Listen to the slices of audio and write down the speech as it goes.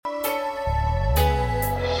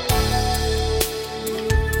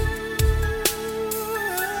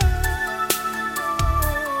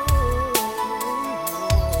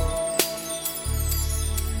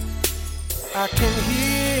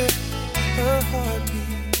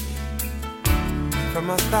from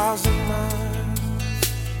 1,000 miles.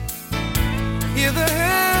 Hear the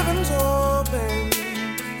heavens open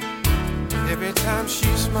every time she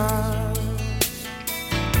smiles.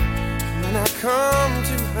 When I come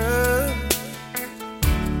to her,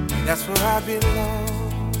 that's where I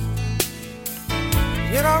belong.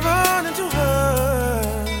 Yet I run into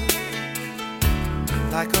her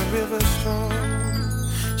like a river strong.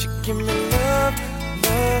 She give me love,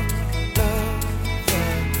 love, love,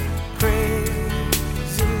 love,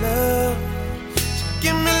 crazy love. She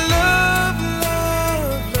give me love,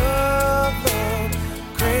 love, love, love,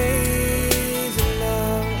 crazy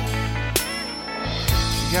love.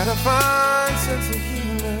 She got a fine sense of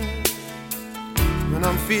humor when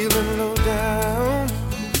I'm feeling low down.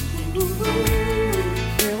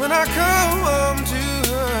 And when I come home to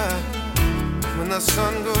her, when the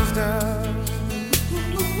sun goes down,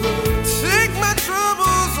 take my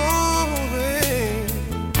troubles away,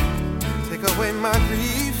 take away my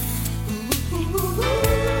grief,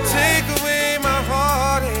 take away my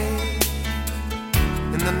heartache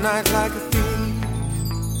in the night like a thief.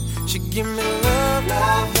 She give me love,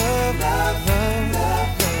 love, love, love, love, love,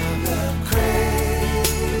 love,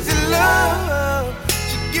 crazy love.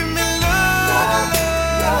 She give me love, love,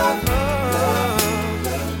 love, love,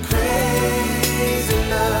 love, crazy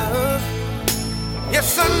love.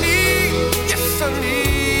 Yes, I need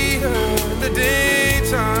her in the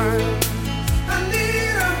daytime. I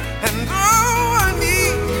need her, and oh, I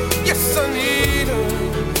need her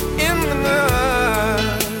in the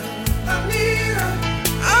night. I need her.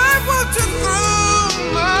 I want to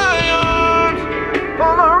throw my arms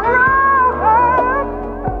on the road.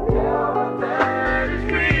 Tell me that it's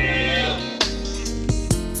real.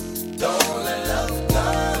 Don't let love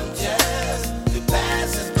come just to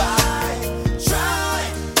pass us by. Try.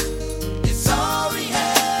 It's all we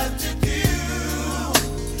have to do.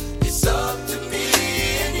 It's up to me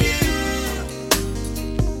and you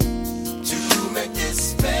to make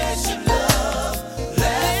this special love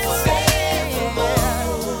last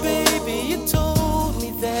forevermore. Baby, you told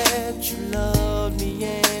me that you loved me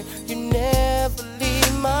and you never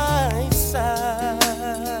leave my side.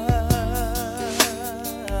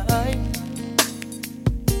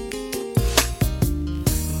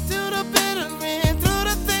 Through the bitter and through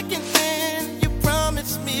the thick and thin, you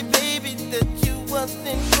promised me, baby, that you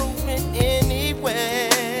wasn't going anywhere.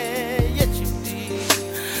 Yet you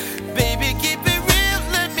did. Baby, keep it real,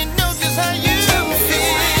 let me know just how you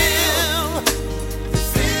feel. The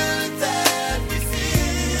feeling that we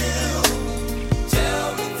feel. Tell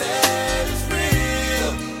me that it's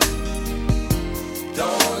real.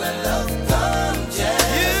 Don't let love come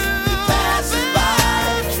just to pass us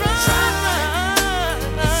by. Try.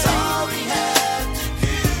 It's all we have to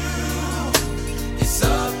do. It's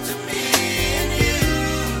up to me and you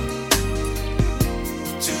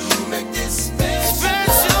to make this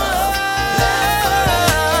special love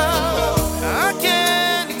forevermore. I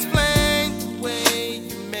can't explain the way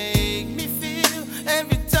you make me feel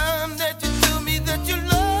every time that you tell me that you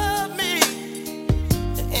love me.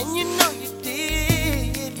 And you know you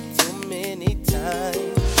did so many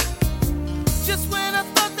times. Just when I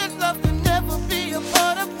thought that love could never be a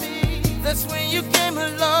part of me, that's when you came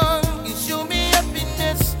along. You showed me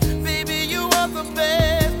happiness. Baby, you are the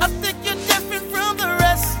best. I think you're different from the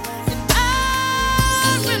rest. And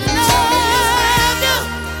I really love you.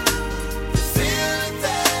 The feeling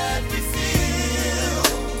that we feel.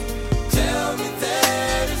 Tell me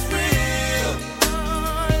that it's real.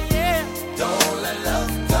 Oh, yeah. Don't let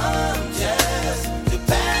love come just to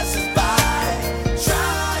pass us by.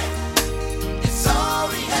 Try. It's all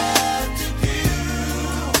we have to do.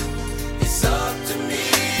 It's up to me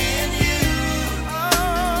and you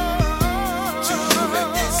to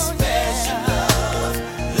make this special love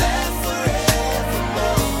last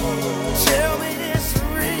forevermore. Tell me it's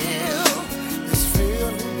real, this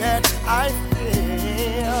feeling that I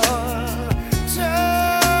feel.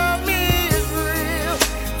 Tell me it's real,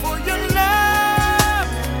 for your love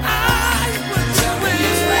I would do Tell me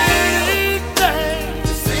it's real. anything.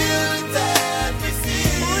 The feeling that we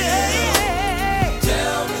feel. Oh, yeah.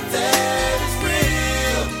 Tell me that it's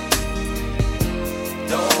real.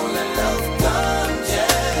 Don't let love come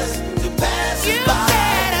just to pass us You by.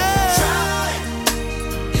 better. Try.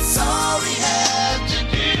 It's all we have to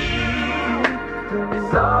do.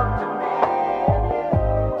 It's up to me.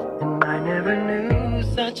 And I never knew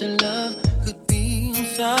such a love could be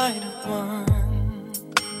inside of one.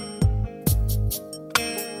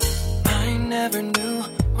 I never knew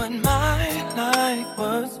what my life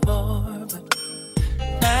was for, but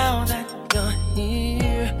now that you're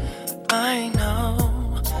here, I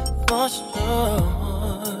know for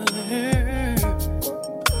sure.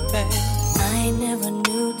 babe. I never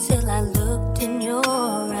knew till I looked in your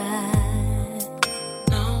eyes.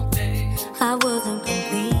 No, babe. I wasn't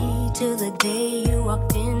complete till the day you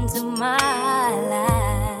walked into my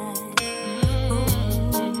life.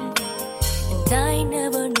 And I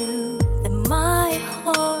never knew that my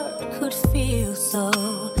heart could feel so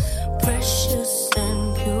precious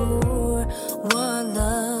and pure. One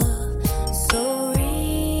love so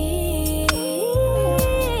real.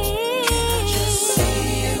 Can I just see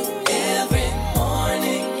you every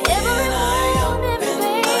morning when I open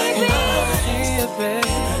my eyes? Can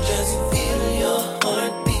I just feel your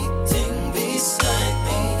heart beating beside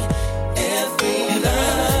me every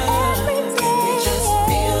night? Can we just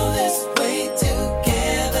feel this way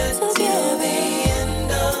together till the end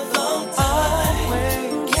of all time?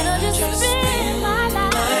 Can I just spend my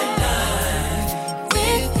life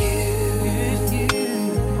with you?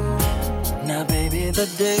 Now, baby, the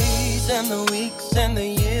days and the weeks and the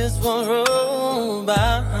years will roll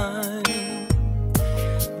by,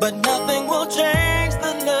 but nothing will change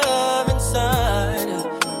the love inside of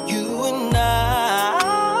you and I.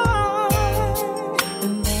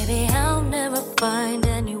 And baby, I'll never find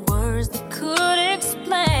any words that could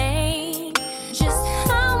explain just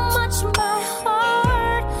how much my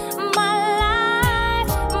heart, my life,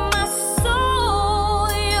 my soul,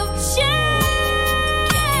 you've changed.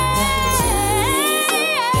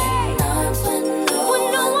 When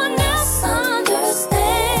no one else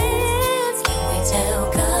understands, can we tell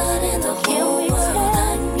God and the whole world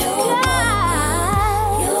I know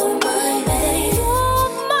you're my man? You're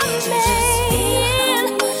my man.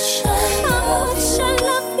 How much I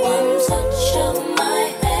love you. One touch of my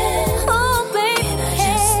hand. Oh, baby. Can I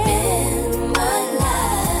just spend my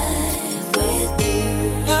life with you?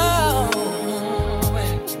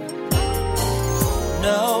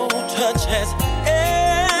 No touch has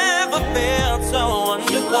ever felt so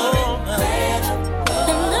wonderful.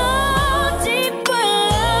 No deeper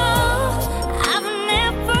love I've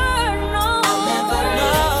never known.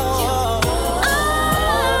 I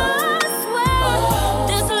swear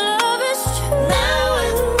this love is true. Now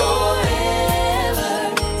and forever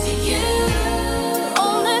to you.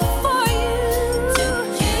 Only for you. To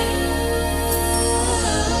you.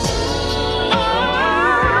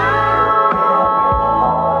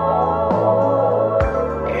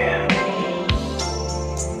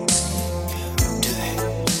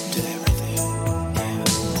 Do that right there.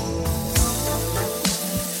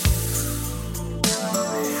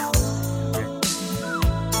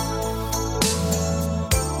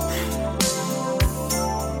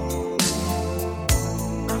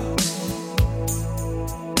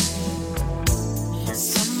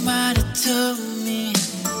 Somebody told me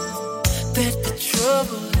that the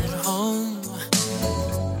trouble at home,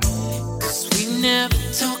 'cause we never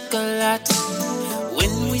talk a lot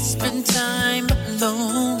when we spend time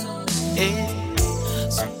alone. Yeah.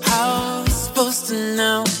 So how are we supposed to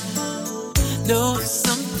know if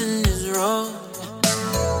something is wrong?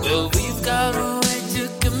 Well, we've got a way to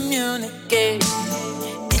communicate.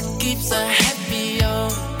 It keeps us happy,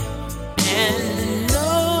 y'all. And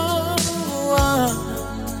no one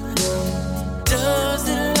does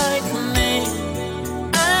it like me.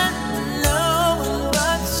 I know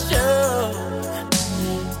but sure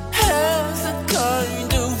has a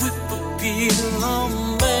kind of whip appeal on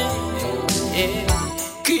me. Yeah.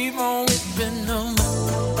 Keep on whipping on me.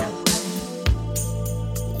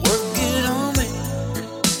 Work it on me.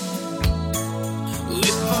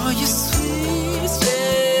 Whip all your sweet,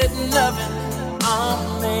 sweet loving on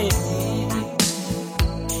me.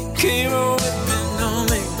 Keep on whipping on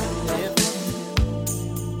me. Yeah.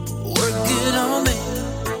 Work it on me.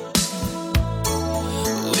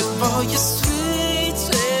 Whip all your sweet,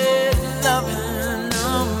 sweet loving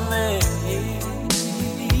on me.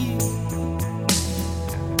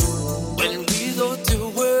 When we go to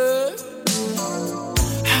work,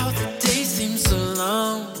 how the day seems so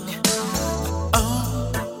long.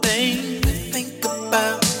 All the things we think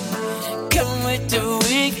about, can't wait till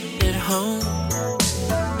we get home.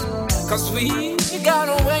 'Cause we got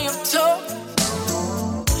a way of talking,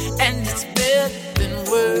 and it's better than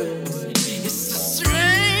words. It's the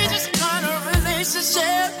strangest kind of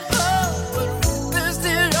relationship. Oh, but there's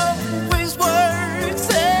still always words,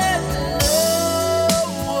 and no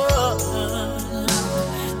one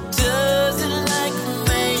does it like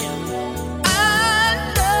me. I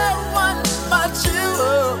know one about you.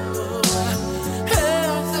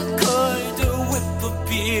 Has a kind of whip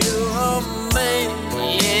appeal on me.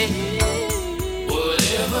 Yeah.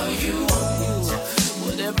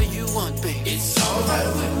 Whatever you want, babe. It's alright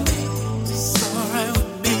with me. It's alright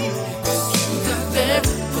with me. 'Cause you got that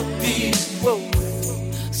whip appeal. Whoa.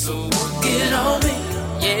 So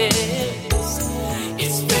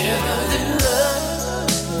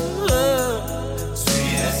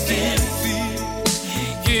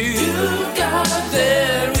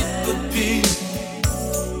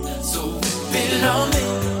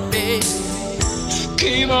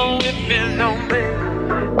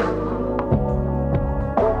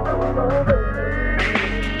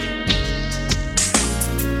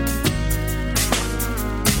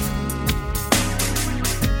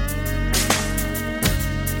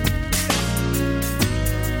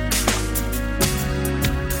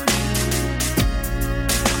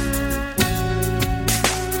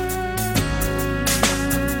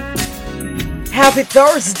Happy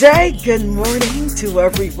Thursday. Good morning to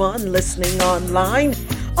everyone listening online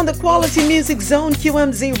on the Quality Music Zone,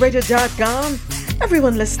 QMZRadio.com,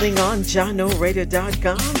 everyone listening on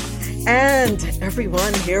JanoRadio.com, and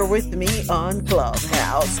everyone here with me on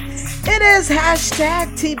Clubhouse. It is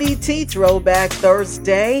hashtag TBT Throwback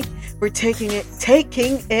Thursday. We're taking it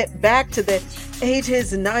back to the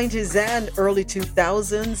 80s, 90s, and early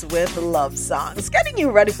 2000s with love songs, getting you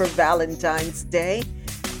ready for Valentine's Day.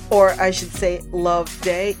 Or I should say Love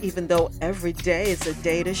Day, even though every day is a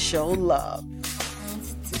day to show love.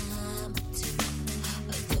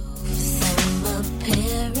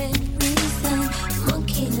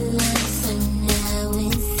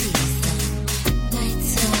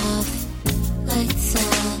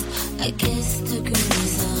 I guess the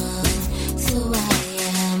groove on, so I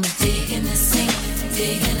am digging the scene,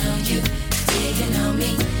 digging on you, digging on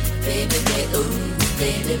me, baby, baby, ooh,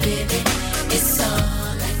 baby, baby, it's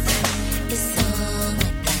all like that, it's all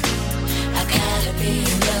like that. I gotta be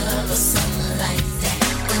in love or something like that.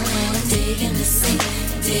 I'm digging the scene,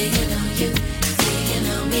 digging on you, digging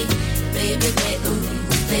on me, baby, baby, ooh,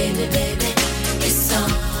 baby, baby, it's all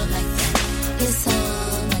like that, it's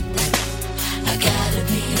all like that. I gotta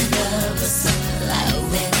be in love with something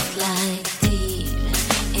like wet, like deep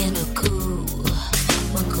in a cool.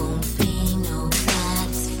 One gon' be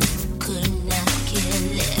nobody's fool. Could not care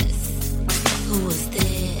less. Who was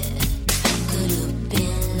there? Could have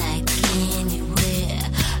been like anywhere.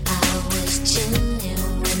 I was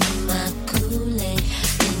chilling with my Kool-Aid,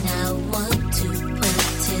 and I want to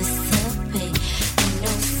participate in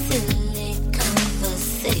no silly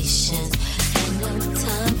conversations. And no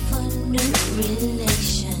time for new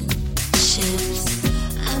relationships.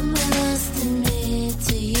 I must admit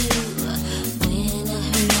to you, when I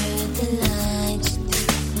heard the lines you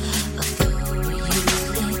threw, although it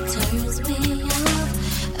usually turns me off,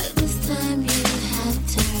 this time you have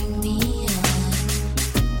turned me on.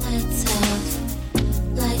 Lights off,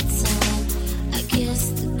 lights on, I guess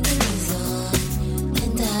the groove's on,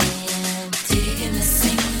 and I am digging the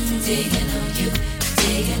scene, digging on you,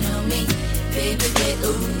 digging on me, baby, baby,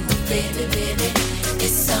 ooh, baby, baby,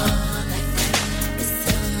 it's all like that, it's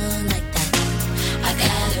all like that. I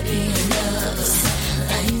gotta be in love,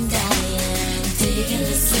 and I am digging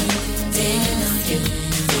the scene, digging on you,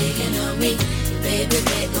 digging on me, baby,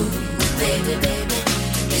 baby, ooh, baby, baby,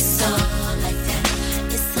 it's all like that,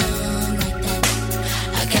 it's all like that.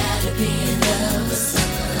 I gotta be in love with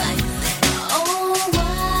something like that. Oh,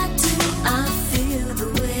 why do I feel the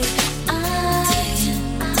way I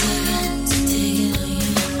digging on you?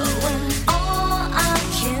 When all I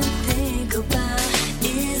can think about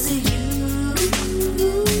is you.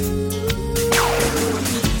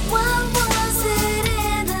 What was it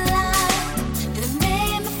in the light that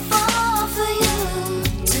made me fall for you?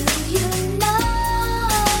 Do you know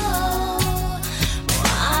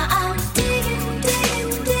why I'm digging,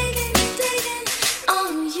 digging, digging, digging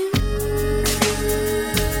on you?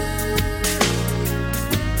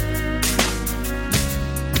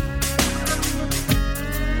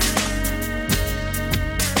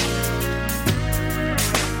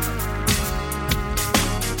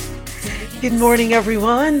 Good morning,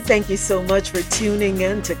 everyone. Thank you so much for tuning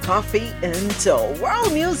in to Coffee into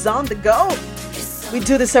World News on the Go. We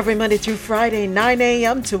do this every Monday through Friday, 9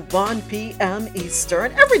 a.m. to 1 p.m.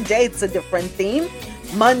 Eastern. Every day it's a different theme.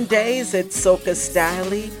 Mondays, it's Soca Style.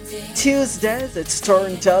 Tuesdays, it's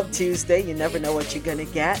Turned Up Tuesday. You never know what you're going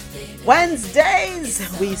to get. Wednesdays,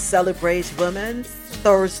 we celebrate women.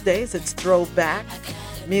 Thursdays, it's Throwback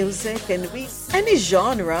music and any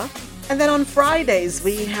genre. And then on Fridays,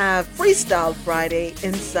 we have Freestyle Friday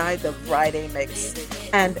inside the Friday mix.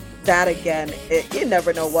 And that again, you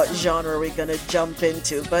never know what genre we're going to jump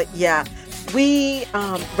into. But yeah, we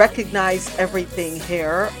recognize everything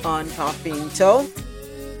here on Coffee and Toe.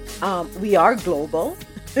 We are global.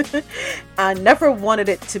 I never wanted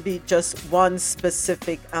it to be just one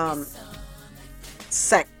specific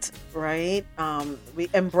sect, right? We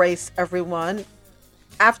embrace everyone.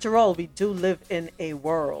 After all, we do live in a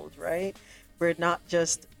world, right? We're not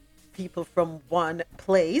just people from one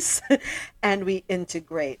place and we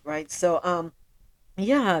integrate, right? So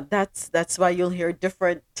yeah, that's why you'll hear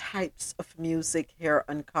different types of music here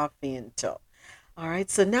on Coffee and Toe. All right,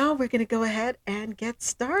 so now we're going to go ahead and get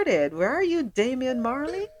started. Where are you, Damian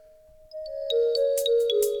Marley?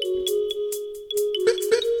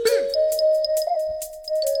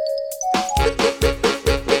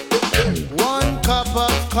 One cup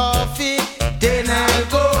of coffee, then I'll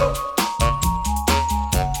go.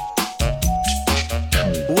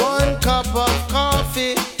 One cup of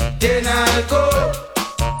coffee, then I'll go.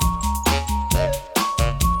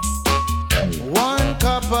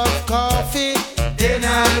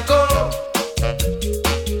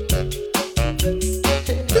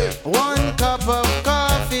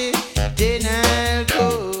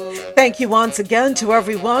 you once again to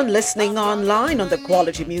everyone listening online on the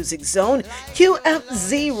Quality Music Zone,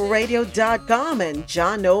 QFZRadio.com and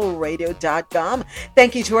JohnORadio.com.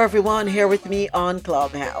 Thank you to everyone here with me on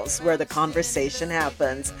Clubhouse, where the conversation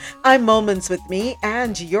happens. I'm Moments with Me,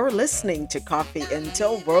 and you're listening to Coffee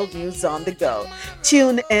Until World News on the Go.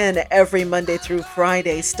 Tune in every Monday through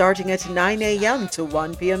Friday, starting at 9 a.m. to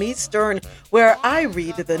 1 p.m. Eastern, where I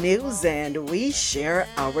read the news and we share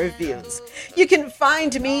our views. You can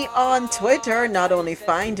find me on Twitter. Not only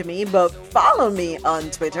find me, but follow me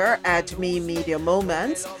on Twitter at Me Media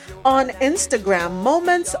Moments. On Instagram,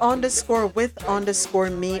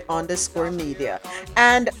 moments_with_me_media.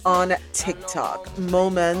 And on TikTok,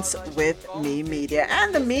 Moments with Me Media.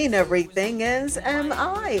 And the me and everything is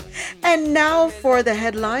MI. And now for the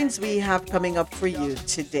headlines we have coming up for you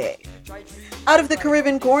today. Out of the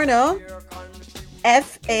Caribbean corner,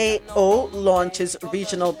 FAO launches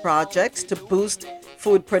regional projects to boost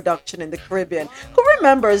food production in the Caribbean. Who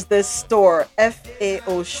remembers this store,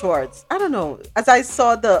 FAO Shorts? I don't know. As I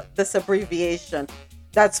saw this abbreviation,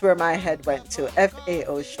 that's where my head went to.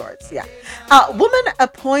 FAO Shorts, yeah. Woman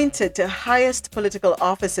appointed to highest political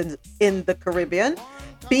office in the Caribbean.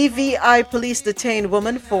 BVI police detained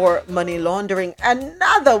woman for money laundering.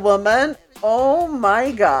 Another woman. Oh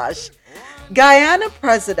my gosh. Guyana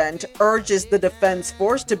president urges the defense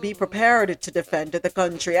force to be prepared to defend the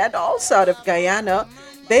country. And also out of Guyana,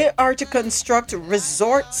 they are to construct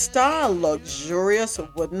resort-style luxurious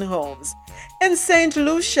wooden homes. In St.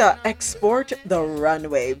 Lucia, export the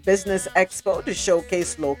runway business expo to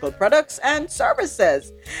showcase local products and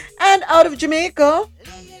services. And out of Jamaica,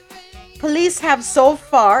 police have so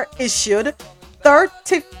far issued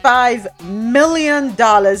 $35 million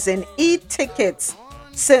in e-tickets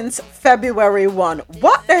since February 1.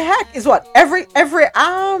 What the heck is what? Every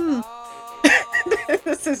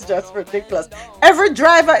this is just ridiculous. Every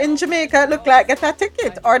driver in Jamaica look like get a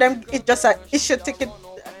ticket, or them it just a issue ticket.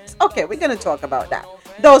 Okay, we're gonna talk about that.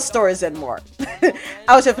 Those stories and more.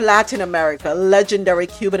 Out of Latin America, legendary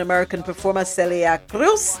Cuban-American performer Celia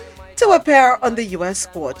Cruz to appear on the U.S.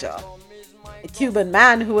 court. A Cuban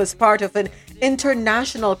man who was part of an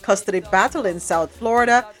international custody battle in South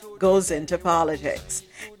Florida goes into politics.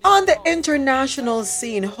 On the international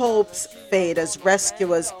scene, hopes fade as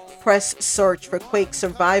rescuers press search for quake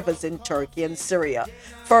survivors in Turkey and Syria.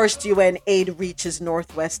 First UN aid reaches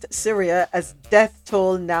northwest Syria as death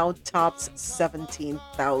toll now tops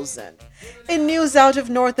 17,000. In news out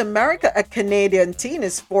of North America, a Canadian teen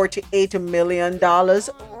is $48 million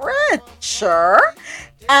richer.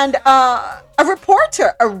 And a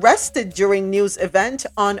reporter arrested during news event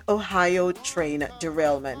on Ohio train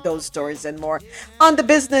derailment. Those stories and more. On the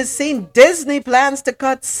business scene, Disney plans to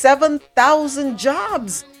cut 7,000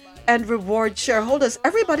 jobs and reward shareholders.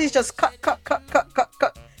 Everybody's just cut.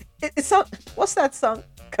 It's not, what's that song?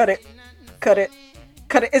 Cut it.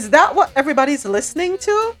 Is that what everybody's listening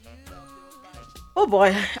to? Oh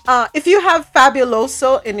boy. If you have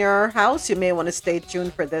Fabuloso in your house, you may want to stay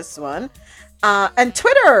tuned for this one. And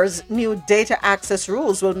Twitter's new data access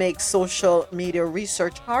rules will make social media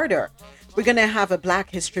research harder. We're going to have a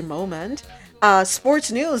Black History moment.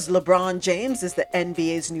 Sports news, LeBron James is the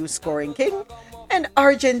NBA's new scoring king. And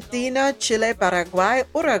Argentina, Chile, Paraguay,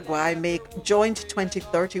 Uruguay make joint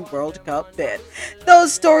 2030 World Cup bid.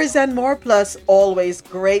 Those stories and more, plus always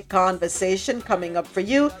great conversation coming up for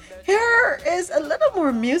you. Here is a little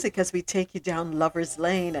more music as we take you down Lover's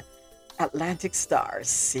Lane. Atlantic Star's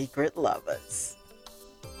Secret Lovers.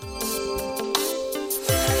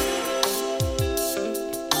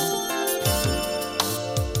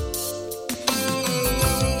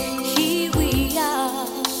 Here we are,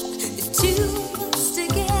 the two of us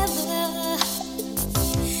together,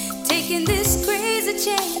 taking this crazy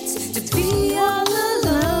chance to be all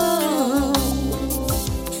alone.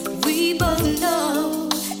 We both know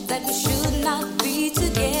that we should not be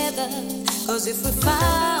together, 'cause if we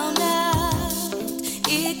found out,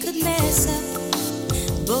 it could mess up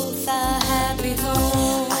both our happy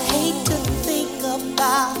homes. I hate to think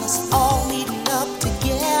about us all meeting up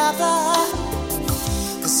together.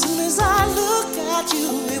 As soon as I look at you,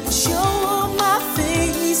 it will show on my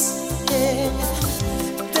face. Yeah.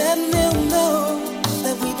 Then they'll know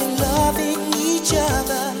that we've been loving each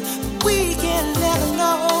other. We can never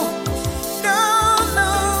know. No.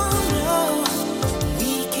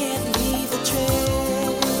 We can't leave a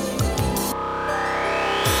trail.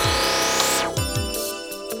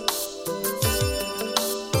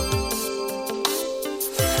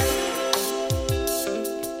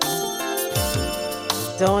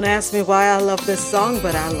 Don't ask me why I love this song,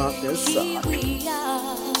 but I love this song. Here we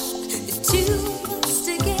are, the two of us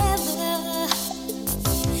together,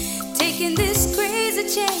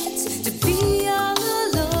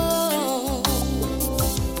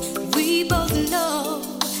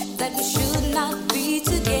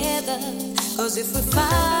 'Cause if we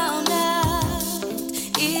found out,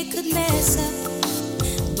 it could mess up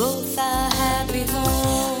both our happy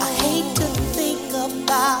homes. I hate to think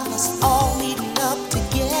about us all meeting up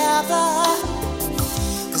together.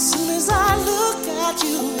 As soon as I look at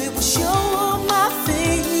you, it will show on my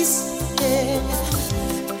face. Yeah.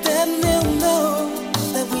 Then they'll know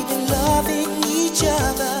that we've been loving each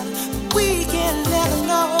other. We can't let them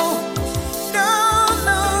know. No,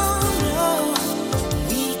 no, no.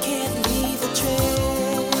 We can't leave a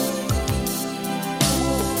trail.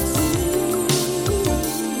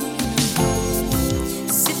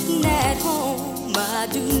 Sitting at home, I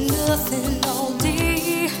do nothing all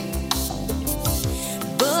day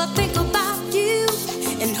but think about you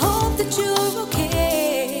and hope that you're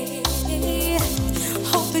okay.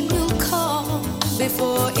 Hoping you'll call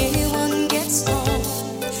before anyone gets home.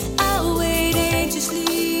 I'll wait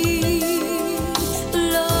anxiously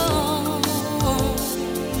alone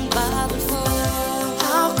by the phone.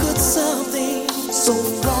 How could something so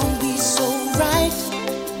wrong be so right?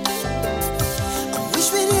 I wish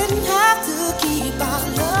we didn't have to keep our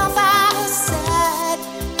love outside.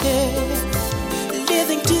 Yeah.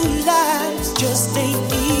 Living two lives just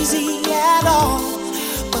ain't easy at all.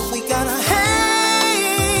 But we gotta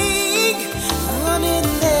hang on in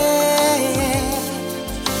there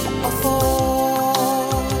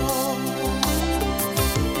before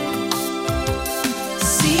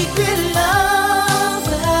secret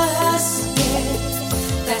lovers. Yeah,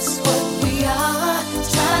 that's what we are.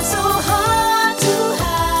 Trying so hard to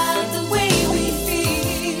hide the way we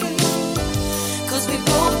feel. 'Cause we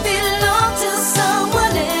both belong to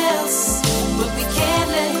someone else, but we can't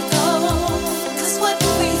let go. 'Cause what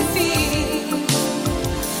we feel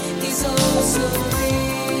is oh so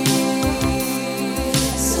real,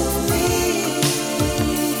 so real,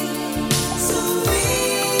 so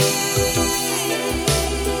real.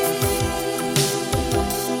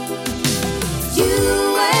 You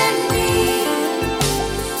and me,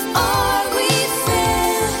 are we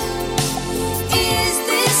fair? Is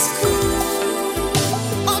this cool,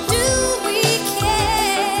 or do we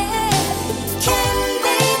care? Can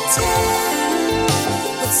they tell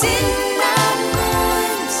what's in our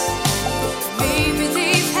minds? Maybe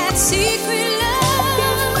they've had secret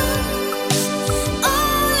loves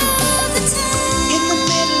all of the time. In the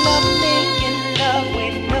middle of making love, we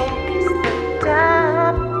notice the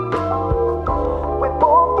time. We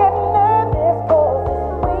both get nervous 'cause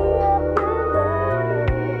it's way up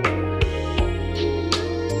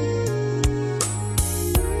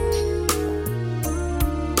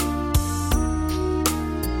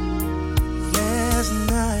Last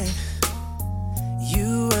night, you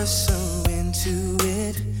were so into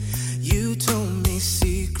it. You told me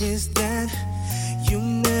secrets that you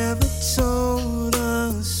never told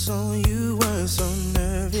us. So you were so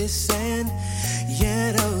nervous and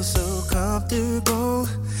yet oh so comfortable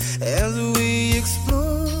as we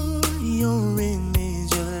explore your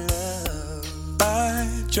image of love. I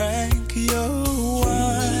drank your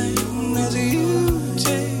wine as you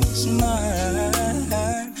taste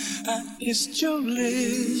mine. I kissed your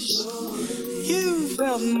lips. You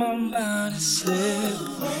felt my body slip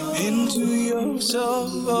into your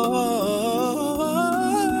soul.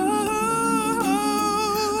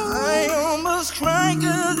 I almost cried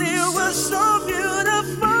 'cause it was so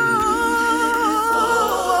beautiful.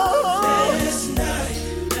 Last night,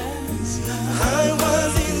 I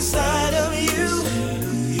was inside of you.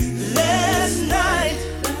 Last night,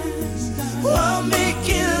 while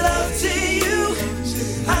making love to you,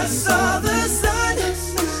 I saw the sun,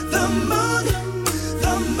 the moon,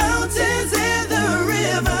 the mountains and the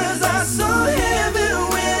rivers. I saw heaven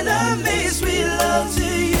when I made sweet love to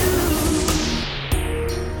you.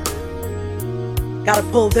 Gotta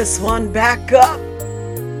pull this one back up.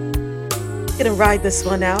 Gonna ride this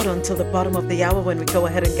one out until the bottom of the hour when we go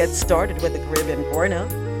ahead and get started with the Caribbean corner.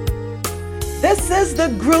 This is the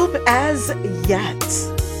group As Yet.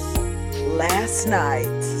 Last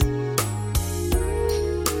night.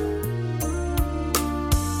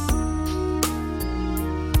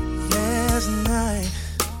 Last night,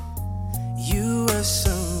 you were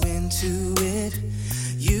so into it.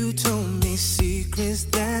 You told me secrets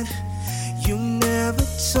that you never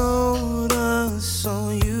told us. So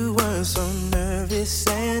you were so nervous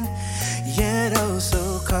and yet oh so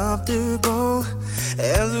comfortable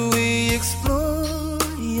as we explore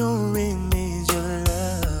your image of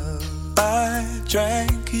love. I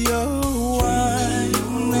drank your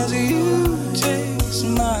wine as you taste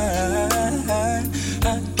mine.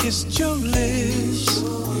 I kissed your lips.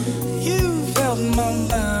 You felt my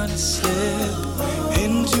body slip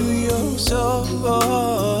into your soul.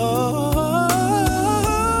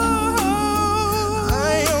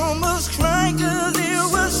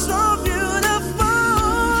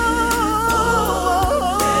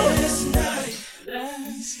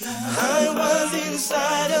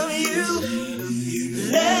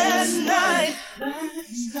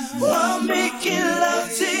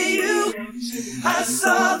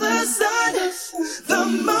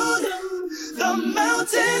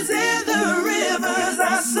 mountains and the rivers.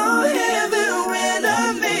 I saw heaven when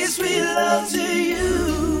I made sweet love to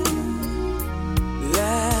you.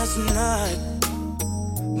 Last night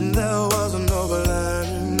there was no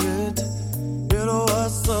planet. It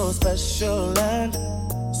was so special and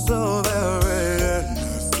so very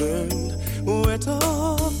innocent. We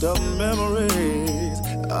talked of memories,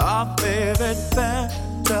 our favorite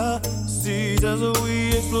fantasies as we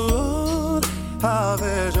explored our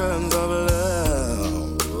visions of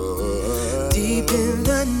love. Deep in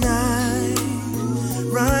the night,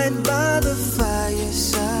 right by the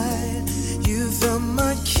fireside, you felt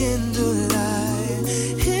my candlelight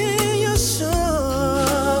in your soul.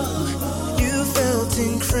 You felt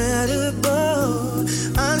incredible.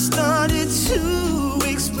 I started to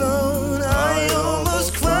explode. I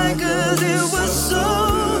almost cried 'cause it was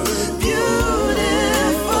so beautiful.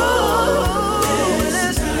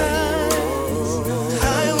 Last night,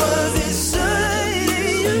 I was inside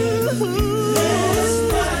you. Last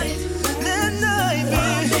night, that night,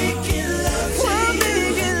 while making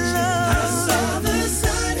love, I saw the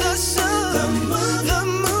sun, the moon, the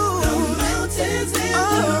mountains and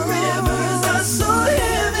the rivers. I saw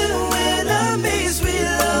heaven when I made sweet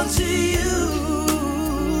love to you.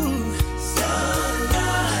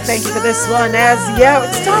 Thank you for this one. As yeah,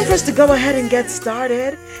 it's time for us to go ahead and get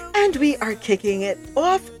started. And we are kicking it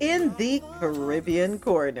off in the Caribbean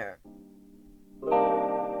corner.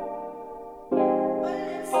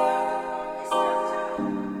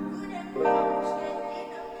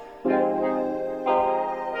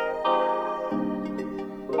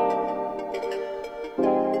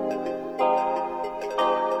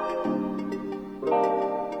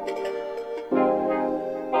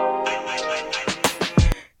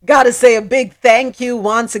 Gotta say a big thank you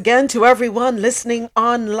once again to everyone listening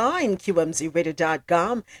online,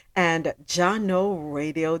 QMZRadio.com and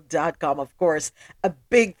JanoRadio.com. Of course, a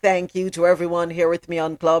big thank you to everyone here with me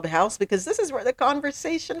on Clubhouse, because this is where the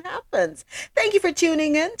conversation happens. Thank you for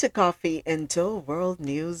tuning in to Coffee Into World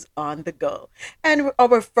News on the Go. And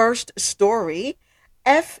our first story,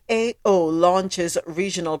 FAO launches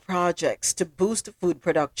regional projects to boost food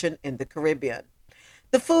production in the Caribbean.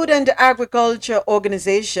 The Food and Agriculture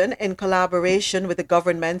Organization, in collaboration with the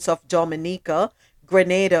governments of Dominica,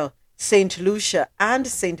 Grenada, St. Lucia, and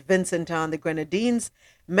St. Vincent and the Grenadines,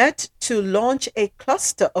 met to launch a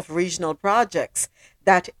cluster of regional projects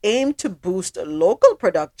that aim to boost local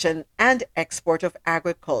production and export of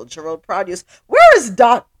agricultural produce. Where is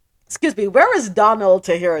Donald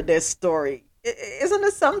to hear this story? Isn't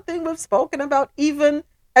it something we've spoken about even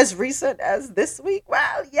as recent as this week?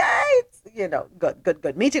 Well, yeah, it's,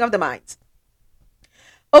 good. Meeting of the minds.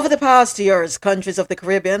 Over the past years, countries of the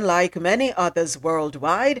Caribbean, like many others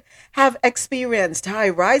worldwide, have experienced high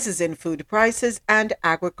rises in food prices and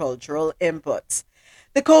agricultural inputs.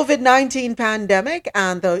 The COVID-19 pandemic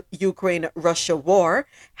and the Ukraine-Russia war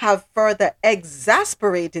have further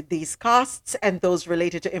exacerbated these costs and those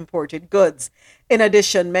related to imported goods. In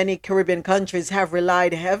addition, many Caribbean countries have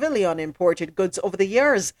relied heavily on imported goods over the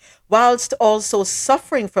years, whilst also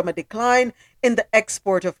suffering from a decline in the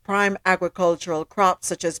export of prime agricultural crops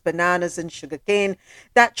such as bananas and sugarcane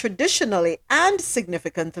that traditionally and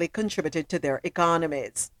significantly contributed to their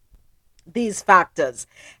economies. These factors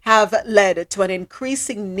have led to an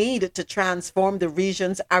increasing need to transform the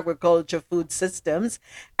region's agriculture food systems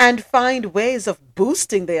and find ways of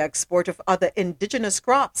boosting the export of other indigenous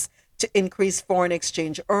crops to increase foreign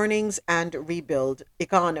exchange earnings and rebuild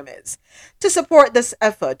economies. To support this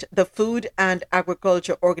effort, the Food and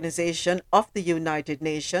Agriculture Organization of the United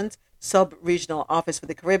Nations Sub-Regional Office for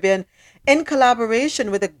the Caribbean, in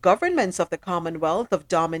collaboration with the governments of the Commonwealth of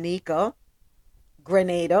Dominica,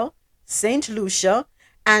 Grenada, St. Lucia,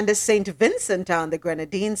 and St. Vincent and the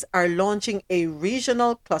Grenadines, are launching a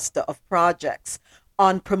regional cluster of projects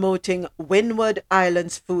on promoting Windward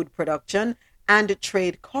Islands food production and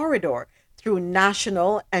trade corridor through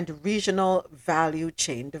national and regional value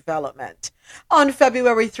chain development. On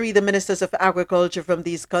February 3, the ministers of agriculture from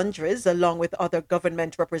these countries, along with other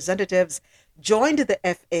government representatives, joined the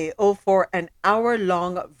FAO for an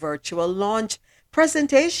hour-long virtual launch,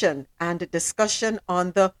 presentation, and discussion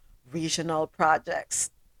on the regional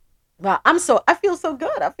projects. Wow, I feel so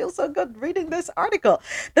good. I feel so good reading this article.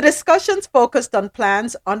 The discussions focused on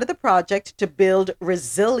plans under the project to build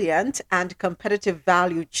resilient and competitive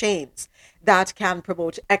value chains that can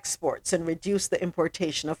promote exports and reduce the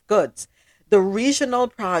importation of goods. The regional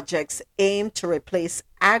projects aim to replace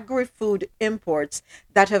agri-food imports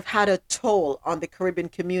that have had a toll on the Caribbean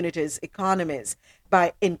communities' economies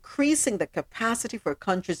by increasing the capacity for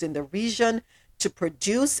countries in the region to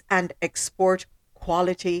produce and export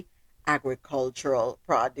quality agricultural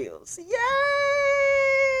produce.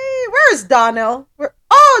 Yay! Where's Donald?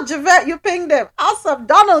 Oh, Javette, you pinged him. Awesome.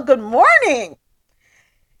 Donald, good morning.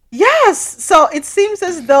 Yes. So it seems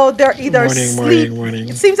as though they're either Morning, sleep. morning, It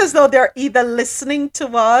morning. seems as though they're either listening to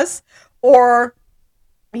us or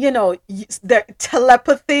the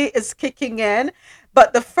telepathy is kicking in.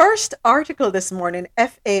 But the first article this morning,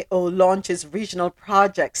 FAO launches regional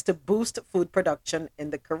projects to boost food production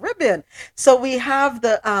in the Caribbean. So we have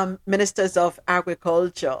the ministers of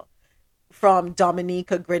agriculture from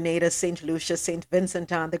Dominica, Grenada, St. Lucia, St.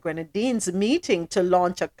 Vincent, and the Grenadines meeting to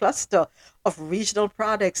launch a cluster of regional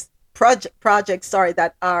projects,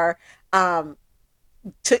 that are um,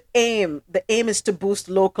 the aim is to boost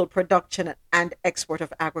local production and export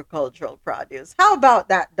of agricultural produce. How about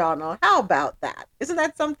that, Donald? How about that? Isn't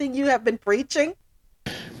that something you have been preaching?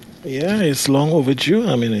 Yeah, it's long overdue.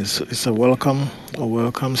 I mean, it's a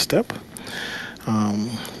welcome step. Um,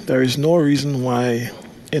 there is no reason why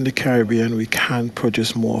in the Caribbean we can't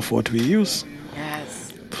produce more of what we use.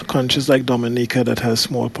 Yes. Countries like Dominica that has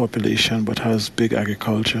small population but has big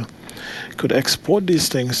agriculture could export these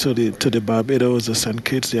things to the Barbados, the St.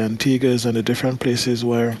 Kitts, the Antiguas, and the different places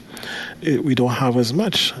where we don't have as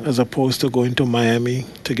much, as opposed to going to Miami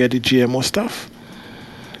to get the GMO stuff.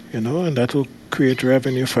 And that will create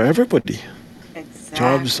revenue for everybody.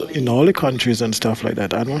 Jobs in Exactly. all the countries and stuff like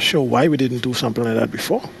that. I'm not sure why we didn't do something like that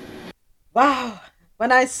before. Wow.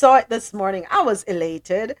 When I saw it this morning, I was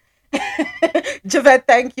elated. Javette,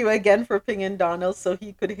 thank you again for pinging Donald so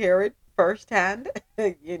he could hear it firsthand,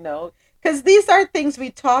 because these are things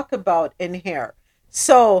we talk about in here.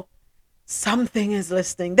 So something is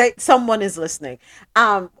listening. Someone is listening.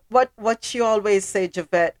 What you always say,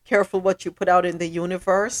 Javette, careful what you put out in the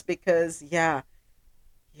universe, because yeah,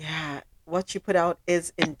 what you put out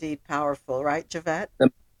is indeed powerful, right, Javette?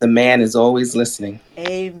 The man is always listening.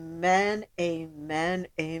 Amen, amen,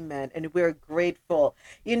 amen. And we're grateful.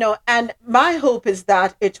 And my hope is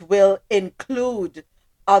that it will include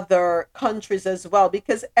other countries as well,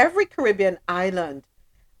 because every Caribbean island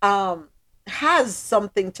um, has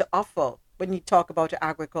something to offer when you talk about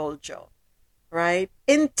agriculture, right?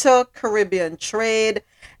 Inter Caribbean trade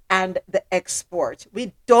and the export.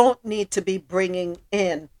 We don't need to be bringing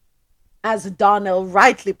in, as Donald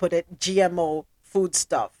rightly put it, GMO food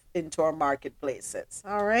stuff into our marketplaces.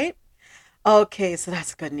 All right. Okay, so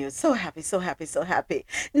that's good news. So happy, so happy, so happy.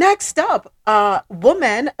 Next up,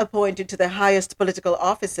 woman appointed to the highest political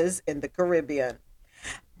offices in the Caribbean.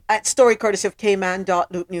 At story courtesy of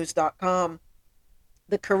kman.loopnews.com.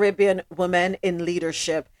 The Caribbean Women in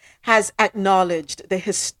Leadership has acknowledged the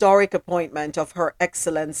historic appointment of Her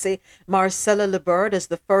Excellency Marcella Liberd as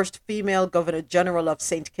the first female Governor General of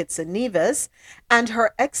St. Kitts and Nevis, and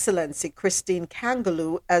Her Excellency Christine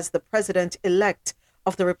Kangaloo as the President-elect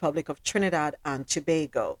of the Republic of Trinidad and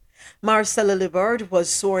Tobago. Marcella Liberd was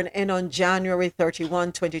sworn in on January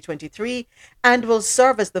 31, 2023, and will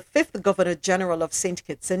serve as the fifth Governor General of St.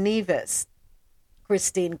 Kitts and Nevis.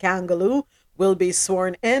 Christine Kangaloo will be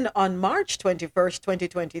sworn in on March 21st,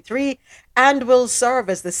 2023, and will serve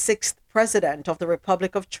as the sixth President of the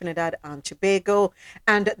Republic of Trinidad and Tobago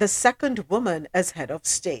and the second woman as head of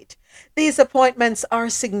state. These appointments are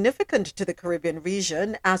significant to the Caribbean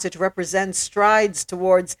region as it represents strides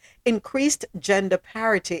towards increased gender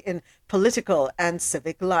parity in political and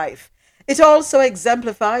civic life. It also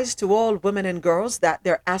exemplifies to all women and girls that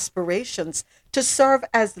their aspirations to serve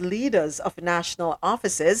as leaders of national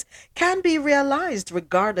offices can be realized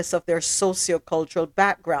regardless of their sociocultural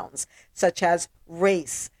backgrounds, such as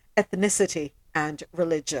race, ethnicity, and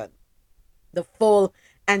religion. The full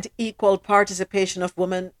and equal participation of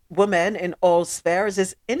women in all spheres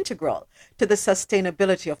is integral to the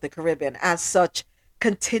sustainability of the Caribbean. As such,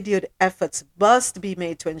 continued efforts must be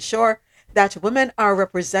made to ensure that women are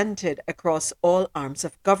represented across all arms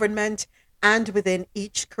of government and within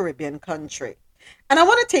each Caribbean country. And I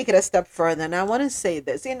want to take it a step further, and I want to say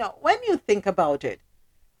this. When you think about it,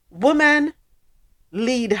 women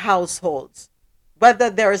lead households, whether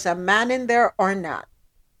there is a man in there or not.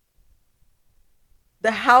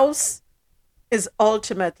 The house is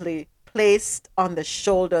ultimately placed on the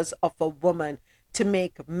shoulders of a woman to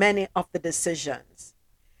make many of the decisions.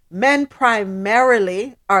 Men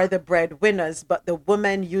primarily are the breadwinners, but the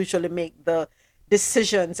women usually make the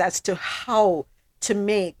decisions as to how to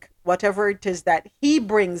make whatever it is that he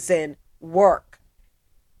brings in work.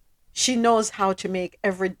 She knows how to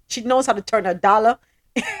turn a dollar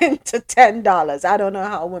into $10. I don't know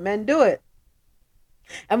how women do it.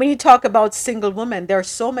 And when you talk about single women, there are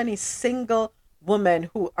so many single women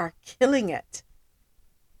who are killing it.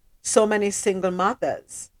 So many single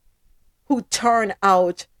mothers who turn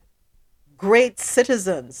out great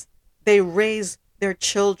citizens. They raise their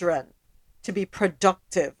children to be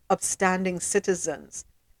productive, upstanding citizens,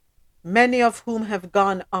 many of whom have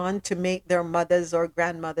gone on to make their mothers or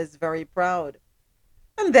grandmothers very proud.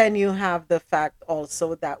 And then you have the fact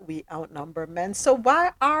also that we outnumber men. So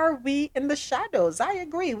why are we in the shadows? I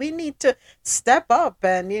agree. We need to step up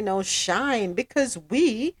and, shine because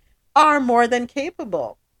we are more than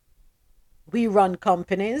capable. We run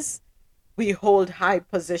companies, we hold high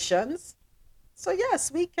positions. So,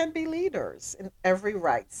 yes, we can be leaders in every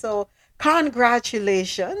right. So,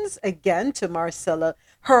 congratulations again to Marcella,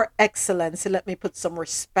 Her Excellency. Let me put some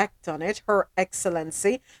respect on it. Her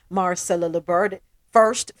Excellency Marcella LeBird,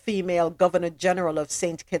 first female Governor General of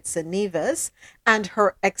St. Kitts and Nevis, and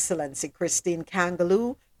Her Excellency Christine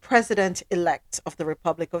Kangaloo, President elect of the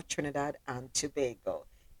Republic of Trinidad and Tobago.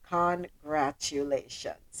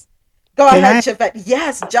 Congratulations. Go Can ahead, I? Chevette.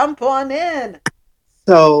 Yes, jump on in.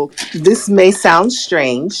 So this may sound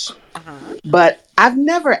strange, Uh huh. but I've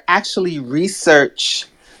never actually researched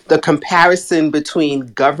the comparison between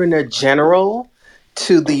Governor General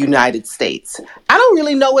to the United States. I don't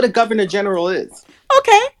really know what a Governor General is.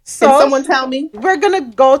 Okay, Can so someone tell me? we're gonna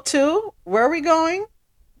go to where are we going?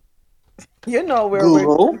 You know where we're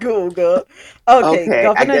Google. Google. Okay, Okay, I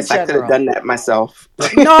Governor guess I could have General. done that myself.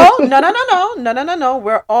 No, no, no, no, no, no, no, no, no.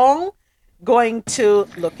 We're all going to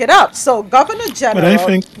look it up. So, Governor But I General.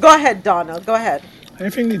 think Go ahead, Donna. Go ahead. I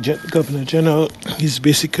think the Governor General is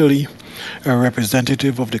basically a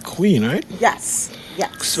representative of the Queen, right? Yes,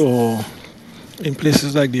 yes. So in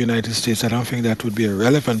places like the United States, I don't think that would be a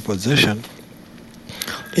relevant position.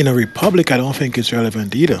 In a republic, I don't think it's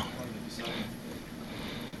relevant either.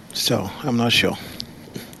 So I'm not sure.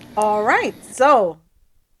 All right. So,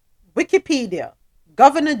 Wikipedia,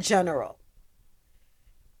 Governor General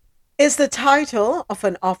is the title of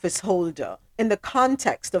an office holder. In the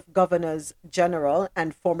context of governors general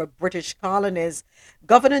and former British colonies,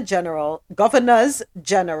 governors general,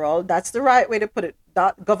 that's the right way to put it,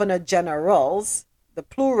 not governor generals. The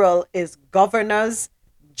plural is governors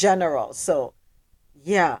general. So,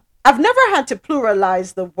 yeah. I've never had to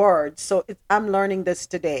pluralize the word, so I'm learning this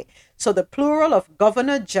today. So, the plural of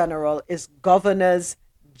governor general is governors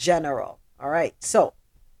general. All right. So,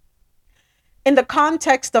 in the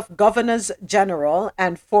context of governors general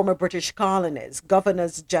and former British colonies,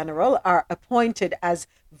 governors general are appointed as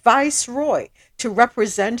viceroy to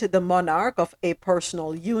represent the monarch of a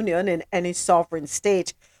personal union in any sovereign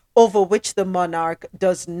state over which the monarch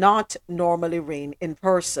does not normally reign in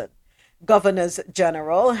person. Governors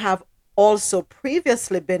general have also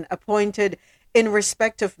previously been appointed in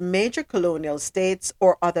respect of major colonial states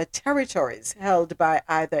or other territories held by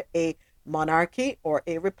either a monarchy or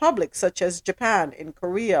a republic, such as Japan in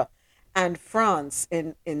Korea and France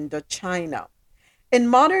in Indochina. In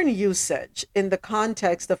modern usage, in the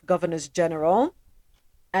context of governors general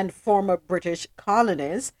and former British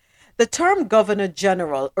colonies, the term governor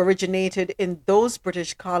general originated in those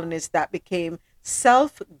British colonies that became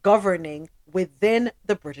self governing within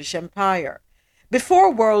the British Empire.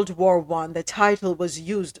 Before World War One, the title was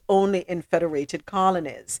used only in federated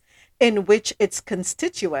colonies, in which its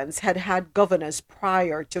constituents had had governors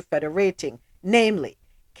prior to federating, namely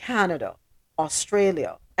Canada,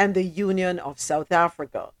 Australia, and the Union of South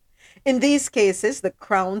Africa. In these cases, the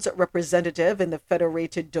Crown's representative in the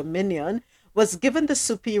federated dominion was given the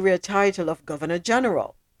superior title of Governor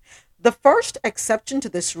General. The first exception to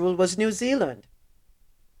this rule was New Zealand.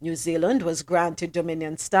 New Zealand was granted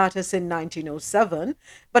Dominion status in 1907,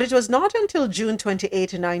 but it was not until June 28,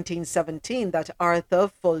 1917 that Arthur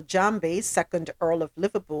Foljambe, 2nd Earl of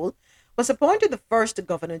Liverpool, was appointed the first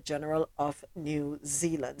Governor General of New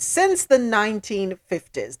Zealand. Since the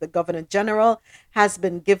 1950s, the Governor General has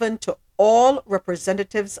been given to all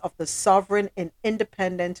representatives of the sovereign in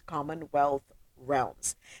independent Commonwealth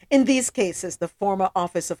realms. In these cases, the former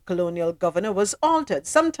office of colonial governor was altered,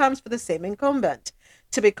 sometimes for the same incumbent,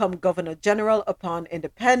 to become Governor General upon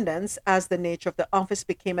independence, as the nature of the office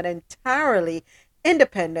became an entirely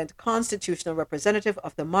independent constitutional representative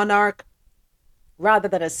of the monarch rather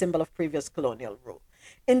than a symbol of previous colonial rule.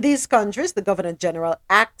 In these countries, the Governor General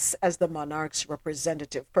acts as the monarch's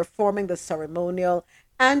representative, performing the ceremonial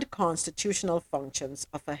and constitutional functions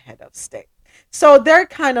of a head of state. So they're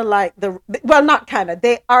kind of like well, not kind of,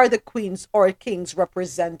 they are the Queen's or King's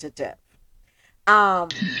representative.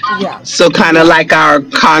 Yeah. So kind of like our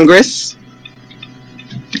Congress,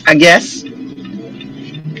 I guess.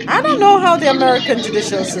 I don't know how the American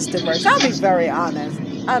judicial system works. I'll be very honest.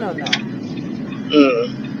 I don't know.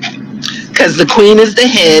 Because the queen is the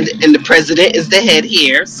head and the president is the head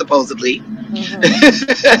here, supposedly. Hmm.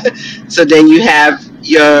 So then you have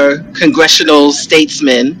your congressional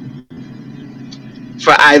statesmen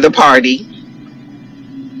for either party.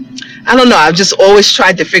 I don't know. I've just always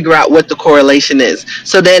tried to figure out what the correlation is.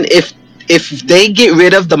 So then if they get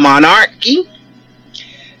rid of the monarchy,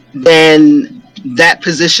 then that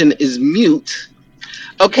position is mute.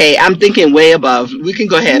 Okay, I'm thinking way above. We can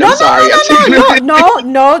go ahead. No, I'm no,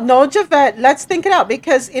 sorry. no, Javette. Let's think it out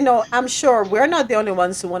because I'm sure we're not the only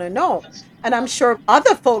ones who want to know, and I'm sure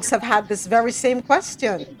other folks have had this very same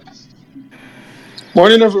question.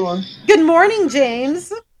 Morning, everyone. Good morning,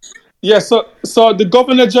 James. Yeah, so the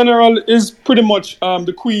Governor General is pretty much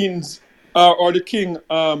the Queen's or the King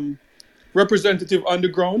representative on the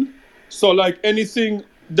ground. So like anything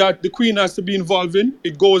that the Queen has to be involved in,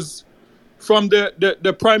 it goes from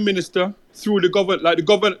the Prime Minister through the government. Like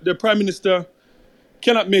the Prime Minister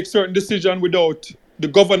cannot make certain decisions without the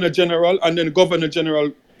Governor General, and then the Governor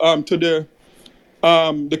General to the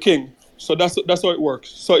King. So that's how it works.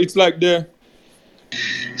 So it's like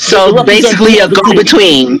So basically a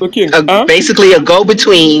go-between. Huh? Basically a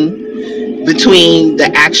go-between between the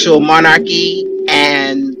actual monarchy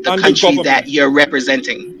and the country that you're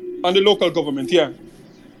representing. And the local government, yeah.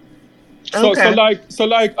 Okay. So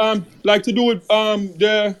like to do with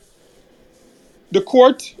the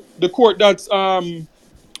court that's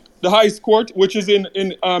the highest court, which is in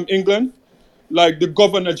England, like the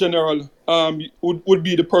Governor General would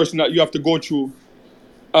be the person that you have to go through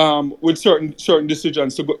with certain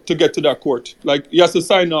decisions to get to that court. Like he has to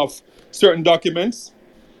sign off certain documents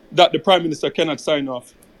that the Prime Minister cannot sign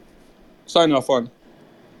off on.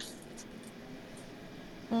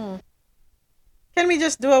 Can we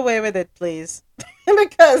just do away with it, please?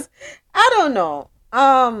 Because I don't know.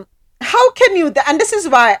 How can you? And this is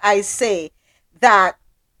why I say that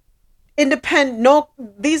Jamaica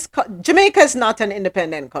is not an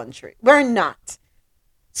independent country. We're not.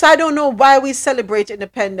 So I don't know why we celebrate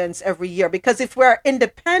independence every year. Because if we're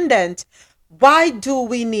independent, why do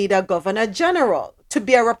we need a Governor General to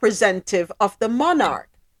be a representative of the monarch?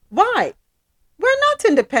 Why? We're not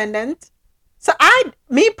independent. So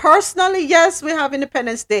me personally, yes, we have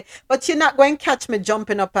Independence Day, but you're not going to catch me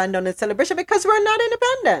jumping up and down in celebration because we're not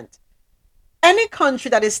independent. Any country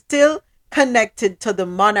that is still connected to the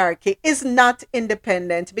monarchy is not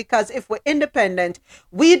independent, because if we're independent,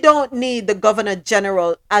 we don't need the Governor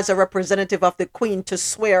General as a representative of the Queen to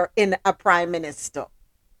swear in a Prime Minister.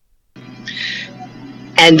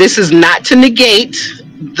 And this is not to negate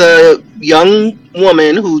the young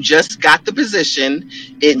woman who just got the position.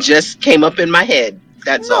 It just came up in my head.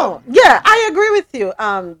 That's all. Yeah, I agree with you,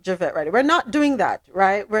 Javette, right? We're not doing that,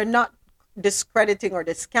 right? We're not discrediting or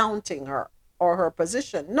discounting her or her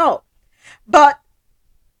position. No. But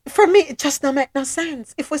for me, it just don't make no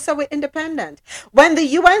sense if we say we're independent. When the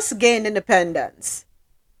US gained independence,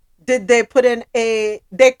 did they put in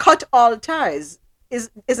they cut all ties?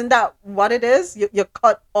 Isn't that what it is? You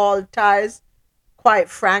cut all ties, quite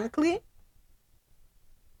frankly.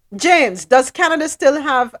 James, does Canada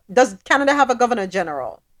have a Governor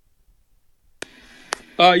General?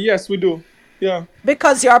 Yes, we do. Yeah.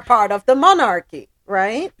 Because you're part of the monarchy,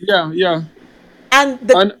 right? Yeah.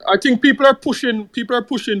 And I think people are pushing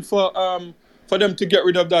for them to get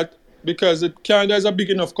rid of that, because Canada is a big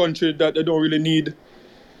enough country that they don't really need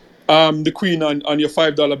the Queen on your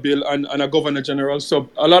 $5 bill and a Governor General. So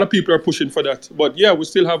a lot of people are pushing for that. But yeah, we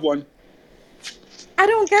still have one. I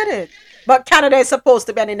don't get it. But Canada is supposed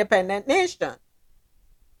to be an independent nation.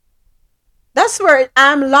 That's where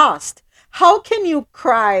I'm lost. How can you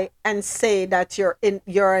cry and say that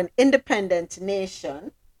you're an independent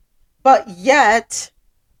nation, but yet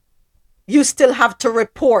you still have to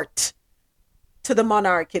report to the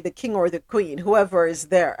monarchy, the king or the queen, whoever is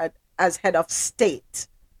there as head of state?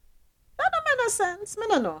 That don't make no sense. I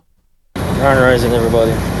don't know. Grand rising,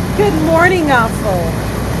 everybody. Good morning, Alpha.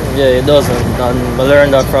 Yeah, it doesn't. And I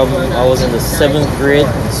learned that from, I was in the 7th grade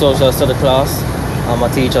social study class, and my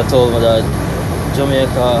teacher told me that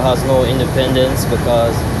Jamaica has no independence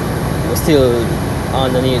because we're still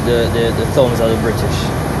underneath the thumbs of the British,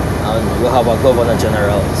 and we have a Governor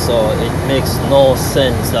General. So it makes no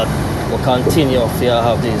sense that we continue to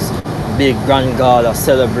have this big grand gala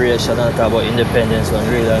celebration and talk about independence when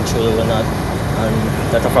really and truly we're not. And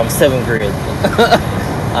that's from 7th grade.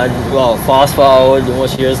 And well, fast forward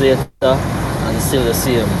much years later, and it's still the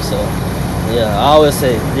same. So yeah, I always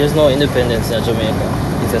say there's no independence in Jamaica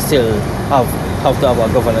if you still have to have a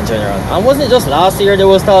Governor General. And wasn't it just last year they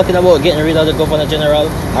was talking about getting rid of the Governor General?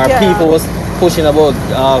 Or people was pushing about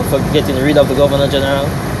for getting rid of the Governor General?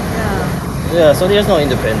 Yeah, so there's no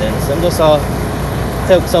independence. I'm just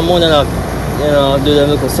take some money and do them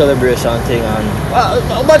little celebration thing.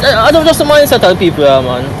 And but I don't just the mindset of people,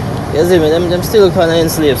 man. You see me, them still kind of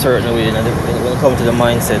enslaved certain way, when it comes to the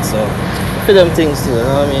mindset. So for them things too, you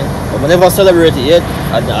know what I mean. But I never celebrate it yet.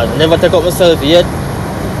 I never take up myself yet.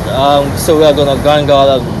 So we are gonna gang all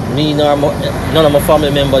of me nor none of my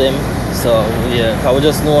family member them. So yeah, I would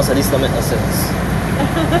just know so this don't make no sense.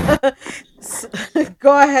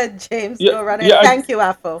 Go ahead, James. Yeah, Go right ahead. yeah. Thank you,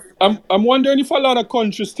 Afo. I'm wondering if a lot of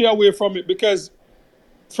countries stay away from it because,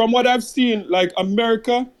 from what I've seen, like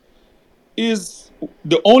America is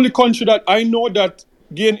the only country that I know that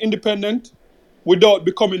gained independent without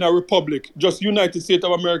becoming a republic. Just United States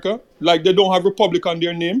of America, like they don't have republic on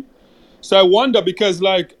their name. So I wonder because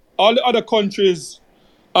like all the other countries,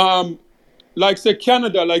 like say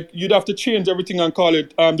Canada, like you'd have to change everything and call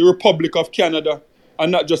it the Republic of Canada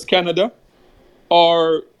and not just Canada,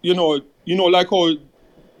 or like how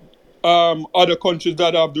other countries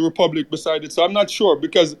that have the republic beside it. So I'm not sure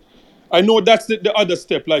because I know that's the other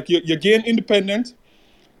step. Like you gain independent,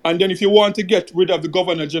 and then if you want to get rid of the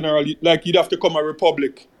governor general, like you'd have to become a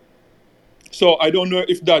republic. So I don't know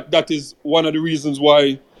if that is one of the reasons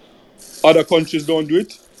why other countries don't do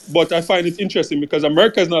it. But I find it interesting because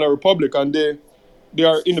America is not a republic and they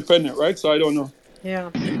are independent, right? So I don't know. Yeah.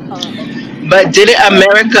 But didn't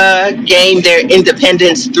America gain their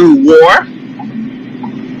independence through war?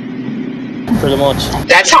 Pretty much.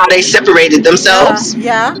 That's how they separated themselves.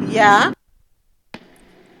 Yeah.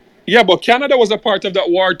 Yeah, but Canada was a part of that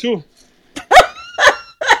war too.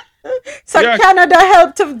 So Yeah. Canada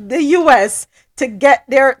helped the US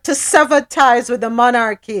to sever ties with the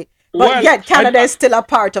monarchy. But Well, yet Canada is still a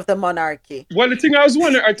part of the monarchy. Well, the thing I was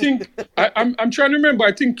wondering, I think I'm trying to remember.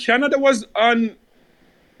 I think Canada was on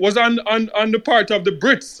the part of the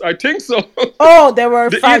Brits. I think so. Oh, they were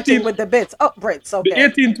The fighting 18 with the Brits. Oh, Brits, The okay.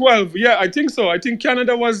 1812. Yeah, I think so. I think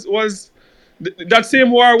Canada was that same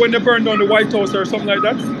war when they burned down the White House or something like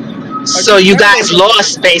that. So you guys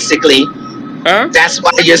lost basically. Huh? That's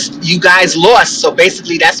why you guys lost. So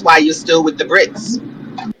basically, that's why you're still with the Brits.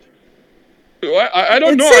 I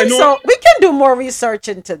don't It know. I seems know. so. We can do more research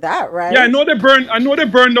into that, right? Yeah, I know they burned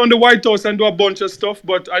down the White House and do a bunch of stuff,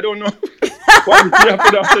 but I don't know what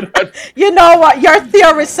happened after that. You know what? Your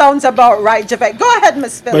theory sounds about right, Javette. Go ahead,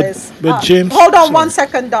 Miss Phyllis. But James, hold on sorry. 1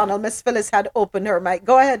 second, Donald. Miss Phyllis had opened her mic.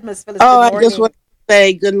 Go ahead, Miss Phyllis. Oh, Good I morning. just want to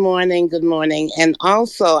say good morning. And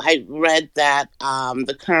also, I read that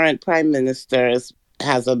the current prime minister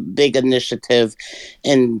has a big initiative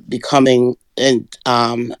in becoming and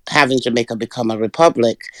having Jamaica become a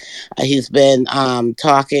republic. He's been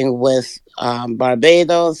talking with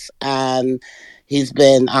Barbados, and he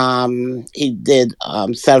did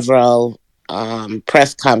several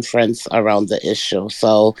press conference around the issue.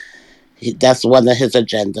 So that's one of his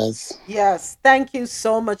agendas. Yes. Thank you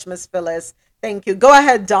so much, Miss Phyllis. Thank you. Go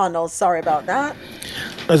ahead, Donald. Sorry about that.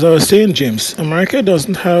 As I was saying, James, America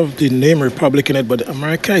doesn't have the name republic in it, but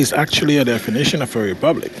America is actually a definition of a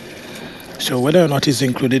republic. So whether or not it's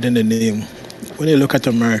included in the name, when you look at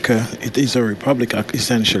America, it is a republic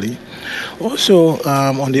essentially. Also,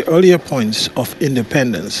 on the earlier points of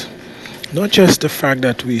independence, not just the fact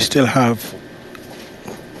that we still have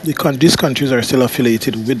these countries are still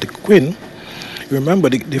affiliated with the Queen. Remember,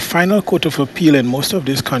 the final court of appeal in most of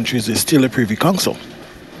these countries is still a Privy Council.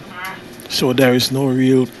 So there is no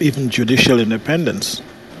real even judicial independence.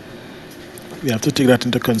 We have to take that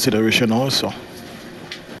into consideration also.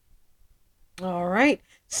 All right.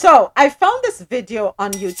 So I found this video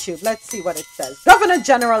on YouTube. Let's see what it says. Governor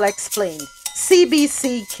General explained.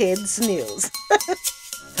 CBC Kids News.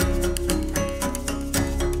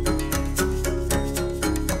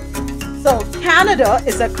 So Canada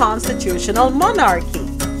is a constitutional monarchy.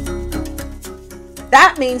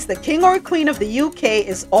 That means the king or queen of the UK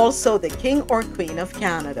is also the king or queen of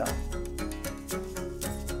Canada.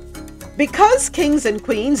 Because kings and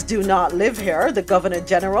queens do not live here, the Governor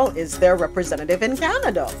General is their representative in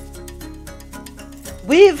Canada.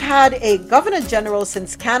 We've had a Governor General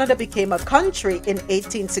since Canada became a country in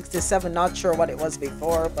 1867. Not sure what it was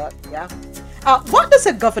before, but yeah. What does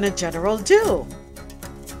a Governor General do?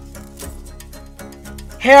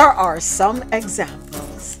 Here are some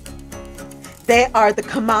examples. They are the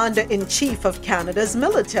commander-in-chief of Canada's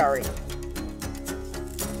military.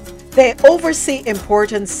 They oversee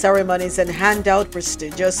important ceremonies and hand out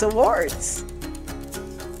prestigious awards.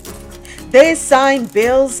 They sign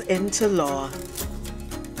bills into law.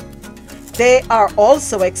 They are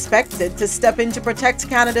also expected to step in to protect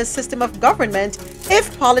Canada's system of government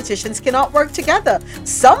if politicians cannot work together.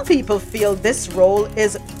 Some people feel this role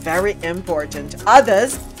is very important.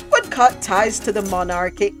 Others would cut ties to the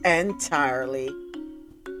monarchy entirely.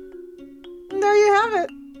 there you have it.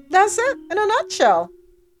 That's it in a nutshell.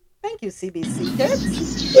 Thank you, CBC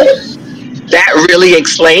kids. That really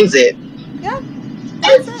explains it. Yeah,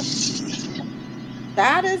 that's it.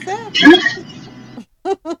 That is it.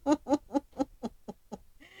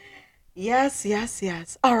 Yes, yes,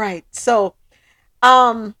 yes. All right. So,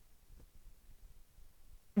 um,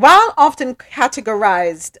 while often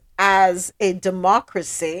categorized as a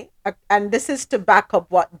democracy, and this is to back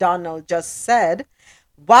up what Donald just said,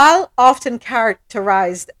 while often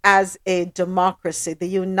characterized as a democracy, the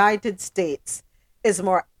United States is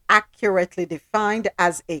more accurately defined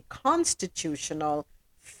as a constitutional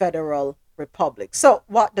federal republic. So,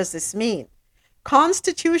 what does this mean?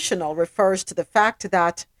 Constitutional refers to the fact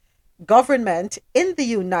that government in the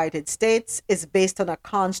United States is based on a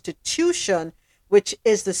constitution, which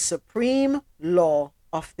is the supreme law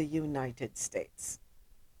of the United States.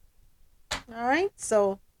 All right,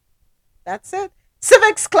 so that's it.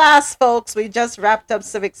 Civics class, folks. We just wrapped up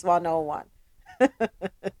Civics 101.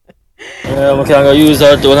 Yeah, we can go use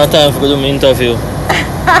that one time for doing interview.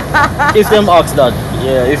 If them ask that.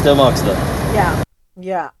 Yeah, if them ask that. Yeah,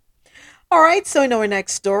 yeah. All right, so in our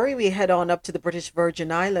next story, we head on up to the British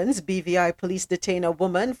Virgin Islands. BVI police detain a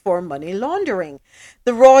woman for money laundering.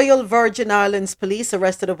 The Royal Virgin Islands police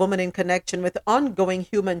arrested a woman in connection with ongoing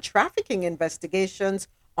human trafficking investigations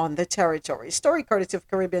on the territory. Story courtesy of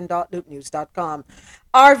Caribbean.loopnews.com.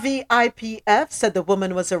 RVIPF said the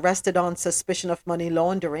woman was arrested on suspicion of money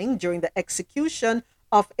laundering during the execution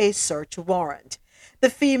of a search warrant. The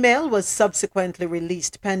female was subsequently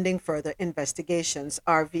released pending further investigations,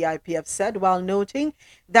 RVIPF said, while noting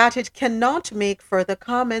that it cannot make further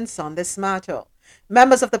comments on this matter.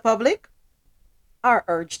 Members of the public are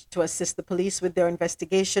urged to assist the police with their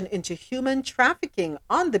investigation into human trafficking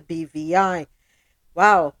on the BVI.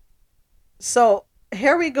 Wow. So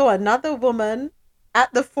here we go, another woman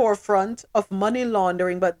at the forefront of money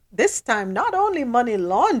laundering, but this time not only money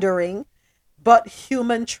laundering, but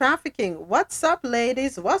human trafficking. What's up,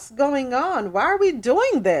 ladies? What's going on? Why are we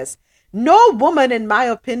doing this? No woman, in my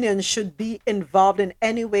opinion, should be involved in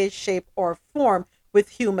any way, shape, or form with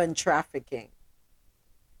human trafficking.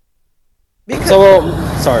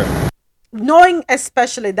 Because sorry. Knowing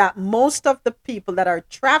especially that most of the people that are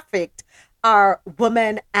trafficked are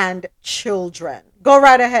women and children. Go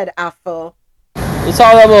right ahead, Afo. It's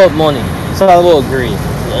all about money. It's all about greed. You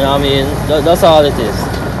know what I mean? That's all it is.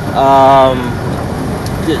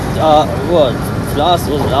 What? Last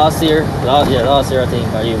year? Last year I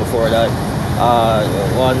think, or year before that.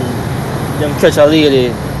 One them catch a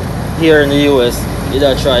lady here in the US.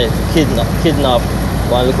 Either try kidnap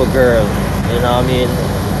one little girl. You know what I mean?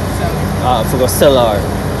 For go sell her.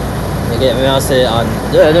 You get me? I say, and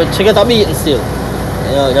she get a beating still.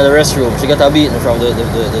 You know, in the restroom, she get a beating from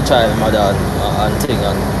the child mother and thing,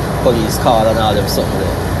 and police call and all them something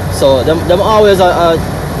there. So them always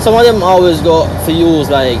some of them always go for use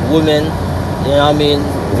like women, you know what I mean,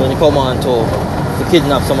 when they come on to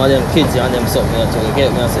kidnap some of them kids and them something, you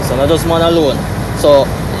get me? I say, so not just man alone. So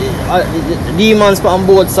demons on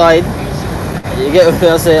both sides, you get what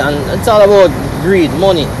I say, and it's all about greed,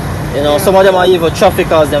 money. You know, some of them are even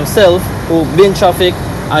traffickers themselves who been trafficked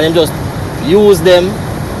and them just use them.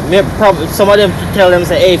 Some of them tell them,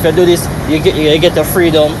 say, hey, if you do this, you get the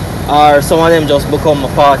freedom. Or some of them just become a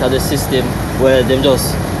part of the system where them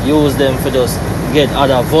just use them for just get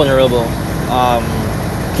other vulnerable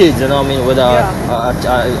kids, you know what I mean, whether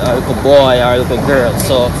a little boy or a little girl.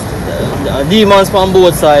 So demons on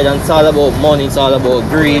both sides, and it's all about money, it's all about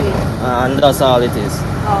greed, and that's all it is.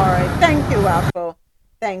 All right, thank you, Afo.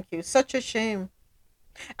 Thank you. Such a shame.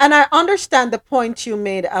 And I understand the point you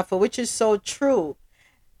made, Afo, which is so true.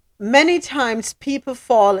 Many times people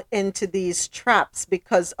fall into these traps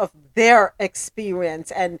because of their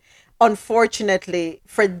experience, and unfortunately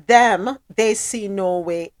for them, they see no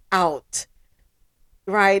way out.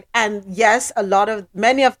 Right? And yes,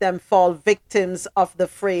 many of them fall victims of the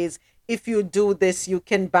phrase, if you do this, you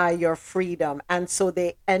can buy your freedom. And so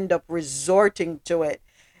they end up resorting to it.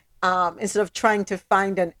 Instead of trying to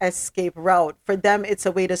find an escape route. For them, it's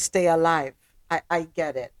a way to stay alive. I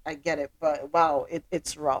get it. But wow,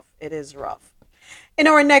 it's rough. It is rough. In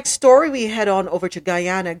our next story, we head on over to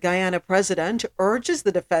Guyana. Guyana president urges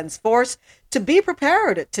the defense force to be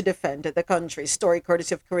prepared to defend the country. Story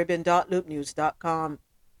courtesy of Caribbean.loopnews.com.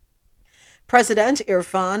 President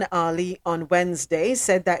Irfan Ali on Wednesday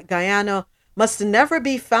said that Guyana must never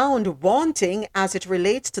be found wanting as it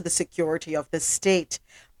relates to the security of the state,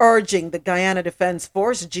 urging the Guyana Defense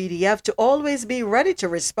Force (GDF) to always be ready to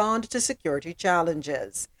respond to security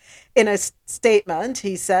challenges. In a statement,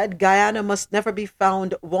 he said Guyana must never be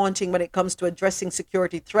found wanting when it comes to addressing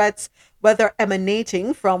security threats, whether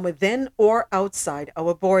emanating from within or outside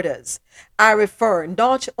our borders. I refer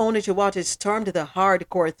not only to what is termed the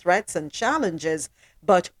hardcore threats and challenges,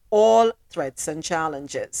 but all threats and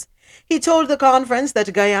challenges. He told the conference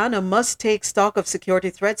that Guyana must take stock of security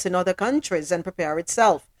threats in other countries and prepare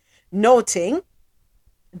itself, noting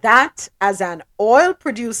that as an oil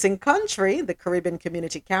producing country, the Caribbean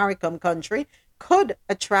Community CARICOM country, could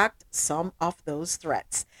attract some of those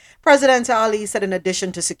threats. President Ali said in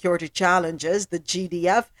addition to security challenges, the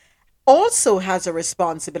GDF also has a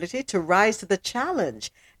responsibility to rise to the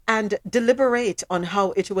challenge and deliberate on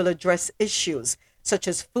how it will address issues such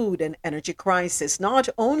as food and energy crisis, not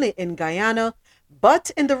only in Guyana,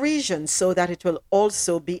 but in the region, so that it will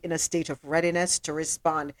also be in a state of readiness to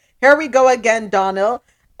respond. Here we go again, Donald.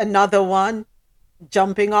 Another one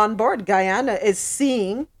jumping on board. Guyana is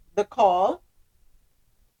seeing the call.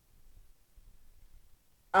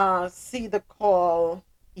 See the call.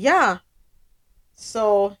 Yeah.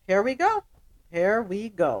 So here we go. Here we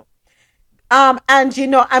go. And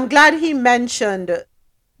I'm glad he mentioned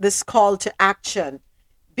this call to action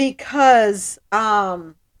because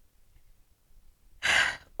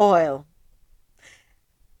oil.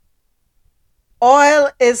 Oil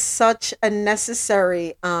is such a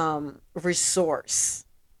necessary resource,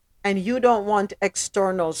 and you don't want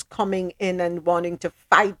externals coming in and wanting to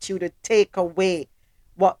fight you to take away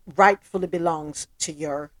what rightfully belongs to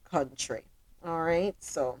your country. All right,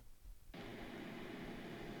 so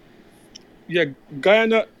Yeah,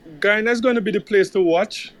 Guyana is going to be the place to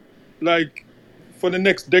watch, like for the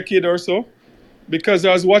next decade or so, because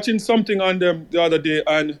I was watching something on them the other day,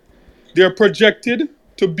 and they're projected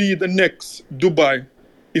to be the next Dubai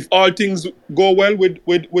if all things go well with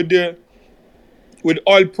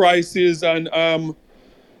oil prices and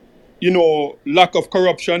lack of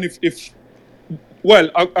corruption. If well,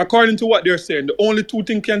 according to what they're saying, the only two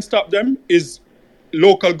things can stop them is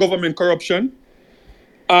local government corruption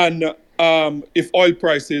and if oil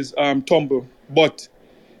prices tumble. But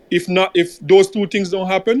if not, if those two things don't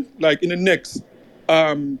happen, like in the next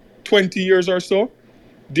 20 years or so,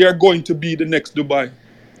 they are going to be the next Dubai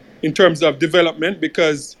in terms of development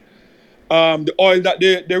because the oil that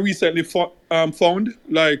they recently found,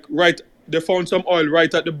 like they found some oil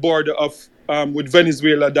right at the border of with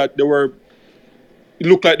Venezuela that it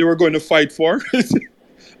looked like they were going to fight for,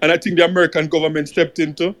 and I think the American government stepped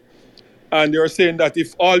into. And they were saying that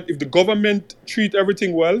if the government treat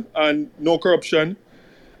everything well and no corruption,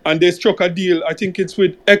 and they struck a deal, I think it's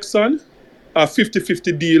with Exxon, a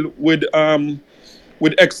 50-50 deal with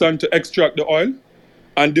Exxon to extract the oil,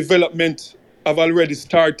 and development have already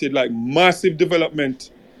started, like massive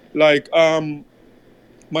development. Like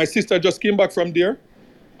my sister just came back from there,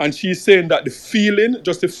 and she's saying that the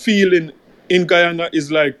feeling in Guyana is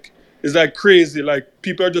like crazy. Like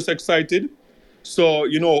people are just excited. So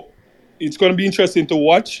it's going to be interesting to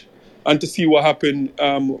watch and to see what happened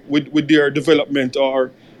with their development,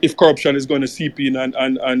 or if corruption is going to seep in and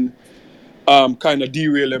kind of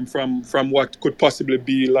derail them from what could possibly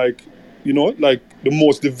be like the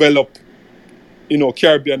most developed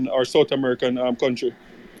Caribbean or South American country.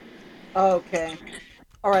 okay.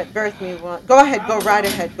 All right, bear with me one. Go ahead, go right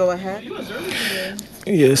ahead. Go ahead.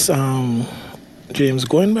 Yes, James,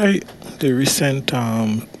 going by the recent,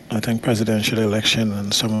 I think, presidential election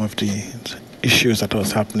and some of the issues that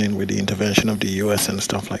was happening with the intervention of the U.S. and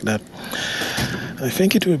stuff like that, I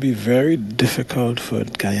think it will be very difficult for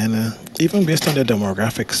Guyana, even based on their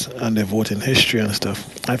demographics and their voting history and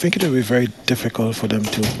stuff. I think it will be very difficult for them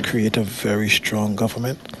to create a very strong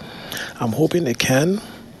government. I'm hoping they can,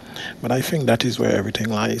 but I think that is where everything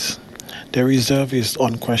lies. Their reserve is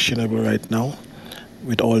unquestionable right now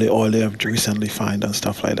with all the oil they have recently found and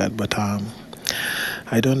stuff like that. But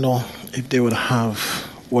I don't know if they would have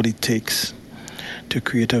what it takes to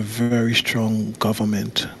create a very strong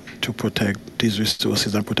government to protect these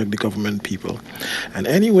resources and protect the government people. And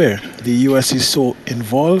anywhere the US is so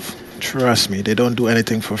involved, trust me, they don't do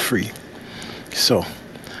anything for free. So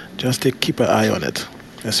just keep an eye on it.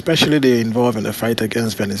 Especially they're involved in the fight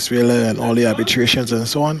against Venezuela and all the arbitrations and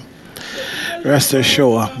so on. Rest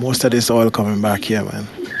assured, most of this oil coming back here, man.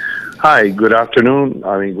 Hi, good afternoon.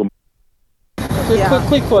 I mean,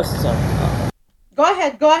 Quick question. Go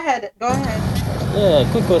ahead, go ahead, go ahead.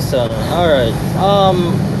 Yeah, quick question. All right.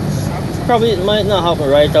 Probably it might not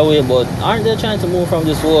happen right away, but aren't they trying to move from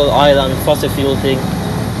this whole oil and fossil fuel thing?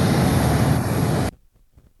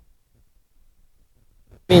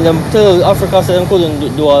 mean, them tell Africa say them couldn't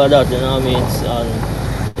do all of that, you know what I mean? And,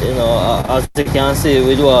 as you can see,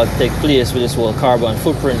 we do take place with this whole carbon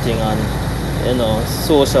footprinting and,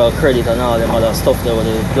 social credit and all them other stuff there with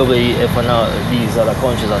the WEF and all these other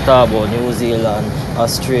countries I talk about, New Zealand,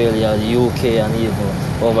 Australia, the UK and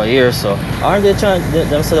even over here. So aren't they trying,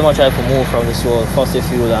 them say they might try to move from this whole fossil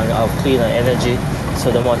fuel and have cleaner energy.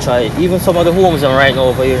 So they might try, even some of the homes them right now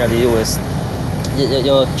over here in the US,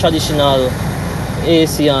 your traditional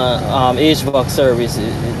AC and HVAC service,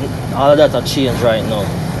 all of that have changed right now.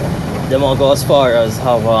 They might go as far as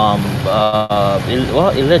have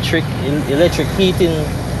electric heating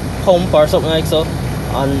pump or something like so,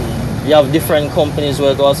 and you have different companies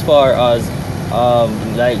where go as far as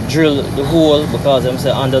like drill the hole, because them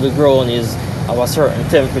say under the ground is of a certain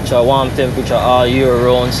temperature, warm temperature all year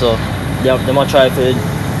round. So they might try to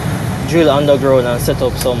drill underground and set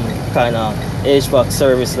up some kind of HVAC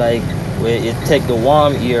service, like where it take the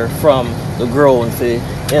warm air from the ground to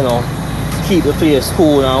keep the place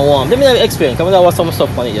cool and warm. Let me explain, because there was some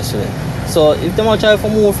stuff on it yesterday. So if they might try to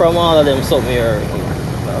move from all of them something here,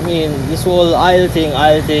 I mean, this whole oil thing,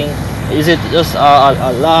 is it just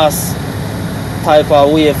a last type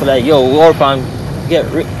of way for like, yo, we all can get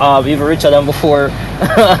even richer than before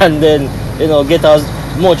and then, get as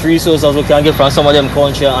much resources as we can get from some of them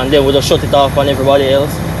country, and then we just shut it off on everybody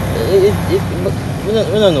else? We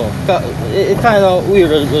don't know. It kind of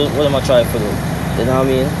weird what I'm trying to do. You know what I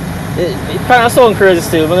mean? It kind of sounds crazy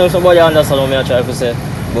still. When somebody understand what I'm trying to say,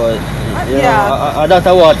 but that's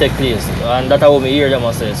what take place, and that's what me hear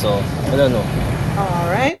them say. So I don't know. All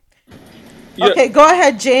right. Yeah. Okay, go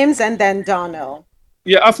ahead, James, and then Donald.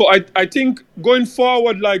 Yeah, I think going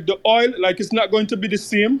forward, like the oil, like it's not going to be the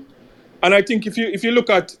same. And I think if you look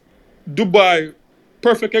at Dubai,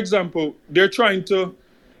 perfect example, they're trying to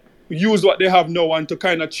use what they have now and to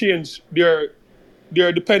kind of change their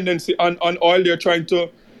dependency on oil. They're trying to,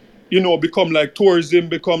 become like tourism,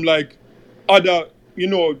 become like other,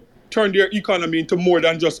 turn their economy into more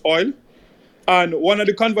than just oil. And one of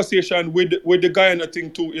the conversation with the Guyana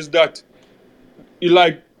thing too is that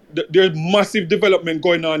there's massive development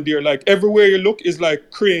going on there. Like everywhere you look is like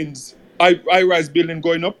cranes, high-rise building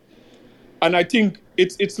going up. And I think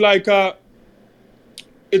it's like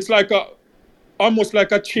almost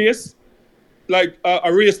like a chase, like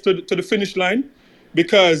a race to the finish line,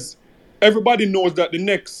 because everybody knows that the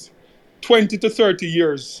next 20 to 30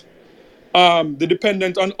 years, they're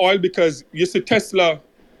dependent on oil, because you see Tesla,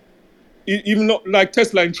 even not like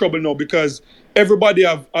Tesla in trouble now, because everybody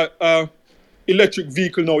have a electric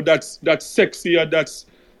vehicle now that's sexier, that's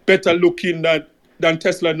better looking than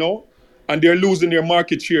Tesla now, and they're losing their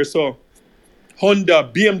market share. So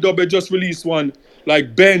Honda, BMW just released one,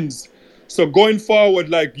 like Benz. So going forward,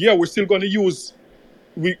 like, yeah, we're still going to use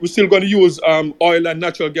oil and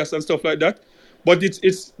natural gas and stuff like that. But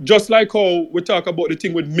it's just like how we talk about the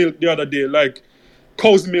thing with milk the other day. Like,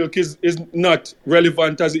 cow's milk is not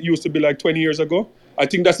relevant as it used to be like 20 years ago. I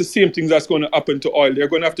think that's the same thing that's going to happen to oil. They're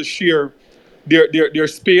going to have to share their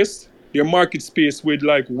space, their market space, with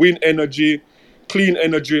like wind energy, clean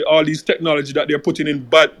energy, all these technology that they're putting in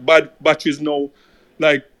bad batteries now.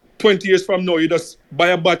 Like 20 years from now, you just buy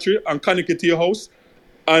a battery and connect it to your house,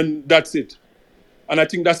 and that's it. And I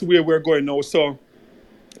think that's where we're going now. So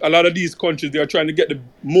a lot of these countries, they're trying to get the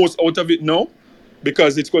most out of it now,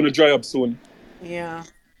 because it's going to dry up soon. Yeah.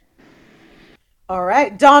 All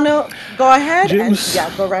right, Donald, go ahead. James,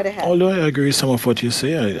 Go right ahead. Although I agree with some of what you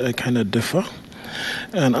say, I kind of differ.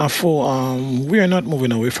 And we are not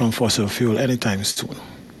moving away from fossil fuel anytime soon.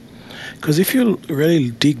 Because if you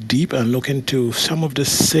really dig deep and look into some of the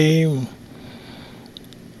same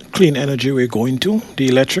clean energy we're going to, the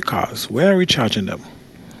electric cars, where are we charging them?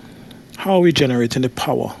 How are we generating the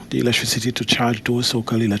power, the electricity to charge those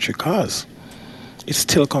so-called electric cars? It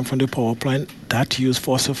still comes from the power plant that use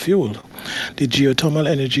fossil fuel. The geothermal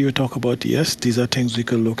energy you talk about, yes, these are things we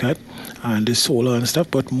could look at, and the solar and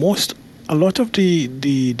stuff, but a lot of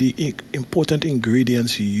the important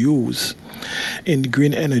ingredients you use in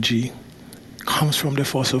green energy comes from the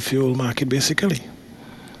fossil fuel market, basically.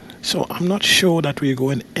 So I'm not sure that we're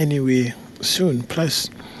going anywhere soon.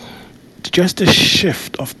 Plus, just the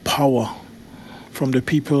shift of power from the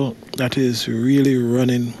people that is really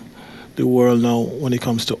running the world now when it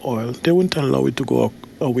comes to oil, they wouldn't allow it to go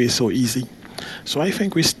away so easy. So I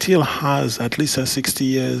think we still has at least 60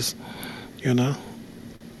 years,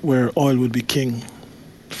 where oil would be king,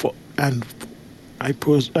 and I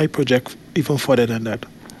project even further than that,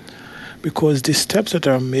 because the steps that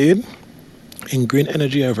are made in green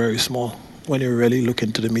energy are very small when you really look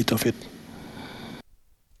into the meat of it.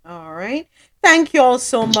 All right. Thank you all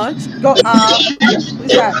so much. Go. Who's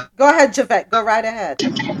that? Go ahead, Javette. Go right ahead.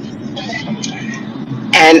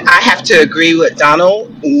 And I have to agree with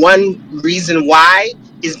Donald. One reason why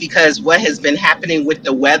is because what has been happening with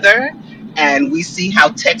the weather, and we see how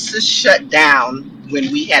Texas shut down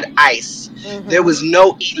when we had ice. There Mm-hmm. was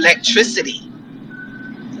no electricity.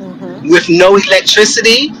 Mm-hmm. With no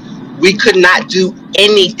electricity, we could not do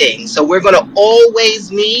anything. So we're going to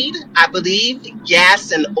always need, I believe,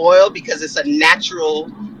 gas and oil because it's a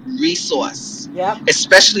natural resource, Yep.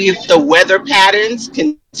 especially if the weather patterns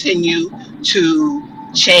continue to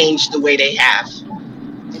change the way they have.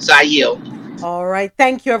 So I yield. All right.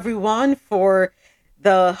 Thank you, everyone, for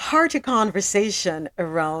the hearty conversation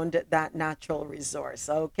around that natural resource.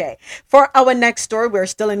 Okay. For our next story, we're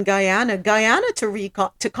still in Guyana. Guyana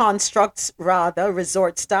to construct rather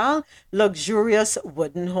resort style luxurious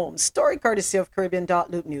wooden homes. Story courtesy of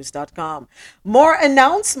Caribbean.loopnews.com. More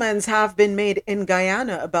announcements have been made in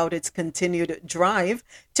Guyana about its continued drive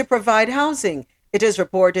to provide housing. It is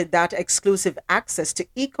reported that exclusive access to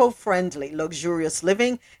eco friendly, luxurious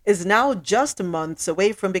living is now just months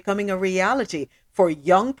away from becoming a reality for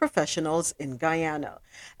young professionals in Guyana.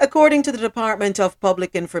 According to the Department of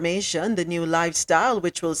Public Information, the new lifestyle,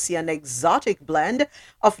 which will see an exotic blend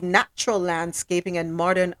of natural landscaping and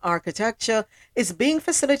modern architecture, is being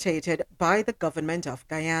facilitated by the government of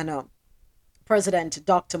Guyana. President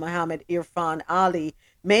Dr. Mohammed Irfan Ali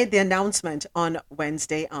made the announcement on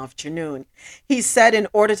Wednesday afternoon. He said, in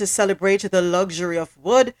order to celebrate the luxury of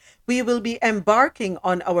wood, we will be embarking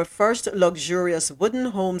on our first luxurious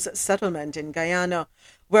wooden homes settlement in Guyana,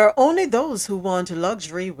 where only those who want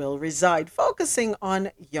luxury will reside, focusing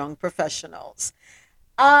on young professionals.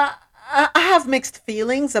 Uh, I have mixed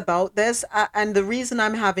feelings about this, and the reason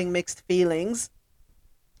I'm having mixed feelings,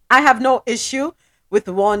 I have no issue with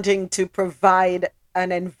wanting to provide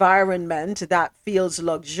an environment that feels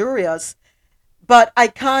luxurious, but I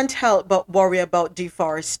can't help but worry about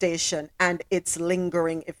deforestation and its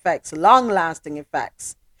lingering effects, long lasting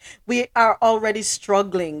effects. We are already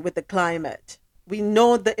struggling with the climate. We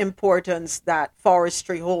know the importance that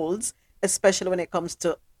forestry holds, especially when it comes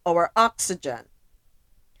to our oxygen.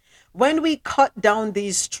 When we cut down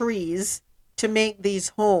these trees to make these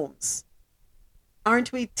homes,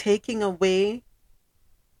 aren't we taking away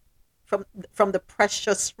from the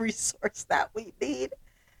precious resource that we need?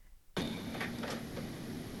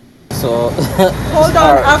 So, Hold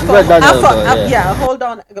on, or let Afo. Daniel Afo, go. Yeah. yeah, hold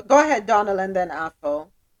on. Go ahead, Donald, and then Afo.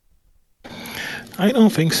 I don't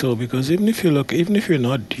think so because even if you look, even if you're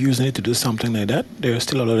not using it to do something like that, there is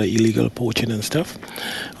still a lot of illegal poaching and stuff.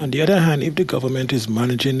 On the other hand, if the government is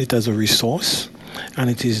managing it as a resource and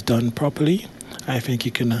it is done properly, I think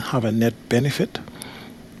you can have a net benefit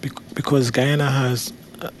because Guyana has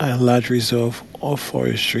a large reserve of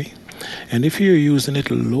forestry, and if you're using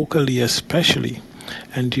it locally, especially,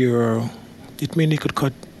 and it means you could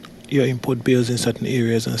cut your input bills in certain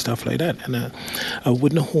areas and stuff like that. And a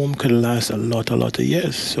wooden home could last a lot of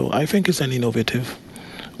years. So I think it's an innovative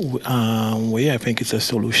way. I think it's a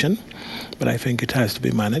solution, but I think it has to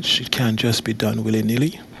be managed. It can't just be done willy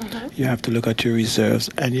nilly. Mm-hmm. You have to look at your reserves,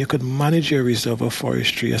 and you could manage your reserve of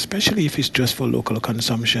forestry, especially if it's just for local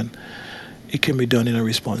consumption. It can be done in a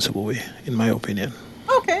responsible way, in my opinion.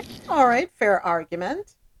 Okay, all right, fair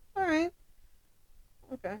argument. All right,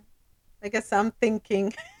 okay. I guess I'm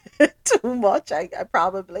thinking too much. I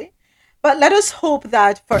probably, but let us hope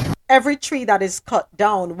that for every tree that is cut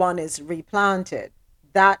down, one is replanted.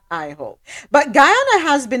 That I hope. But Guyana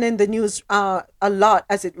has been in the news a lot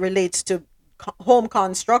as it relates to home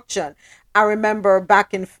construction. I remember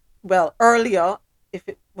back in, well, earlier, if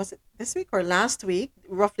it was it this week or last week,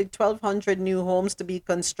 roughly 1,200 new homes to be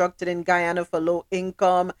constructed in Guyana for low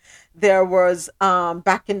income. There was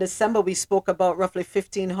back in December we spoke about roughly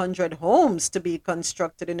 1,500 homes to be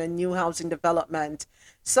constructed in a new housing development.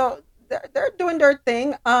 So they're doing their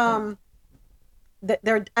thing.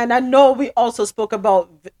 There, and I know we also spoke about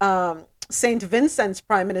Saint Vincent's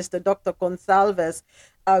Prime Minister Dr. Gonsalves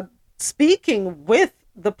uh, speaking with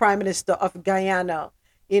the Prime Minister of Guyana,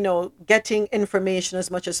 getting information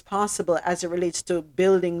as much as possible as it relates to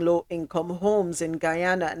building low income homes in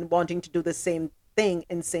Guyana and wanting to do the same thing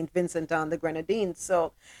in St. Vincent and the Grenadines.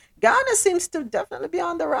 So Guyana seems to definitely be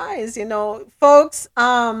on the rise, folks.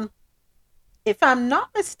 If I'm not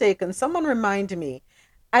mistaken, someone remind me.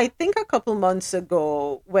 I think a couple months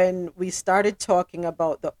ago when we started talking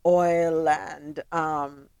about the oil and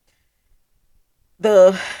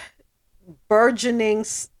the burgeoning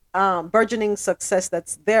burgeoning success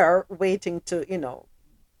that's there waiting to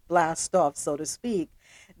blast off, so to speak,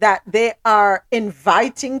 that they are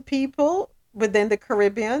inviting people within the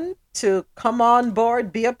Caribbean to come on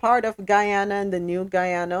board, be a part of Guyana and the new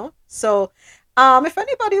Guyana. So, if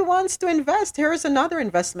anybody wants to invest, here's another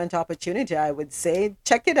investment opportunity. I would say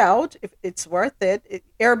check it out if it's worth it.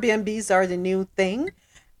 Airbnbs are the new thing.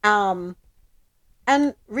 Um,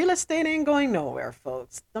 and real estate ain't going nowhere,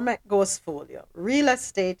 folks. Don't make ghosts fool you. Real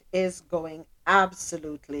estate is going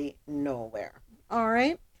absolutely nowhere. All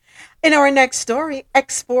right. In our next story,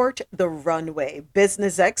 Export the Runway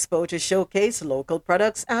Business Expo to showcase local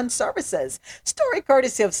products and services. Story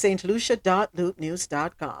courtesy of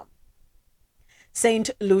stlucia.loopnews.com. St.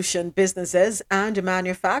 Lucian businesses and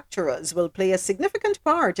manufacturers will play a significant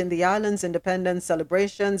part in the island's independence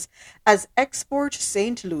celebrations as Export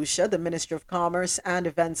St. Lucia, the Ministry of Commerce and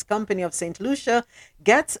Events Company of St. Lucia,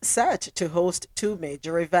 gets set to host two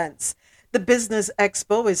major events. The Business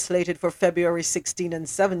Expo is slated for February 16 and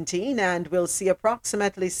 17 and will see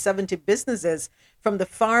approximately 70 businesses from the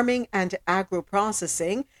farming and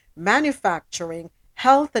agro-processing, manufacturing,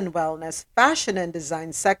 health and wellness, fashion and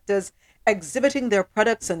design sectors exhibiting their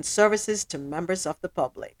products and services to members of the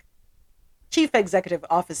public. Chief Executive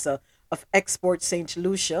Officer of Export St.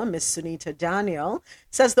 Lucia, Ms. Sunita Daniel,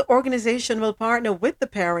 says the organization will partner with the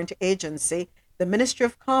parent agency, the Ministry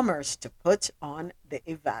of Commerce, to put on the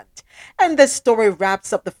event. And this story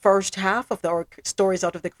wraps up the first half of our Stories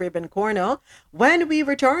Out of the Caribbean Corner. When we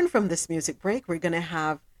return from this music break, we're going to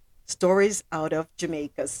have stories out of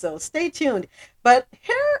Jamaica. So stay tuned. But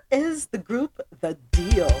here is the group The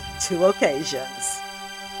Deal, Two Occasions.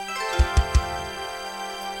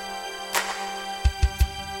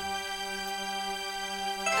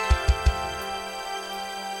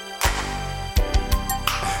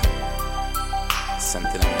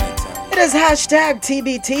 Something I want to tell you. It is hashtag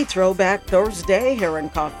TBT Throwback Thursday here in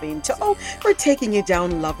Coffee and Toe. We're taking you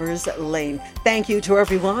down Lover's Lane. Thank you to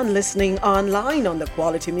everyone listening online on the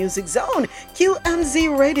Quality Music Zone,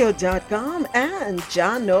 QMZRadio.com and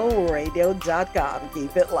JohnORadio.com.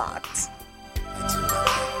 Keep it locked.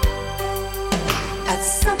 A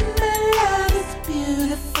summer love is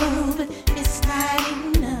beautiful, but it's not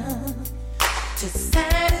enough to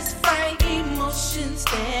satisfy emotions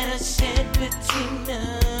that are shared between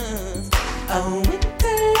us. A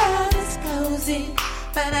winter love is cozy,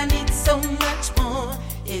 but I need so much more.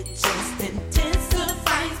 It just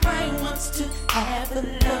intensifies my wants to have a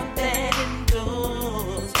love that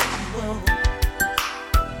endures. Whoa.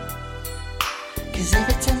 'Cause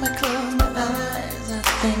every time I close my eyes, I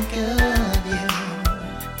think of you.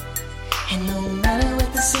 And no matter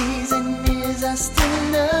what the season is, I still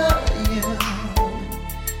love you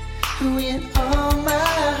with all my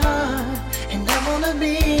heart. And I wanna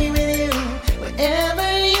be with you wherever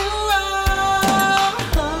you are.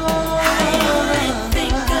 I only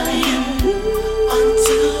think of you on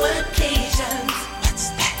two occasions. What's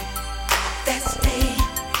that? That's day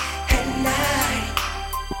and night.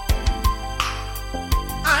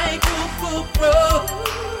 I go for broke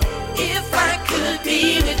if I could be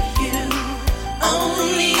with you.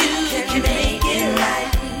 Only you can make it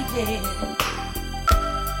right, yeah.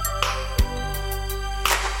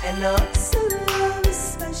 And also love is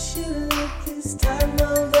special at this time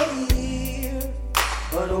of the year.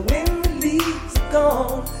 But when the leaves are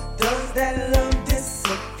gone, does that love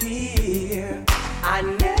disappear? I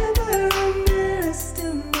never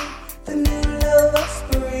understood the new love of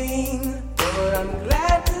spring. But I'm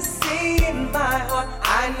glad to see in my heart,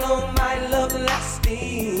 I know my love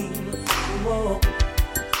lasting. Whoa.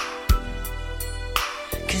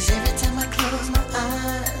 'Cause every time I close my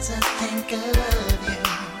eyes, I think of you.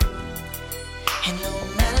 And no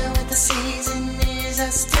matter what the season is, I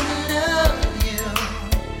still love you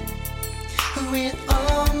with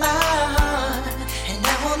all my heart. And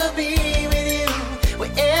I wanna be with you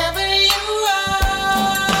wherever you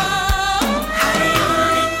are. I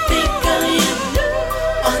only think of you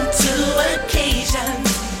on two occasions.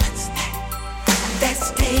 What's that? That's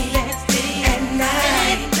day and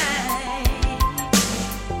night.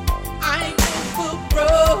 I go for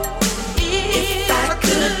broke if I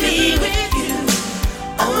could be with you.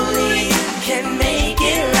 Only you can make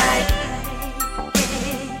it right.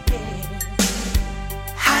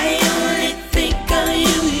 I only think of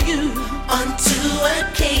you on two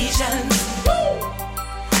occasions.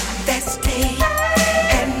 That's day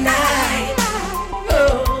and night.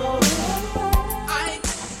 Oh.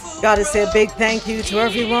 Gotta say a big thank you to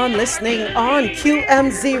everyone listening on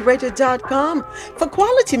QMZRadio.com. For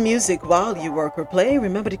quality music while you work or play,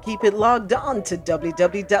 remember to keep it logged on to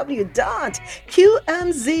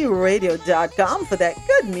www.QMZRadio.com for that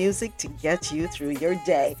good music to get you through your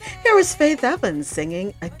day. Here is Faith Evans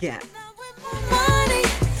singing again. Money,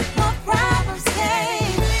 more problems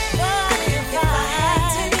came. What if I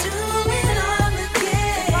had to do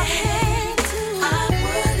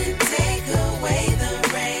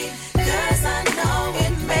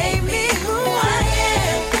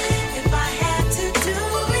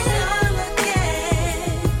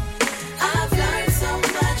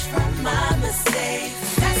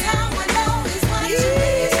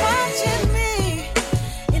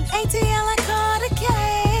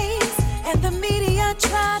the media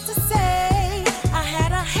tried to say I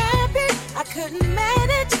had a habit I couldn't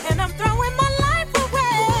manage, and I'm throwing my life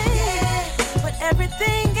away. But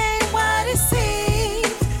everything ain't what it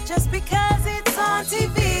seems just because it's on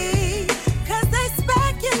TV. Cause they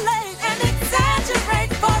speculate and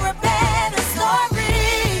exaggerate for a better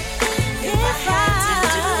story. If I had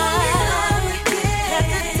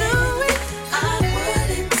to do it, I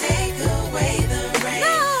wouldn't take away the rain.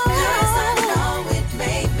 Cause I know it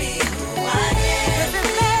made me who I am.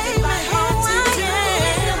 If I had to do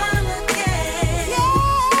it all again,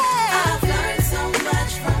 I've learned so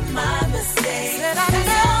much from my mistakes. Said I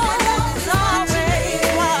know who's always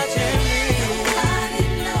watching me. Nobody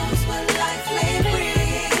knows what life may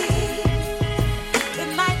bring. It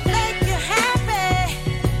might make you happy,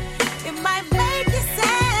 it might make you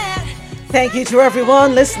sad. Thank you to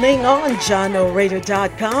everyone listening on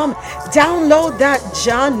JahknoRadio.com. Download that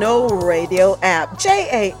Jahkno Radio app,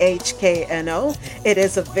 JAHKNO. It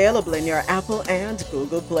is available in your Apple and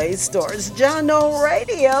Google Play stores. Jahkno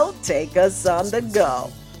Radio, take us on the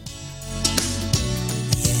go.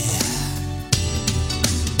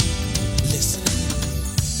 Listen,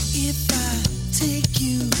 if I take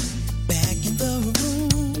you back in the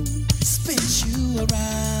room, spin you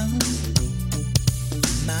around,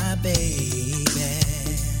 my baby,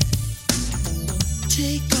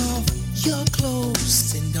 take off your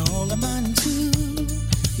clothes and all of mine too,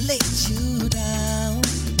 lay you down,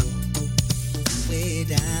 way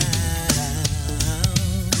down.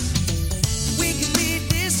 We can be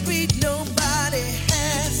discreet, nobody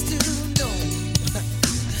has to know.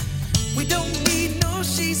 We don't need no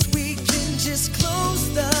sheets, we can just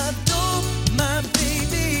close the door, my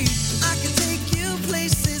baby. I can take you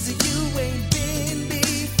places you ain't been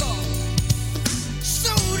before.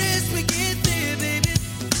 Soon as we get there, baby,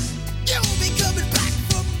 you'll be coming back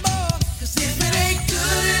for more. Cause if it ain't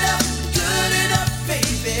good enough,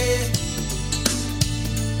 baby,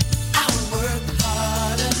 I'll work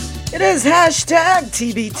harder. It is hashtag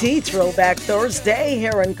TBT Throwback Thursday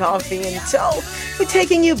here in Coffee and Toe. We're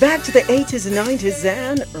taking you back to the 80s, 90s,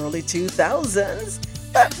 and early 2000s,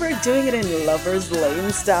 but we're doing it in Lover's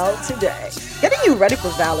Lane style today. Getting you ready for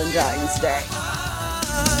Valentine's Day.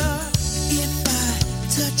 If I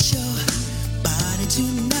touch your body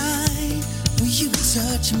tonight, will you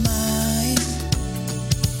touch mine?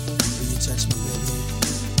 Will you touch me, baby?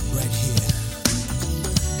 Right here.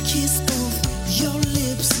 Kiss both your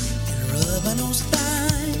lips and rub on those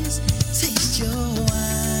thighs. Taste your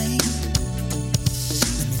wine.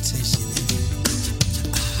 Let me taste you, baby.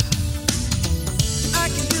 I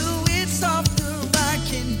can do it softer, I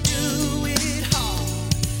can do it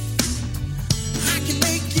hard. I can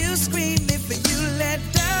make you scream if you let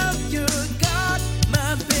down your guard,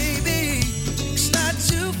 my baby. It's not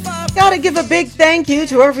too far. Gotta give a big thank you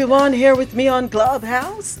to everyone here with me on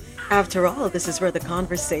Clubhouse. After all, this is where the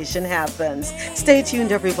conversation happens. Stay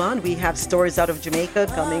tuned, everyone. We have stories out of Jamaica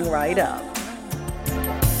coming right up.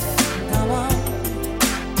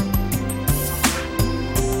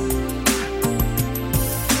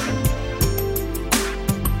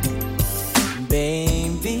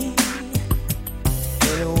 Baby,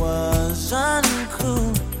 it was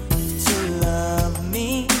uncool to love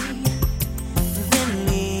me, then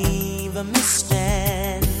leave me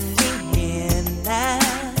standing here now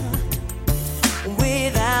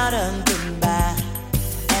without a goodbye.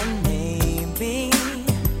 And maybe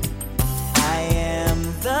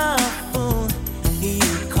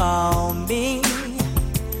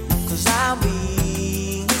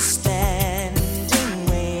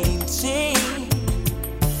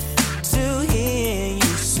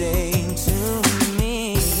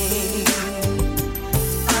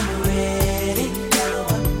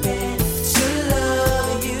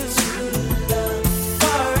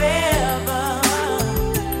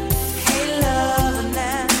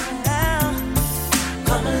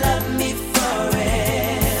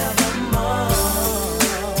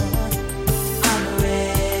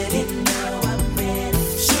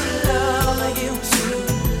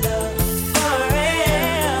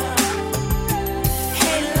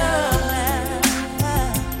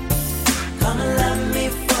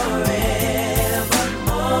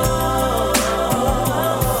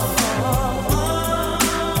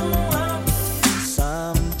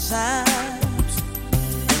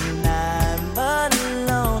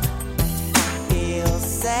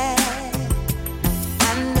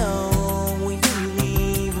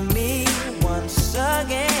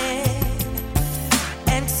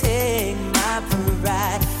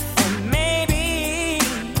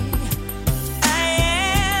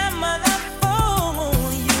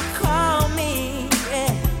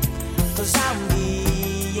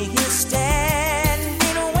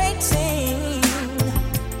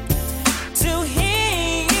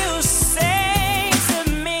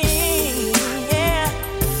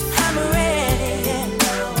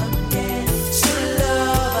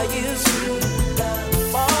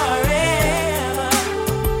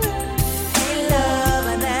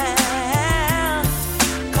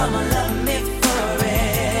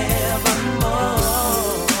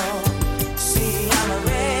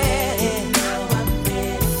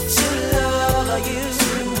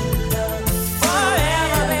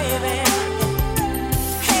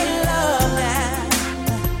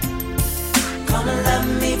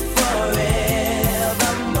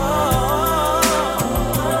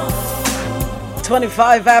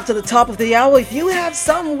 25 after the top of the hour. If you have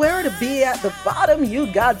somewhere to be at the bottom, you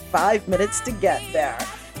got 5 minutes to get there.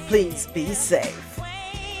 Please be safe.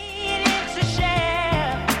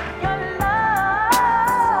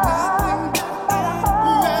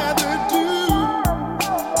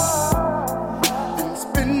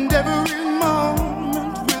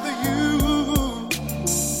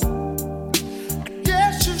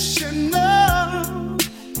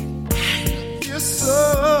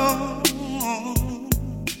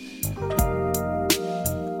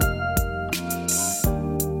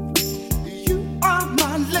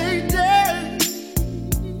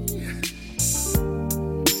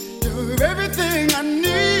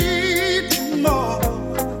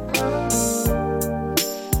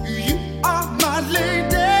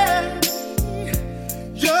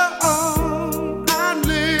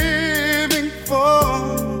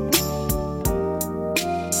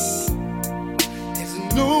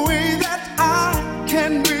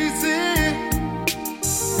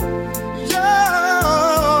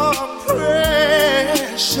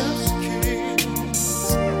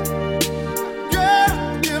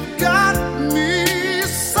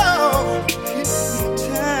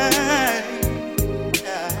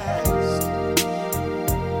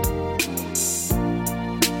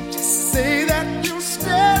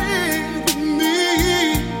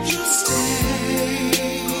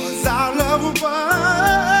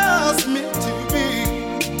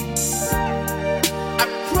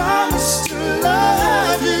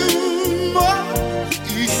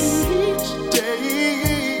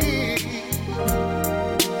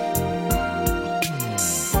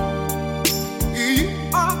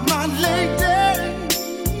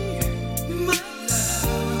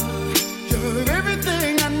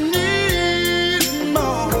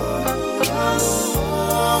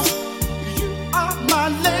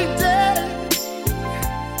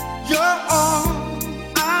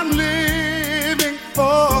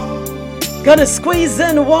 Gonna squeeze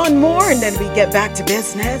in one more and then we get back to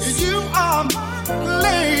business. You are my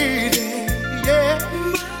lady, yeah.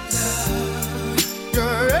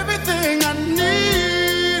 You're everything I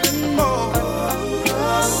need and more.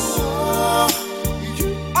 You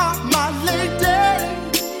are my lady.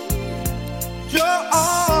 You're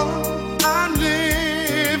all I'm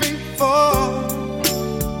living for.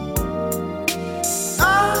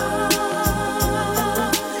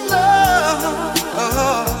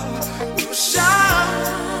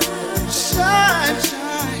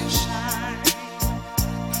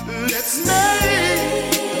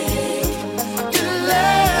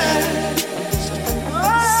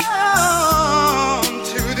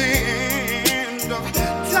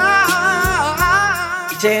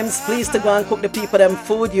 James, please to go and cook the people them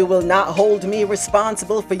food. You will not hold me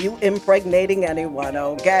responsible for you impregnating anyone,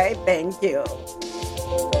 okay? Thank you.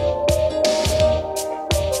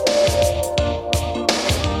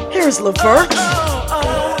 Here's LeVert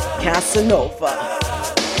Casanova.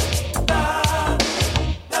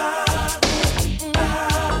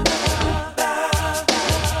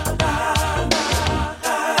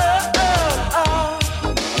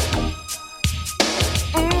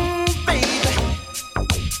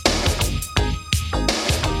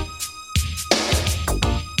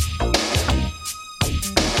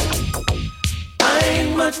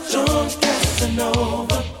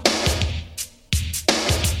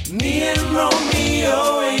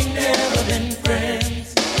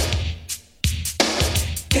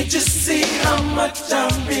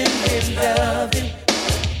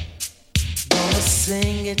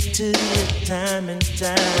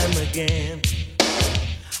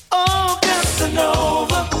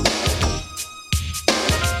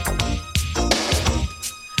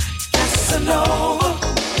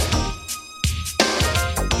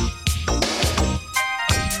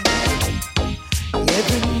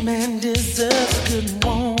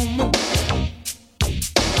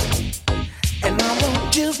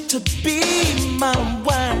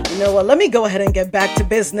 Let me go ahead and get back to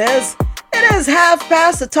business. It is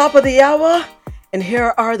 5:30 the top of the hour, and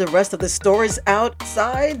here are the rest of the stories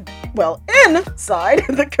inside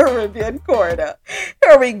the Caribbean corner.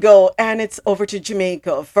 Here we go, and it's over to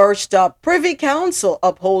Jamaica. First up, Privy Council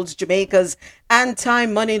upholds Jamaica's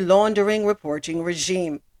anti-money laundering reporting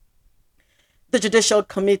regime. The Judicial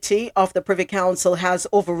Committee of the Privy Council has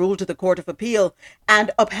overruled the Court of Appeal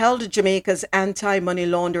and upheld Jamaica's anti-money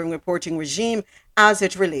laundering reporting regime as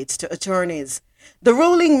it relates to attorneys. The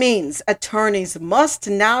ruling means attorneys must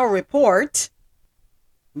now report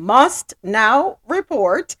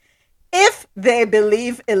if they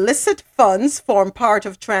believe illicit funds form part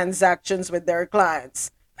of transactions with their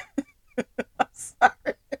clients. I'm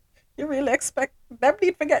sorry. You really expect Them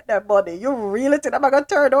need to get their money. You really think I'm going to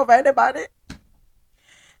turn over anybody?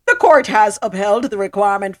 The court has upheld the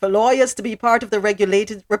requirement for lawyers to be part of the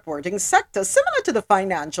regulated reporting sector, similar to the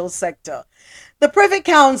financial sector. The Privy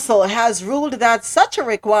Council has ruled that such a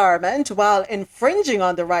requirement, while infringing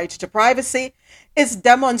on the right to privacy, is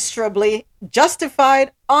demonstrably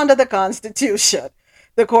justified under the Constitution.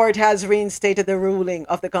 The court has reinstated the ruling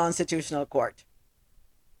of the Constitutional Court.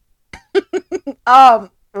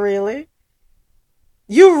 Really?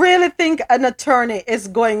 You really think an attorney is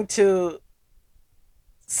going to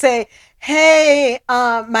say, hey,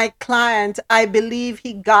 my client, I believe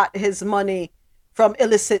he got his money from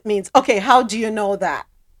illicit means. Okay, how do you know that?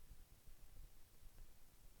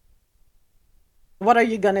 What are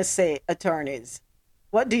you going to say, attorneys?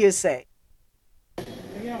 What do you say?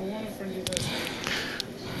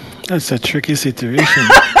 That's a tricky situation.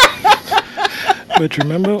 But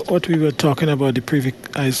remember what we were talking about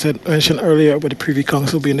mentioned earlier about the Privy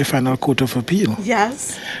Council being the final court of appeal.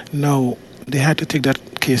 Yes. Now, they had to take that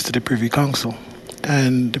case to the Privy Council.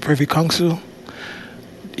 And the Privy Council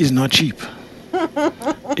is not cheap.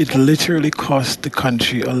 It literally cost the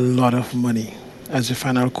country a lot of money. As the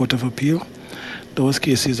final court of appeal, those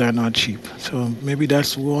cases are not cheap. So maybe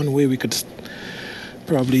that's one way we could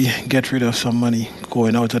probably get rid of some money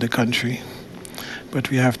going out of the country.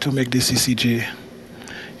 But we have to make the CCJ,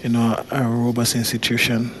 a robust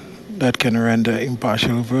institution that can render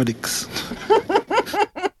impartial verdicts.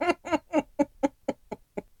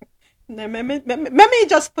 Let me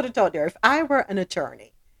just put it out there. If I were an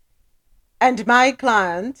attorney and my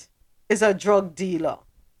client is a drug dealer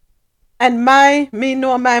and me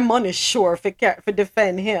know my money sure for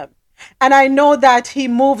defend him, and I know that he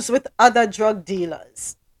moves with other drug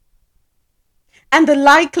dealers, and the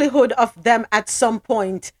likelihood of them at some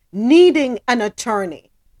point needing an attorney,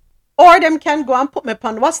 or them can go and put me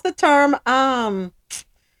upon, what's the term?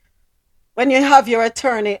 When you have your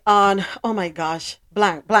attorney on, oh my gosh,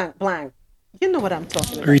 blank. You know what I'm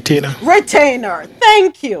talking about. Retainer.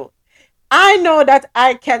 Thank you. I know that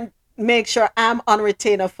I can make sure I'm on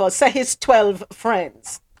retainer for, say, his 12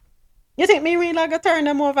 friends. You think me really like a turn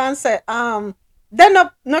them over and say, then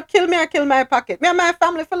no kill me, I kill my pocket. Me and my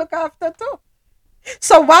family for look after too.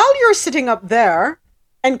 So while you're sitting up there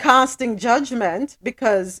and casting judgment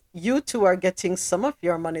because you two are getting some of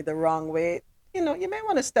your money the wrong way, you may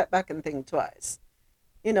want to step back and think twice.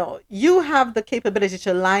 You have the capability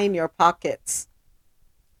to line your pockets.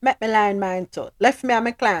 Let me line mine too. Left me and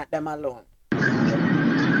my client them alone.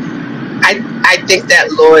 I think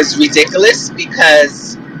that law is ridiculous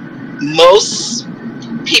because most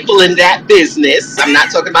people in that business, I'm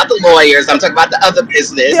not talking about the lawyers, I'm talking about the other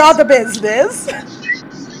business. The other business.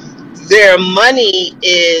 Their money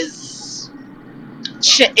is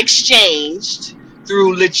exchanged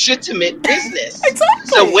through legitimate business. Exactly.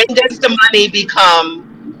 So when does the money become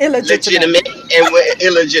legitimate and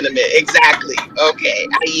illegitimate? Exactly. Okay,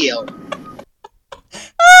 I yield.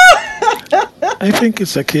 I think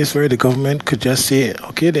it's a case where the government could just say,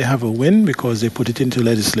 okay, they have a win because they put it into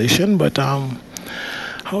legislation, but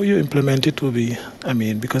how you implement it will be,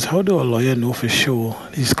 because how do a lawyer know for sure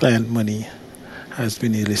his client money has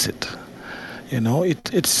been illicit?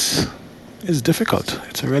 It's difficult.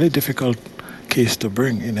 It's a really difficult case to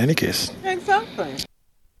bring in any case. Exactly.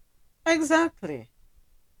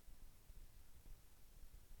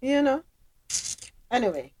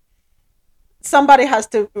 Anyway, somebody has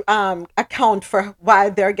to account for why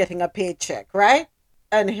they're getting a paycheck, right?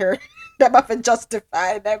 And here they have to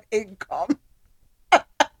justify their income.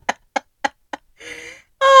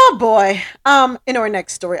 Oh boy. In our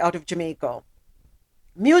next story out of Jamaica,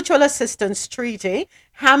 Mutual Assistance Treaty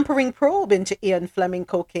hampering probe into Ian Fleming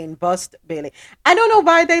cocaine bust, Bailey. I don't know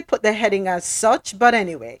why they put the heading as such, but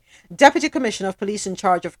anyway, Deputy Commissioner of Police in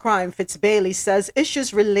charge of crime, Fitz Bailey, says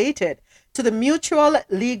issues related to the Mutual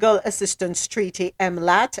Legal Assistance Treaty,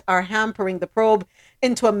 MLAT, are hampering the probe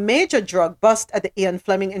into a major drug bust at the Ian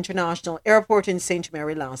Fleming International Airport in St.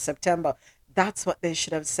 Mary last September. That's what they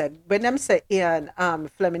should have said. When them say Ian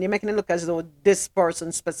Fleming, you're making it look as though this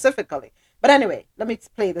person specifically. But anyway, let me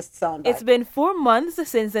play this sound. It's been 4 months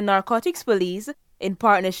since the Narcotics Police, in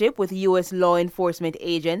partnership with U.S. law enforcement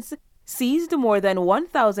agents, seized more than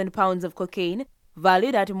 1,000 pounds of cocaine,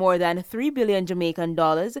 valued at more than 3 billion Jamaican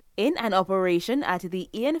dollars, in an operation at the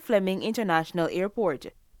Ian Fleming International Airport.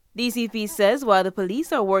 DCP says while the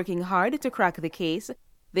police are working hard to crack the case,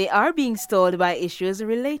 they are being stalled by issues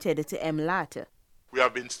related to MLAT. We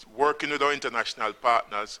have been working with our international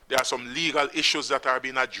partners. There are some legal issues that are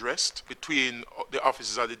being addressed between the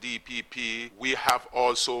offices of the DPP. We have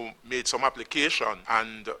also made some application,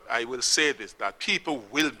 and I will say this, that people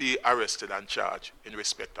will be arrested and charged in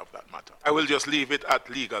respect of that matter. I will just leave it at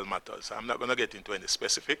legal matters. I'm not going to get into any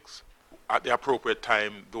specifics. At the appropriate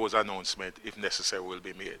time, those announcements, if necessary, will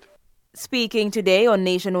be made. Speaking today on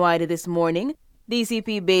Nationwide this morning,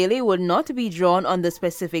 DCP Bailey would not be drawn on the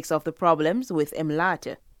specifics of the problems with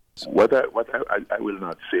MLAT. What I will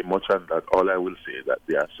not say much on that. All I will say is that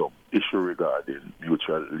there are some issue regarding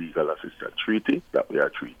mutual legal assistance treaty that we are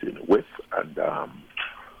treating with, and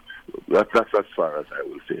that's as far as I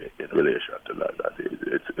will say in relation to that.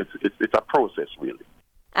 It's a process, really.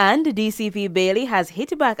 And DCP Bailey has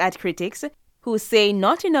hit back at critics who say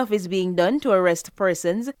not enough is being done to arrest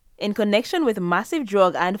persons in connection with massive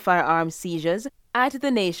drug and firearm seizures at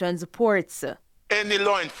the nation's ports. Any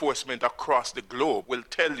law enforcement across the globe will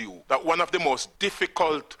tell you that one of the most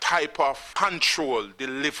difficult type of control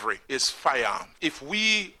delivery is firearm. If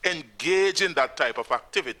we engage in that type of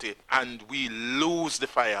activity and we lose the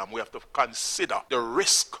firearm, we have to consider the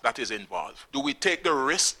risk that is involved. Do we take the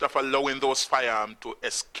risk of allowing those firearms to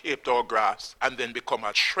escape our grasp and then become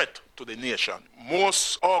a threat to the nation?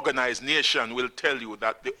 Most organized nations will tell you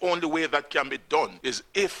that the only way that can be done is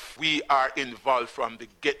if we are involved from the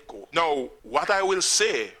get-go. Now, what I will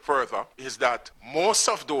say further is that most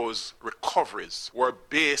of those recoveries were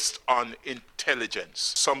based on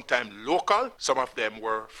intelligence, sometimes local, some of them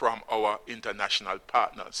were from our international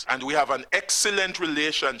partners. And we have an excellent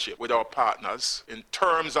relationship with our partners in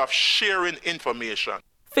terms of sharing information.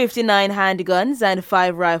 59 handguns and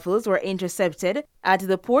 5 rifles were intercepted at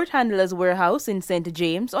the port handler's warehouse in St.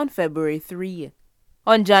 James on February 3.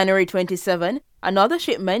 On January 27, another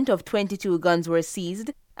shipment of 22 guns were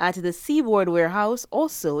seized at the Seaboard warehouse,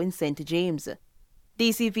 also in St. James.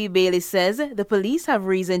 DCP Bailey says the police have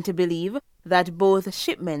reason to believe that both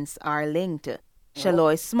shipments are linked.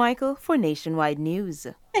 Shaloy Smichael for Nationwide News.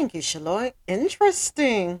 Thank you, Shaloy.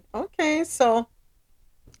 Interesting. Okay, so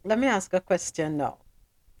let me ask a question now.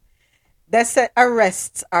 They said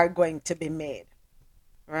arrests are going to be made,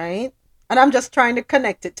 right? And I'm just trying to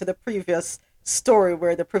connect it to the previous story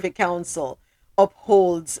where the Privy Council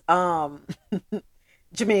upholds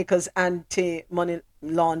Jamaica's anti-money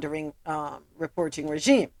laundering reporting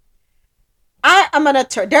regime. I am an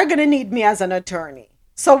attorney. They're going to need me as an attorney.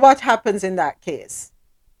 So what happens in that case?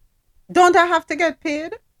 Don't I have to get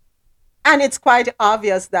paid? And it's quite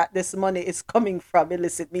obvious that this money is coming from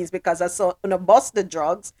illicit means, because I saw on a bust the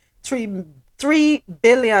drugs, $3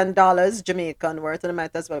 billion Jamaican worth, and I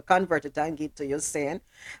might as well convert it and give to you saying.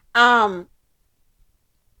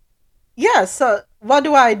 Yeah, so what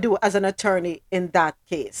do I do as an attorney in that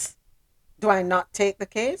case? Do I not take the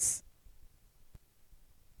case?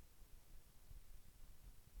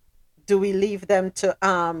 Do we leave them to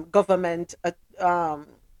government, what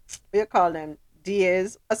do you call them,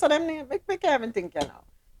 DAs? I saw them name, I can't even think, you know.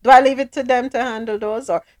 Do I leave it to them to handle those,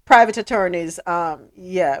 or private attorneys,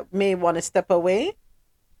 may want to step away?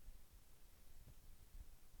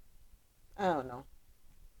 I don't know.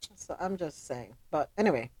 So I'm just saying. But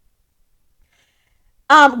anyway.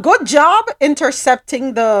 Good job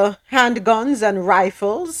intercepting the handguns and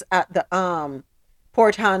rifles at the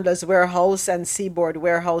Port Handlers Warehouse and Seaboard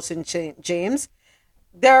Warehouse in James.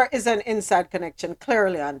 There is an inside connection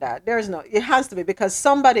clearly on that. It has to be, because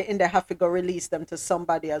somebody in there have to go release them to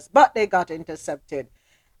somebody else, but they got intercepted.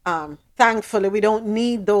 Thankfully, we don't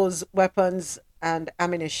need those weapons and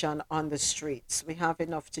ammunition on the streets. We have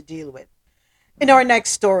enough to deal with. In our next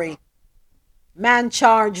story, man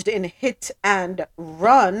charged in hit and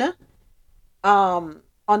run on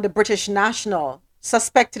the British national,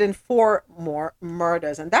 suspected in 4 more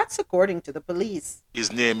murders, and that's according to the police.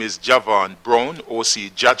 His name is Javon Brown,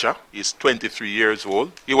 O.C. Jaja. He's 23 years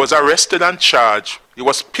old. He was arrested and charged. He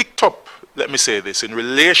was picked up, let me say this, in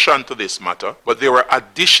relation to this matter, but there were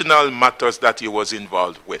additional matters that he was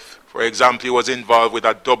involved with. For example, he was involved with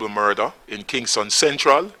a double murder in Kingston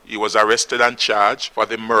Central. He was arrested and charged for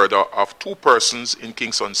the murder of 2 persons in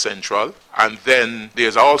Kingston Central. And then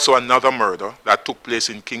there's also another murder that took place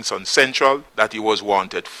in Kingston Central that he was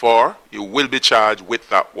wanted for. He will be charged with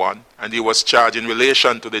that one. And he was charged in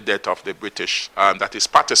relation to the death of the British, that is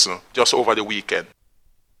Patterson, just over the weekend.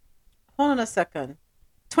 Hold on a second.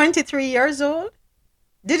 23 years old?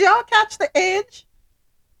 Did y'all catch the age?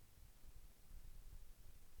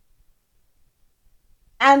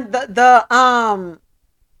 And the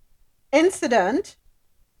incident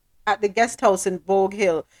at the guest house in Bogue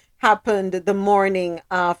Hill happened the morning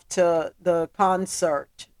after the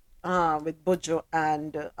concert with Buju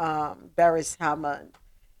and Barris Hammond.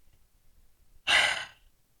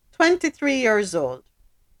 23 years old.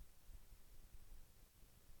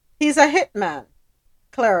 He's a hitman,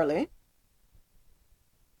 clearly.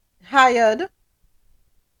 Hired.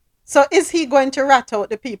 So is he going to rat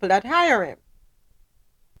out the people that hire him?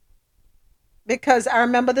 Because I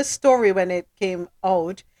remember the story when it came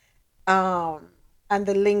out, and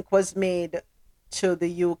the link was made to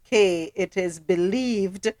the UK. It is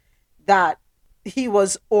believed that he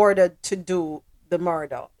was ordered to do the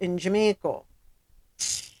murder in Jamaica.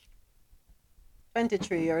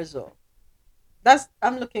 23 years old.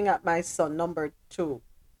 I'm looking at my son, number 2,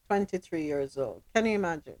 23 years old. Can you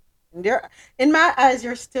imagine? In my eyes,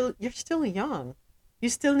 you're still young. You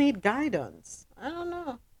still need guidance. I don't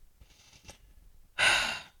know.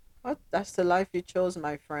 What? That's the life you chose,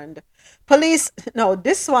 my friend. Police. No,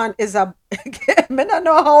 this one is a. I don't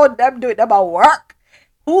know how them do it about work.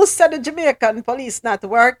 Who said the Jamaican police not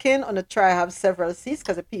working? On the try have several seats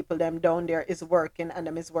because the people them down there is working and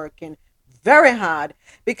them is working very hard,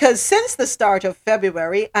 because since the start of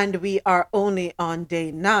February, and we are only on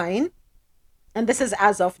day 9, and this is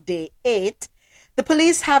as of day 8, the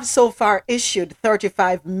police have so far issued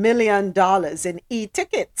 $35 million in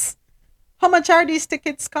e-tickets. How much are these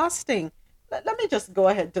tickets costing? Let me just go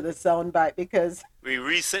ahead to the soundbite because we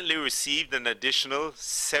recently received an additional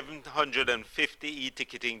 750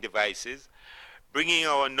 e-ticketing devices, bringing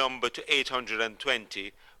our number to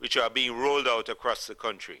 820, which are being rolled out across the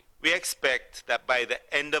country. We expect that by the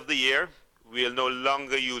end of the year, we'll no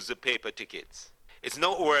longer use the paper tickets. It's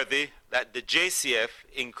noteworthy that the JCF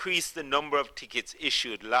increased the number of tickets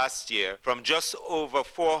issued last year from just over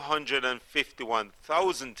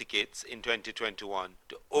 451,000 tickets in 2021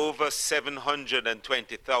 to over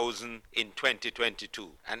 720,000 in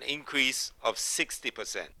 2022, an increase of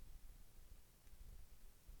 60%.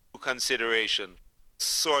 Consideration.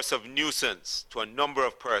 Source of nuisance to a number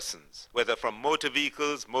of persons, whether from motor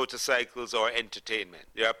vehicles, motorcycles, or entertainment.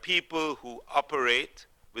 There are people who operate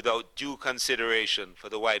without due consideration for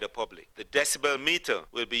the wider public. The decibel meter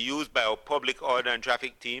will be used by our public order and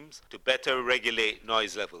traffic teams to better regulate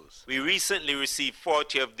noise levels. We recently received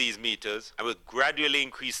 40 of these meters and will gradually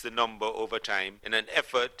increase the number over time in an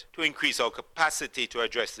effort to increase our capacity to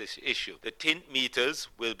address this issue. The tint meters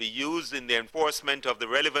will be used in the enforcement of the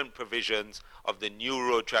relevant provisions of the new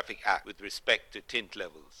Road Traffic Act with respect to tint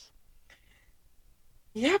levels.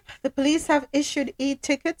 Yep, the police have issued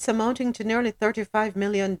e-tickets amounting to nearly $35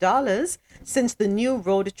 million since the new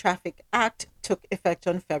Road Traffic Act took effect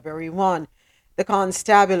on February 1. The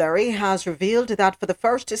constabulary has revealed that for the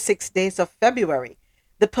first 6 days of February,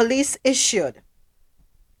 the police issued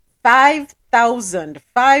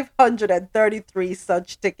 5,533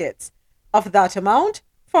 such tickets. Of that amount,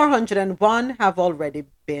 401 have already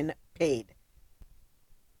been paid.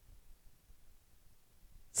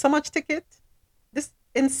 So much ticket? This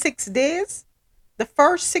in 6 days? The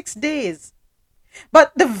first 6 days.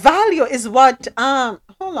 But the value is what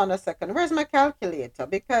hold on a second. Where's my calculator?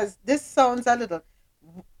 Because this sounds a little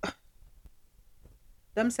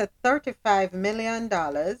them said $35 million,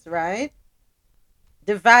 right?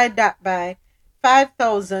 Divide that by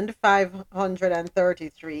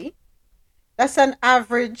 5,533. That's an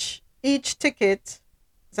average, each ticket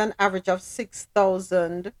is an average of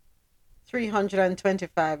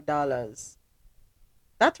 $6,325.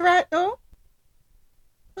 That's right though?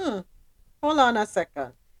 Hold on a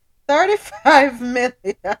second. 35 million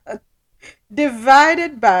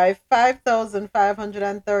divided by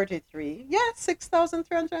 5,533. Yeah,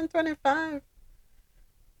 6,325.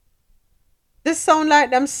 This sound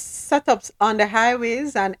like them setups on the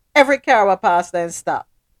highways and every car will pass then stop.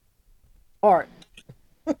 Or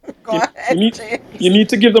go ahead. You need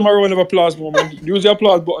to give them a round of applause, woman. Use your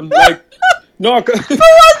applause button. Like no,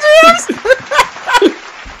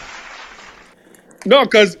 no,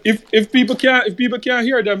 because if people can't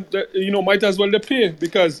hear them, might as well they pay.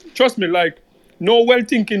 Because trust me, like no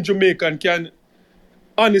well-thinking Jamaican can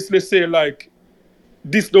honestly say like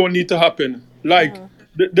this don't need to happen. Like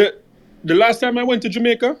the last time I went to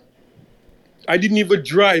Jamaica, I didn't even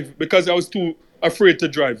drive because I was too afraid to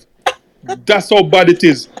drive. That's how bad it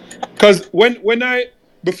is. Because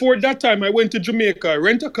before that time I went to Jamaica,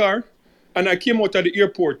 rent a car, and I came out at the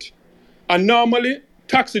airport. And normally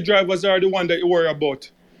taxi drivers are the one that you worry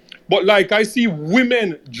about. But like I see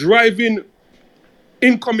women driving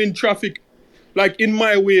incoming traffic like in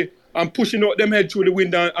my way and pushing out them head through the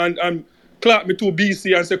window and clap me to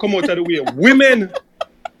BC and say come out of the way. Women,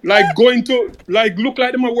 like going to like look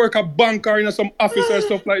like them a work a bank or in some office or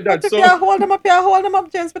stuff like But that. if So you hold them up,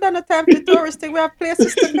 James. We don't have time for the tourist thing. We have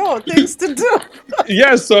places to go, things to do.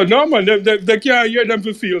 yes, so no man, they can't hear them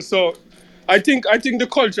to feel. So I think the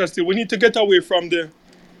culture still we need to get away from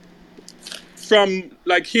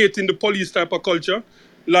like hating the police type of culture.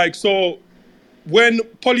 Like so when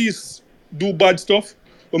police do bad stuff,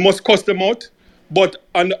 we must cuss them out. But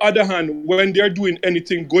on the other hand, when they're doing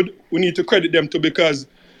anything good, we need to credit them too because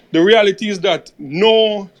the reality is that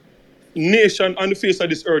no nation on the face of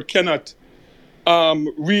this earth cannot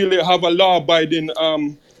really have a law-abiding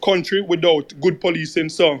country without good policing.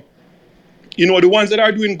 So, the ones that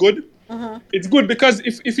are doing good, it's good because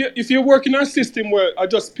if you work in a system where I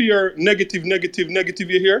just peer negative,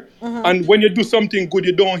 you hear, and when you do something good,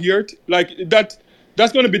 you don't hear it, like that's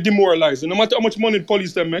going to be demoralizing. No matter how much money the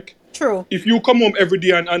police them make. True. If you come home every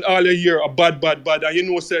day and all you hear a bad,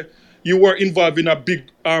 and say you were involved in a big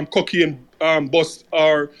cocaine bust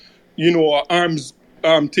or a arms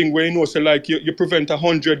thing where say like you prevent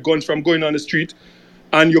 100 guns from going on the street,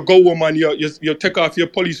 and you go home and you take off your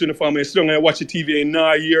police uniform and you sit down and you watch the TV and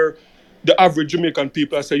now you hear the average Jamaican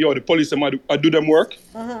people I say, yo, the police them I do them work.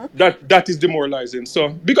 That is demoralizing. So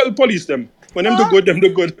because the police them when them do good, them do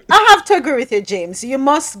good. I have to agree with you, James. You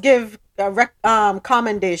must give a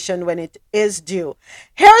commendation when it is due.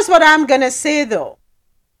 Here's what I'm gonna say though.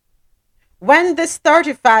 When this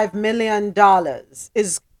 $35 million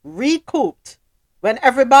is recouped, when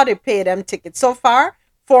everybody paid them tickets, so far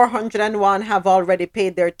 401 have already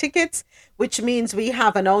paid their tickets, which means we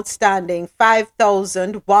have an outstanding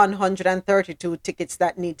 5,132 tickets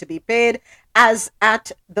that need to be paid as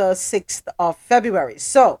at the 6th of February.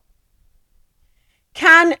 So,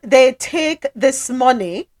 can they take this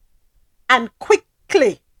money and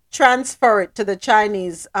quickly transfer it to the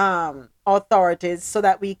Chinese authorities so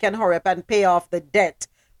that we can hurry up and pay off the debt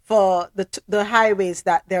for the highways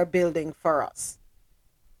that they're building for us?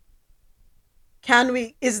 Can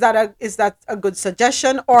we? Is that a good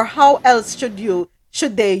suggestion, or how else should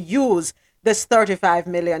they use this $35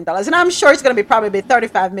 million? And I'm sure it's going to be probably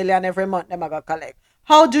 $35 million every month they're going to collect.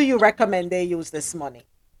 How do you recommend they use this money?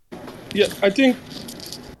 Yeah, I think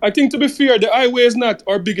to be fair, the highway is not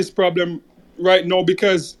our biggest problem right now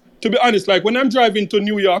because to be honest, like when I'm driving to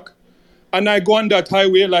New York and I go on that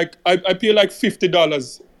highway, like I pay like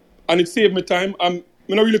 $50 and it saved me time. I'm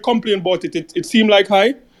not really complaining about it. It seemed like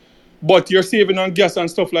high, but you're saving on gas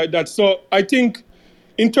and stuff like that. So I think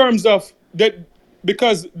in terms of that,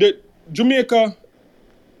 because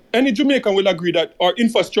any Jamaican will agree that our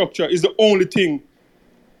infrastructure is the only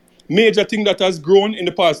major thing that has grown in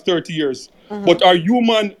the past 30 years. But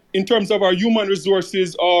in terms of our human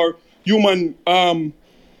resources, our human,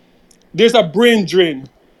 there's a brain drain.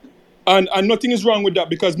 And nothing is wrong with that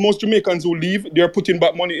because most Jamaicans who leave, they're putting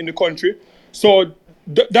back money in the country. So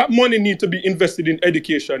that money needs to be invested in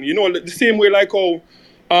education. The same way like how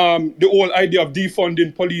the whole idea of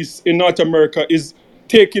defunding police in North America is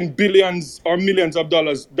taking billions or millions of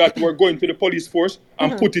dollars that were going to the police force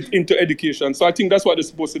and put it into education. So I think that's what they're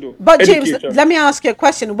supposed to do. But education. James, let me ask you a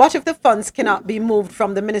question. What if the funds cannot be moved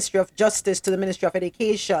from the Ministry of Justice to the Ministry of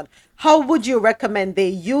Education? How would you recommend they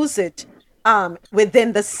use it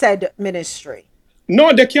within the said ministry?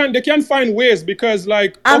 No, they can find ways because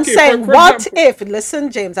I'm saying for example, if,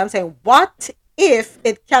 listen, James, I'm saying what if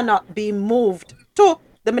it cannot be moved to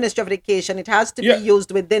the Ministry of Education? It has to be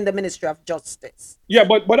used within the Ministry of Justice. Yeah,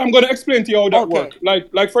 but I'm going to explain to you how that works.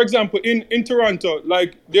 Like for example, in Toronto,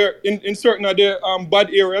 like they're in certain of their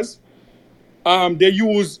bad areas, they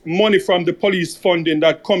use money from the police funding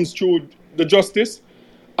that comes through the justice,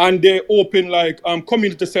 and they open like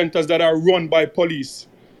community centers that are run by police.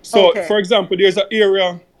 So, for example, there's an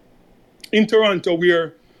area in Toronto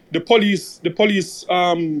where the police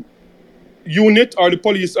unit or the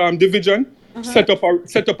police division set up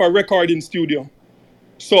a recording studio.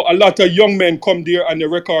 So a lot of young men come there and they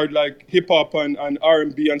record like hip hop and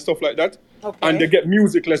R&B and stuff like that. And they get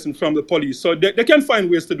music lessons from the police. So they can find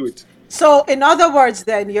ways to do it. So in other words,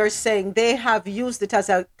 then you're saying they have used it as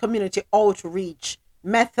a community outreach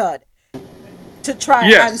method to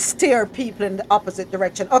try and steer people in the opposite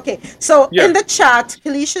direction. Okay, so in the chat,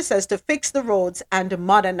 Kalisha says to fix the roads and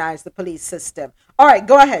modernize the police system. All right,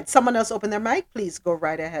 go ahead. Someone else open their mic. Please go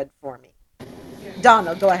right ahead for me.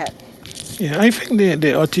 Donald, go ahead. Yeah, I think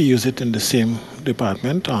they ought to use it in the same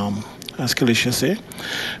department, as Kalisha say.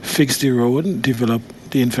 Fix the road, develop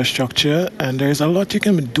the infrastructure, and there's a lot you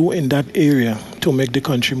can do in that area to make the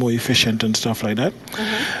country more efficient and stuff like that.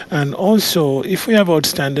 And also, if we have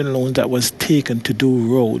outstanding loans that was taken to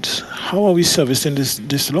do roads, how are we servicing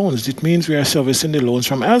these loans? It means we are servicing the loans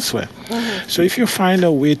from elsewhere. So if you find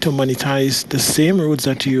a way to monetize the same roads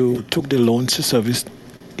that you took the loans to service,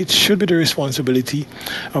 it should be the responsibility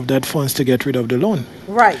of that funds to get rid of the loan.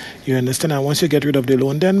 Right. You understand? And once you get rid of the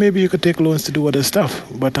loan, then maybe you could take loans to do other stuff.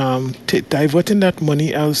 But diverting that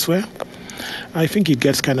money elsewhere, I think it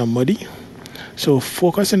gets kind of muddy. So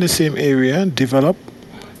focus in the same area, develop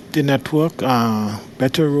the network,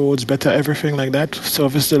 better roads, better everything like that,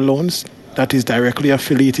 service the loans that is directly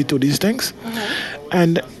affiliated to these things.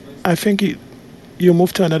 And I think you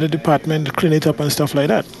move to another department, clean it up and stuff like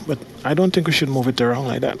that. But I don't think we should move it around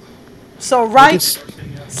like that. So Let right. it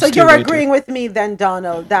So stay you're right there. agreeing with me then,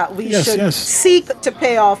 Donald, that we Yes, should yes. seek to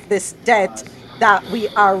pay off this debt that we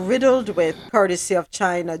are riddled with, courtesy of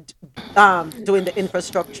China, doing the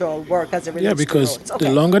infrastructural work as it Yeah, relates to because roads. the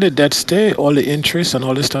Okay. longer the debt stay, all the interest and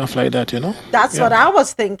all the stuff like that, you know? That's Yeah. what I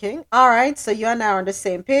was thinking. All right. So you and I are on the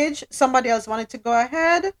same page. Somebody else wanted to go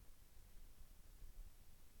ahead?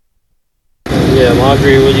 Yeah, I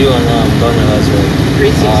agree with you on Donna as well.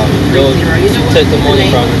 Don't take the money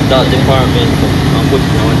from that department and put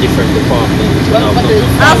it on a different department.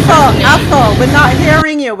 Afro, we're not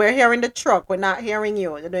hearing you. We're hearing the truck. We're not hearing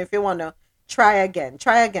you. I don't know if you want to try again.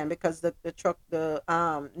 Try again because the truck, the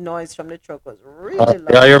noise from the truck was really Yeah,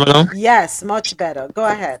 low. you hear me now? Yes, much better. Go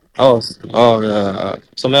ahead. So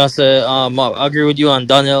may I say, I agree with you on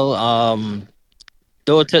Daniel.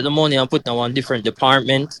 Don't take the money and put it on a different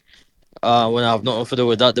department. When I have nothing to do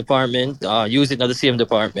with that department, use it at the same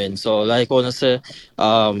department. So, like I wanna say,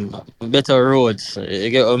 better roads.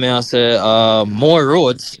 You get what I say? More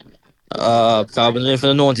roads. Carbon if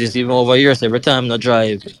you notice, even over years, every time I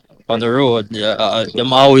drive on the road,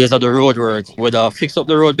 them always at the road work. Whether fix up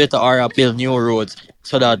the road better or build new roads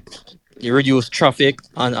so that you reduce traffic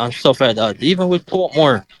and stuff like that. Even with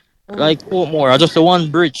Portmore, like Portmore, just the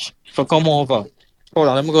one bridge for come over. Hold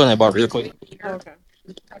on, let me go in about real quick. Okay.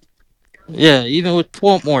 Yeah, even with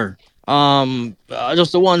Portmore,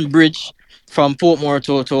 just the one bridge from Portmore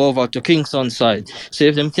to over to Kingston side. So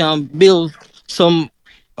if them can build some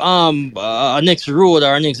a next road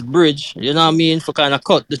or a next bridge, you know what I mean, for kind of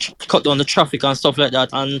cut down the traffic and stuff like that,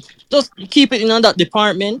 and just keep it in on that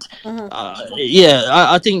department. Yeah,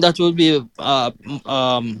 I think that would be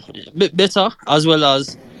bit better, as well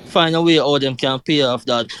as find a way how them can pay off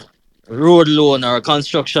that road loan or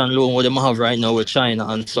construction loan what they have right now with China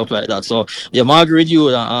and stuff like that. So yeah, Margaret,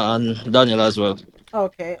 you and Daniel as well.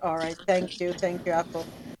 Okay. All right. Thank you. Thank you, Apple.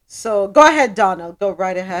 So go ahead, Donald. Go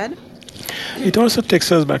right ahead. It also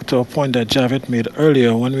takes us back to a point that Javed made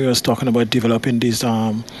earlier when we was talking about developing these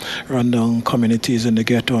rundown communities in the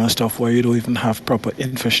ghetto and stuff where you don't even have proper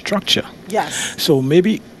infrastructure. Yes. So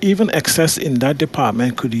maybe even excess in that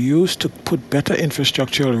department could use to put better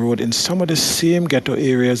infrastructural road in some of the same ghetto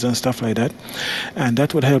areas and stuff like that, and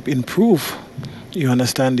that would help improve. You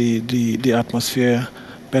understand the atmosphere.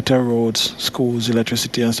 Better roads, schools,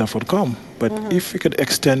 electricity, and stuff would come. But if we could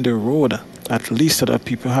extend the road, at least so that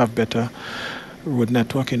people have better road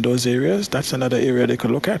network in those areas, that's another area they could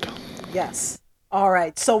look at. Yes. All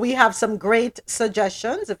right. So we have some great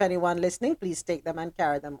suggestions. If anyone listening, please take them and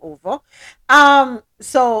carry them over.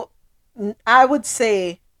 So I would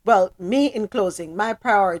say, well, me in closing, my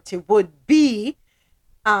priority would be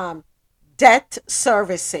debt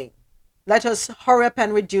servicing. Let us hurry up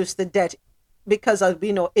and reduce the debt because as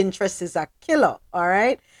we know, interest is a killer. All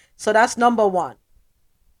right. So that's number one.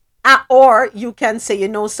 Or you can say, you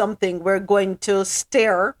know something, we're going to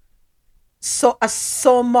steer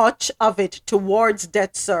so much of it towards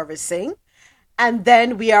debt servicing. And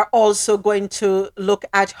then we are also going to look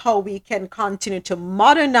at how we can continue to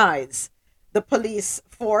modernize the police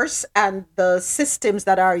force and the systems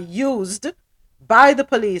that are used by the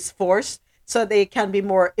police force so they can be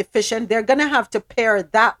more efficient. They're going to have to pair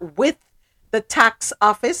that with the tax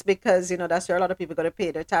office because, you know, that's where a lot of people are going to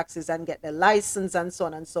pay their taxes and get their license and so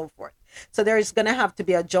on and so forth. So there is going to have to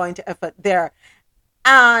be a joint effort there.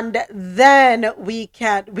 And then we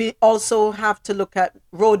also have to look at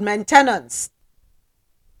road maintenance.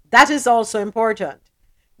 That is also important.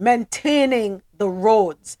 Maintaining the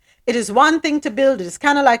roads. It is one thing to build it. It's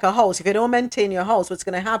kind of like a house. If you don't maintain your house, what's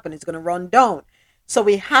going to happen? It's going to run down. So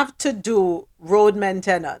we have to do road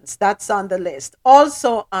maintenance. That's on the list.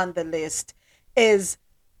 Also on the list is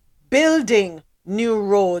building new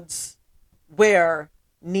roads where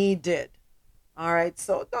needed. All right.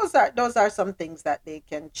 So those are some things that they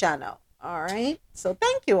can channel. All right. So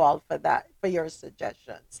thank you all for that, for your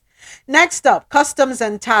suggestions. Next up, Customs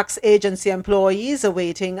and Tax Agency employees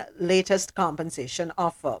awaiting latest compensation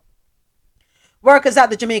offer. Workers at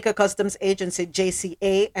the Jamaica Customs Agency,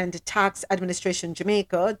 JCA, and Tax Administration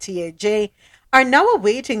Jamaica, TAJ, are now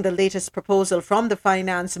awaiting the latest proposal from the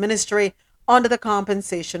Finance Ministry under the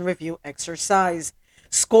compensation review exercise.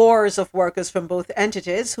 Scores of workers from both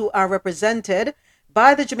entities who are represented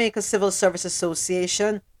by the Jamaica Civil Service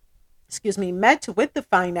Association met with the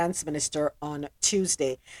finance minister on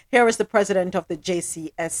Tuesday. Here is the president of the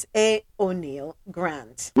JCSA, O'Neill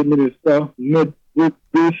Grant. The minister met with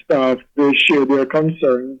the staff to share their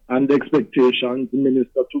concerns and expectations. The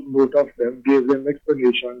minister took note of them, gave them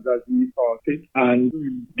explanations as he thought it, and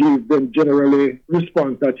gave them generally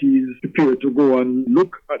response that he is prepared to go and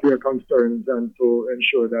look at their concerns and to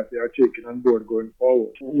ensure that they are taken on board going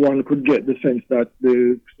forward. One could get the sense that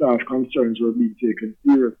the staff concerns were being taken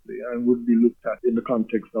seriously and would be looked at in the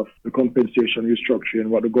context of the compensation restructuring,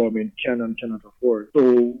 what the government can and cannot afford.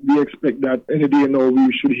 So we expect that any day now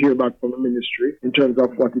we should hear back from the ministry in terms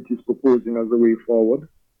of what it is proposing as a way forward.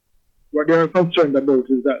 What they are concerned about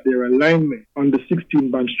is that their alignment on the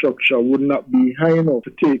 16-band structure would not be high enough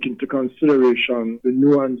to take into consideration the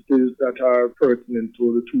nuances that are pertinent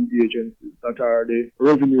to the two agencies that are the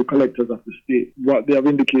revenue collectors of the state. What they have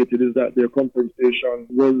indicated is that their compensation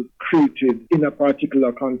was created in a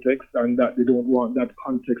particular context and that they don't want that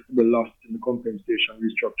context to be lost in the compensation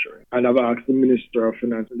restructuring. And I've asked the Minister of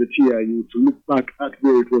Finance and the TIU to look back at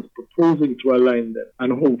where it was proposing to align them,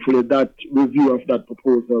 and hopefully that review of that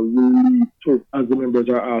proposal will lead to, as the members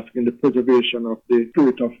are asking, the preservation of the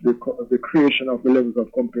spirit of the creation of the levels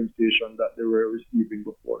of compensation that they were receiving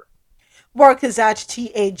before. Workers at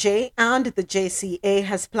TAJ and the JCA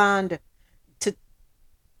has planned to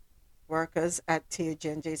Workers at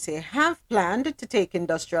TAJ and JCA have planned to take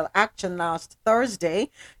industrial action last Thursday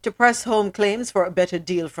to press home claims for a better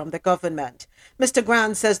deal from the government. Mr.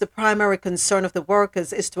 Grant says the primary concern of the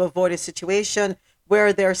workers is to avoid a situation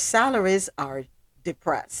where their salaries are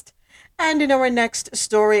depressed. And in our next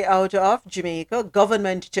story out of Jamaica,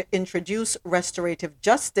 government to introduce restorative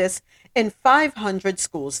justice in 500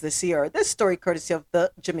 schools this year. This story courtesy of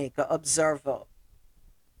the Jamaica Observer.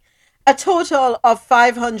 A total of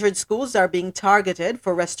 500 schools are being targeted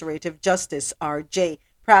for restorative justice, RJ,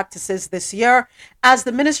 practices this year as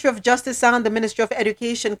the Ministry of Justice and the Ministry of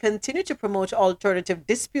Education continue to promote alternative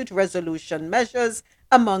dispute resolution measures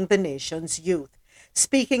among the nation's youth.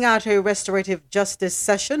 Speaking at a restorative justice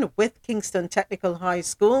session with Kingston Technical High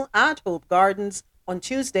School at Hope Gardens on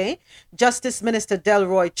Tuesday, Justice Minister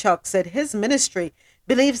Delroy Chuck said his ministry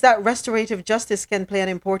believes that restorative justice can play an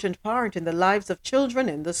important part in the lives of children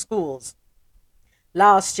in the schools.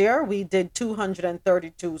 Last year, we did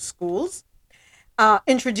 232 schools,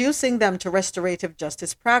 introducing them to restorative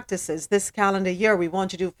justice practices. This calendar year, we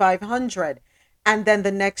want to do 500. And then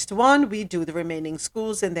the next one, we do the remaining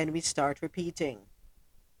schools, and then we start repeating.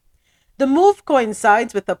 The move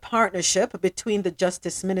coincides with a partnership between the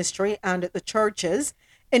Justice Ministry and the churches,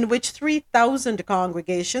 in which 3,000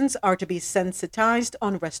 congregations are to be sensitized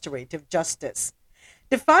on restorative justice,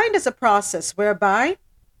 defined as a process whereby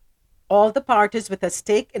all the parties with a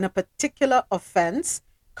stake in a particular offense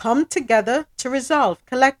come together to resolve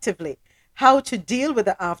collectively how to deal with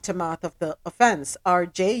the aftermath of the offense.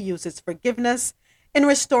 RJ uses forgiveness in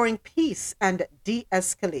restoring peace and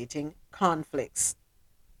de-escalating conflicts.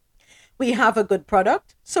 We have a good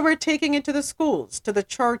product, so we're taking it to the schools, to the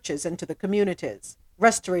churches, and to the communities.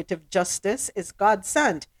 Restorative justice is God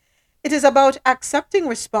sent. It is about accepting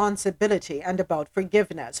responsibility and about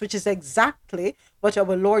forgiveness, which is exactly what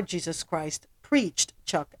our Lord Jesus Christ preached,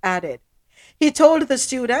 Chuck added. He told the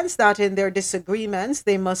students that in their disagreements,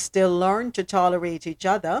 they must still learn to tolerate each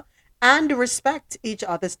other and respect each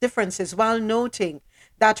other's differences, while noting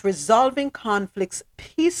that resolving conflicts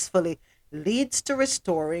peacefully leads to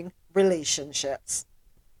restoring relationships.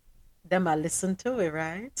 Them I listen to it,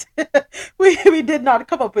 right? we did not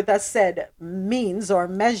come up with a said means or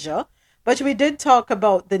measure, but we did talk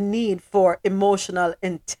about the need for emotional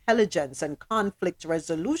intelligence and conflict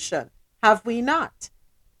resolution, have we not?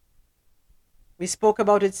 We spoke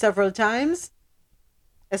about it several times,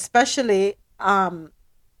 especially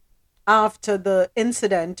after the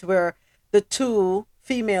incident where the two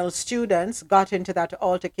female students got into that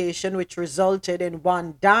altercation, which resulted in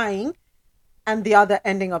one dying and the other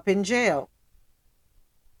ending up in jail.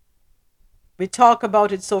 We talk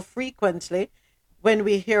about it so frequently when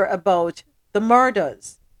we hear about the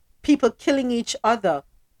murders, people killing each other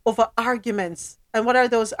over arguments. And what are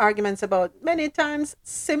those arguments about? Many times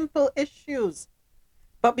simple issues.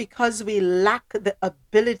 But because we lack the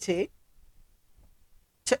ability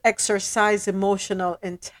to exercise emotional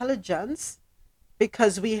intelligence,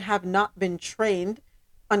 because we have not been trained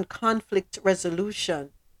on conflict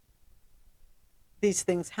resolution, these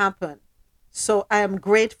things happen. So I am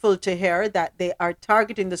grateful to hear that they are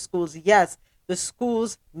targeting the schools. Yes, the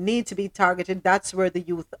schools need to be targeted. That's where the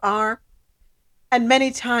youth are. And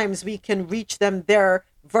many times we can reach them there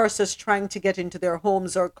versus trying to get into their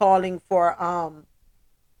homes or calling for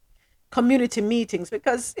community meetings,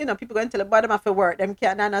 because people going to tell them, boy, them have to work, them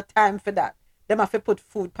can't have no time for that. Them have to put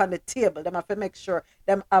food on the table, them have to make sure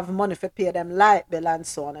them have money for pay them light bill and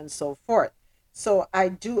so on and so forth. So I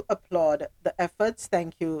do applaud the efforts.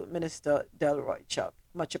 Thank you, Minister Delroy Chuck.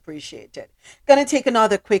 Much appreciated. Gonna take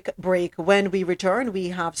another quick break. When we return, we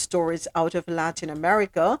have stories out of Latin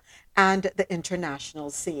America and the international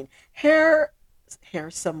scene. Here's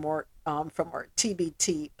some more from our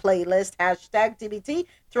TBT playlist. Hashtag TBT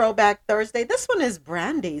Throwback Thursday. This one is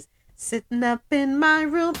Brandy's Sitting Up in My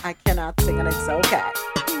Room. I cannot sing it, it's okay.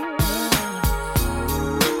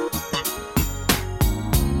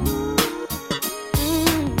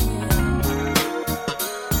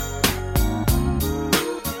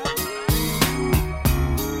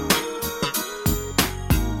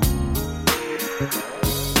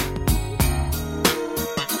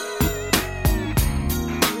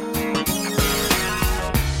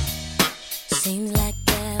 Seems like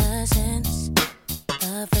ever since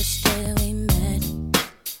the first day we met,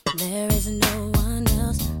 there is no one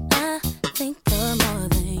else I think of more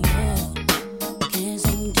than you. Can't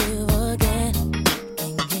seem to forget,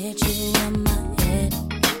 can't get you in my head.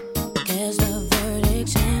 Guess the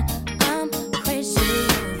verdict's in, I'm crazy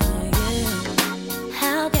over you.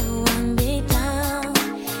 How can one be down?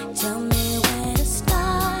 Tell me where to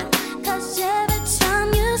start. 'Cause every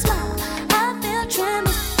time you smile, I feel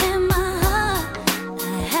tremors in my heart. I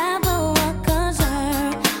have a one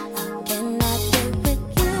concern. I cannot be with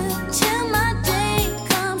you till my day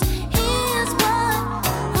comes. Here's what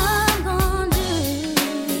I'm gonna do.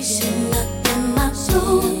 Be sitting up in my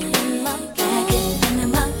room, thinking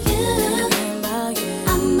about you. I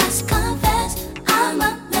must confess, I'm a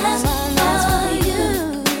mess for you.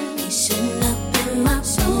 Be sitting up in my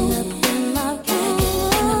room, thinking about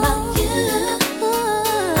you.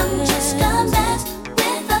 I'm just a mess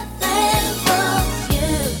with a thing for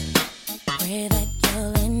you. Pray that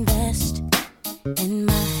you'll invest in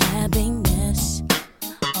my happiness.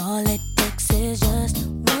 All it takes is just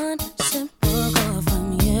one simple call from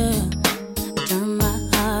you. Turn my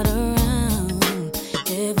heart around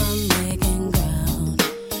if I'm making ground.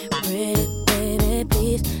 Pretty baby,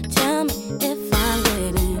 please tell me if I'm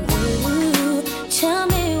getting through. Tell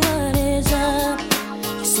me what is up.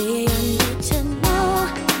 You see, I need to know.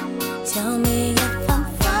 Tell me if I'm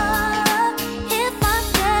far, if I'm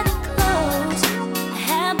getting close. I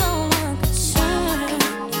have but one concern,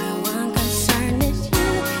 and the one concern is you.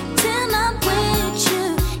 Till I'm with you,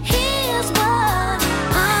 here's what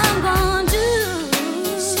I'm gonna do.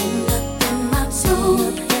 Sitting up in my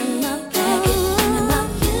room, thinking about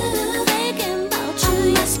you.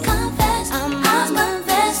 Yes, confess, I'm a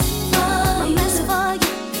mess for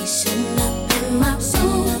you. Be sitting up in my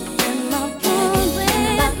room, thinking about you.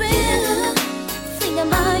 Think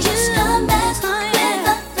about you, just a mess with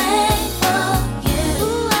a thing for you.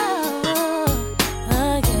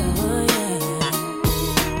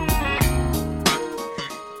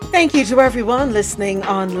 Thank you to everyone listening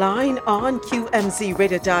online on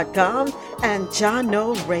QMZRadio.com and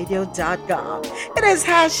JohnORadio.com. It is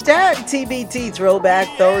hashtag TBT Throwback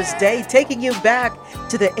Thursday, taking you back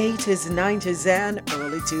to the 80s, 90s, and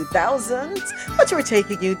early 2000s. But we're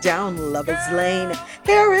taking you down Lover's Lane.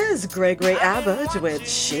 Here is Gregory Abbott with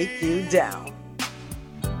Shake You Down.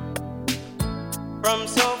 From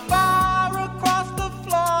so far across the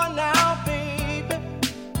floor now, baby,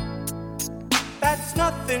 that's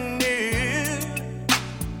nothing new.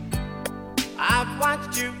 I've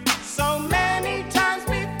watched you so many times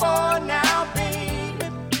before now, baby.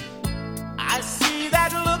 I see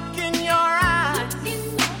that look in your eyes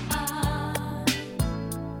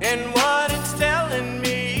and what it's telling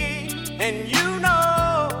me. And you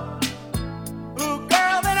know, ooh,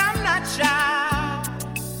 girl, that I'm not shy.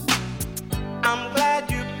 I'm glad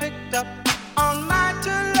you picked up on my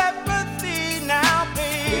telepathy now,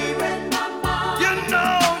 baby. You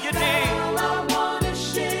know you did. I wanna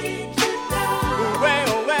shake you down.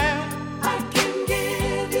 Well, I can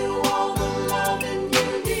give you all the loving you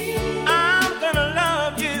need. I'm gonna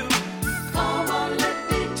love you. Come on, let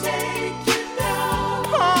me take you down.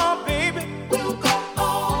 Oh, baby, we'll go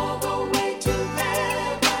all the way to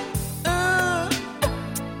heaven.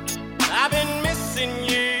 I've been missing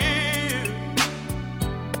you.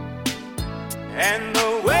 And the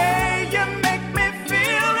way you make me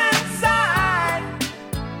feel inside,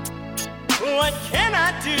 what can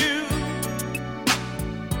I do?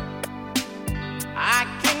 I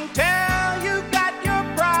can tell you got your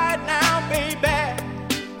pride now, baby.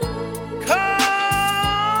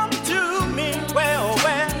 Come to me, well,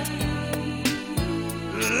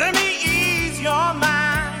 Let me ease your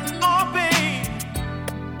mind, oh babe.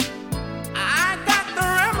 I got the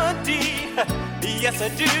remedy, yes I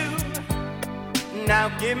do. Now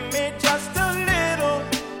give me just a little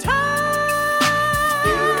time.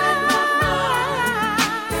 You read my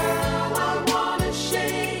mind, girl. I wanna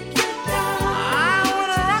shake you down. I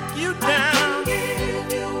wanna rock you down. I can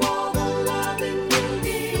give you all the loving you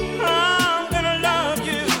need. I'm gonna love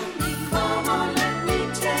you. Come on, let me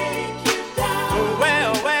take you down.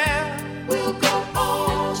 Well, we'll go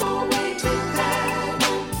all the way to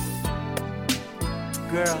heaven.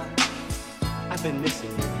 Girl, I've been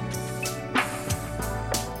missing you.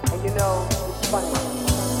 And you know, it's funny.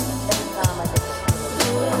 Every time I get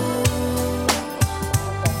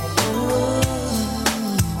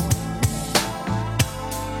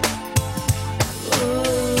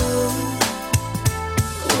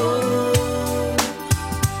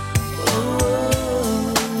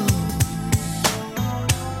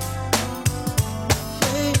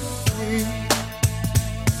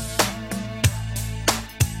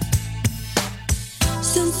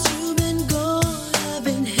Since you've been gone, I've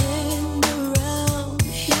been hanging around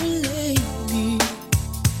here lately.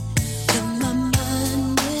 And my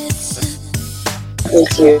mind is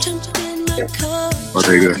jumped in my car,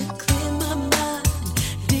 Okay, good. clear my mind,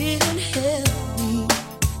 didn't help me.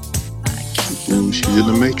 Ooh, she's in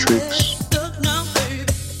the Matrix.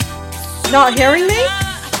 Not hearing me?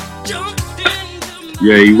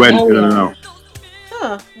 Yeah, he went Oh, in and yeah. out.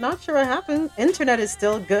 Huh, not sure what happened. Internet is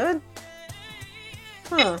still good.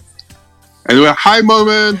 Huh. Anyway, hi,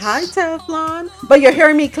 moments. Hi, Teflon. But you're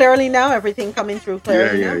hearing me clearly now? Everything coming through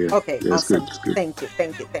clearly Yeah. now? Okay, Yeah, it's awesome. good. It's good. Thank you.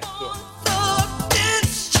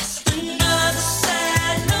 Another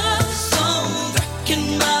sad love song back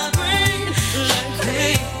in my brain like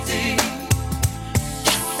crazy.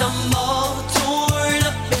 I'm all torn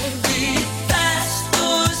up, baby. Fast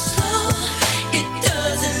or slow, it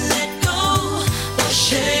doesn't let go of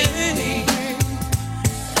shame.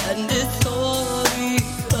 And it's all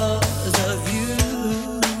because of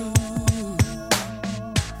you.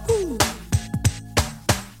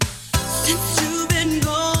 Since you've been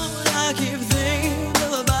gone, I keep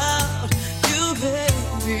thinking about you,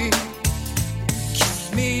 baby.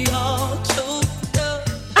 Kiss me all choked up.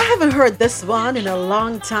 I haven't heard this one in a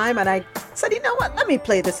long time, and I said, you know what? Let me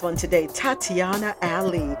play this one today. Tatiana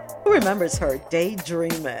Ali. Who remembers her?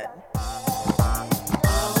 Daydreaming.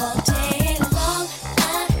 All day long,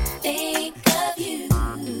 I think of you.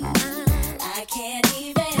 I can't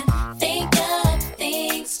even think of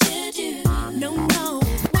things to do. No.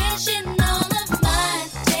 Wishing all of my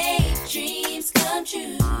daydreams come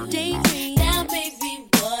true. Now, baby,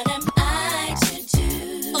 what am I to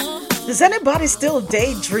do? Does anybody still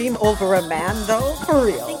daydream over a man, though? For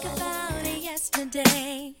real. Think about it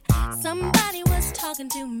yesterday. Somebody was talking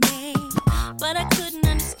to me, but I couldn't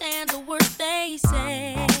understand the words they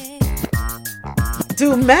say.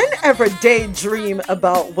 Do men ever daydream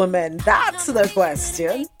about women? That's the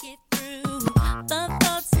question. The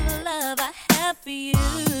thoughts of love I have for you.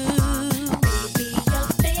 Baby, your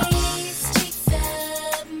face takes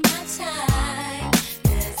up my time,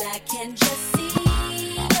 'cause I can just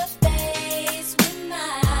see your face with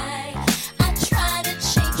mine. I try to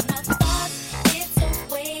change my thoughts, it's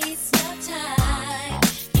a waste of time.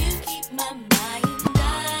 You keep my mind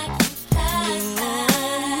occupied.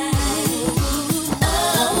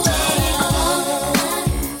 All day long, I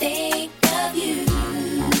think of you.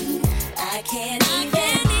 I can't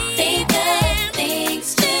even think of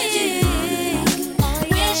things to do.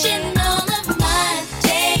 Wishing all of my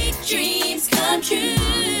daydreams come true.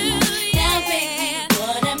 Now, baby,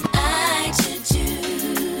 what am I to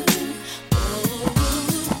do?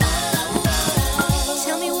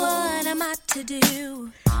 Tell me what am I to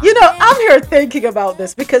do? You know, I'm here thinking about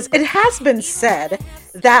this because it has been said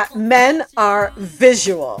that men are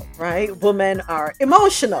visual, right? Women are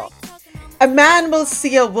emotional. A man will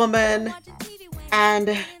see a woman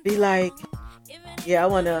and be like, yeah, I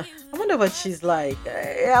wonder what she's like.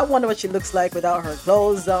 I wonder what she looks like without her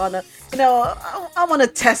clothes on. You know, I want to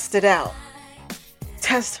test it out.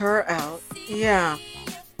 Test her out. Yeah.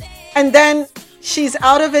 And then she's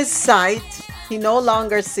out of his sight. He no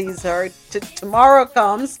longer sees her. Tomorrow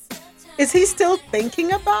comes. Is he still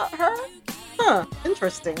thinking about her? Huh.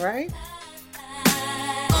 Interesting, right?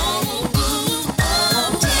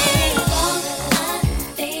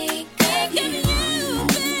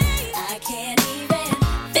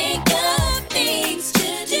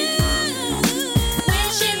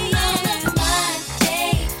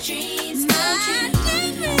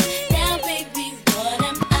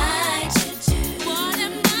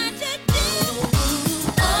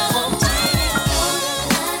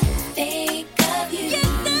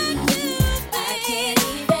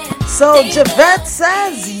 So Gov't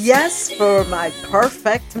says yes for my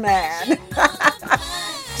perfect man.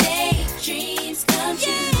 Daydreams come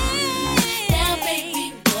true. Now,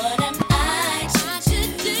 baby, what am I to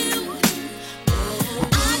do?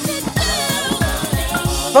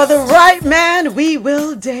 For the right man, we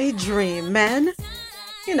will daydream, men.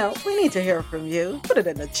 You know, we need to hear from you. Put it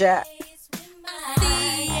in the chat.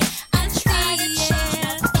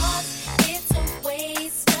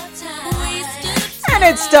 And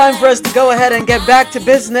it's time for us to go ahead and get back to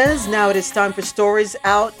business. Now it is time for stories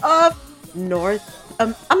out of not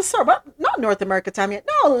North America time yet.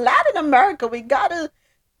 No, Latin America. We gotta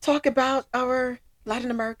talk about our Latin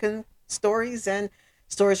American stories and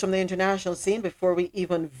stories from the international scene before we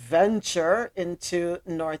even venture into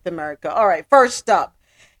North America. All right, first up,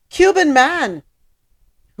 Cuban man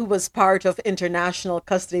who was part of international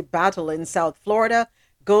custody battle in South Florida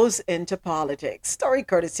goes into politics. Story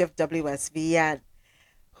courtesy of WSVN.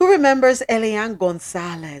 Who remembers Elian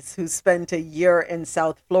Gonzalez, who spent a year in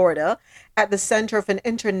South Florida at the center of an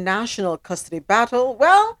international custody battle?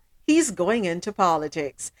 Well, he's going into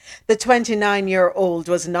politics. The 29-year-old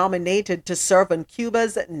was nominated to serve on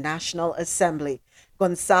Cuba's National Assembly.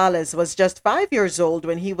 Gonzalez was just 5 years old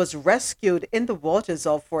when he was rescued in the waters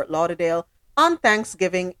of Fort Lauderdale on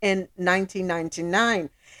Thanksgiving in 1999.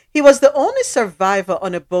 He was the only survivor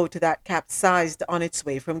on a boat that capsized on its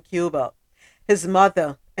way from Cuba. His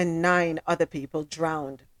mother and 9 other people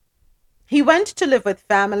drowned. He went to live with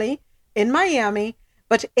family in Miami,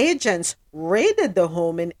 but agents raided the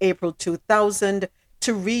home in April 2000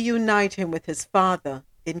 to reunite him with his father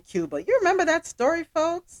in Cuba. You remember that story,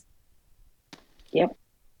 folks? Yep.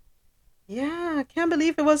 Yeah, I can't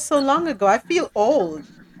believe it was so long ago. I feel old.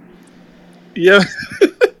 Yeah.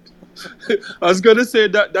 I was gonna say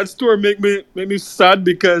that story make me sad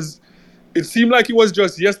because it seemed like it was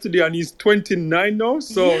just yesterday and he's 29 now.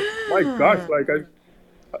 So my gosh, like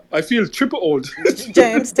I feel triple old.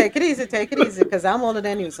 James, take it easy, because I'm older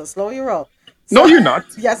than you, so slow your roll. No, you're not.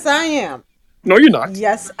 Yes, I am. No, you're not.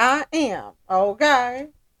 Yes, I am. Okay.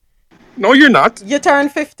 No, you're not. You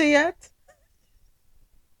turned 50 yet?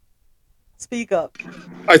 Speak up.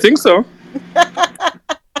 I think so.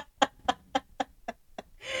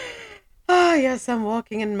 Ah, yes, I'm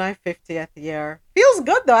walking in my 50th year. Feels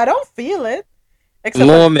good though. I don't feel it.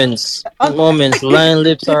 Moments, lying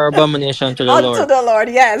lips are abomination to the Unto Lord. the Lord,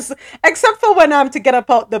 yes. Except for when I'm to get up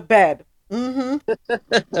out the bed.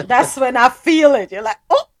 That's when I feel it. You're like,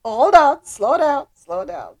 oh, hold on, slow down.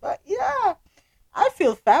 But yeah, I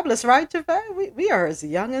feel fabulous, right, Javette? We are as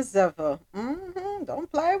young as ever. Don't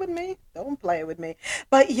play with me.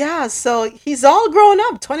 But yeah, so he's all grown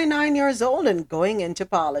up, 29 years old and going into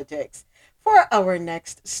politics. For our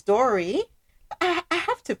next story, I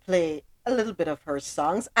have to play a little bit of her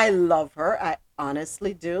songs. I love her. I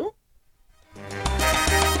honestly do.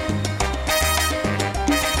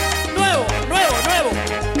 Nuevo.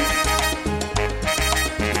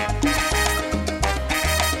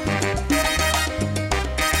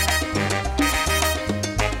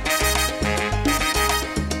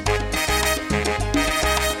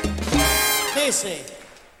 Dice,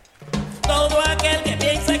 todo aquel que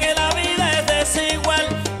piensa que la vida es desigual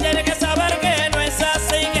tiene que saber que no es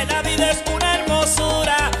así, que la vida es una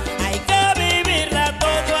hermosura, hay que vivirla.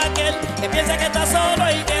 Todo aquel que piensa que está solo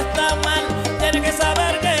y que está mal tiene que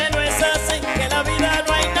saber que no es así, que en la vida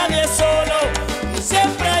no hay nadie solo y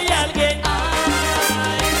siempre hay alguien.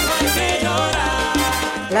 Ay, no hay que llorar.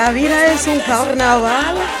 La vida es un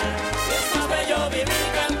carnaval. Es más bello vivir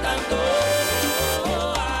cantando.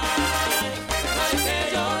 Ay, no hay que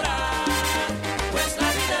llorar, pues la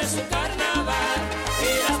vida es un carnaval y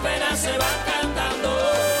las penas se van cantando.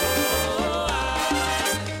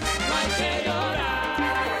 Ay, no hay que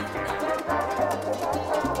llorar.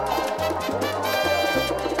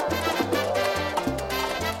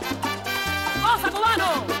 ¡Osa, cubano!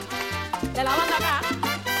 De la banda acá.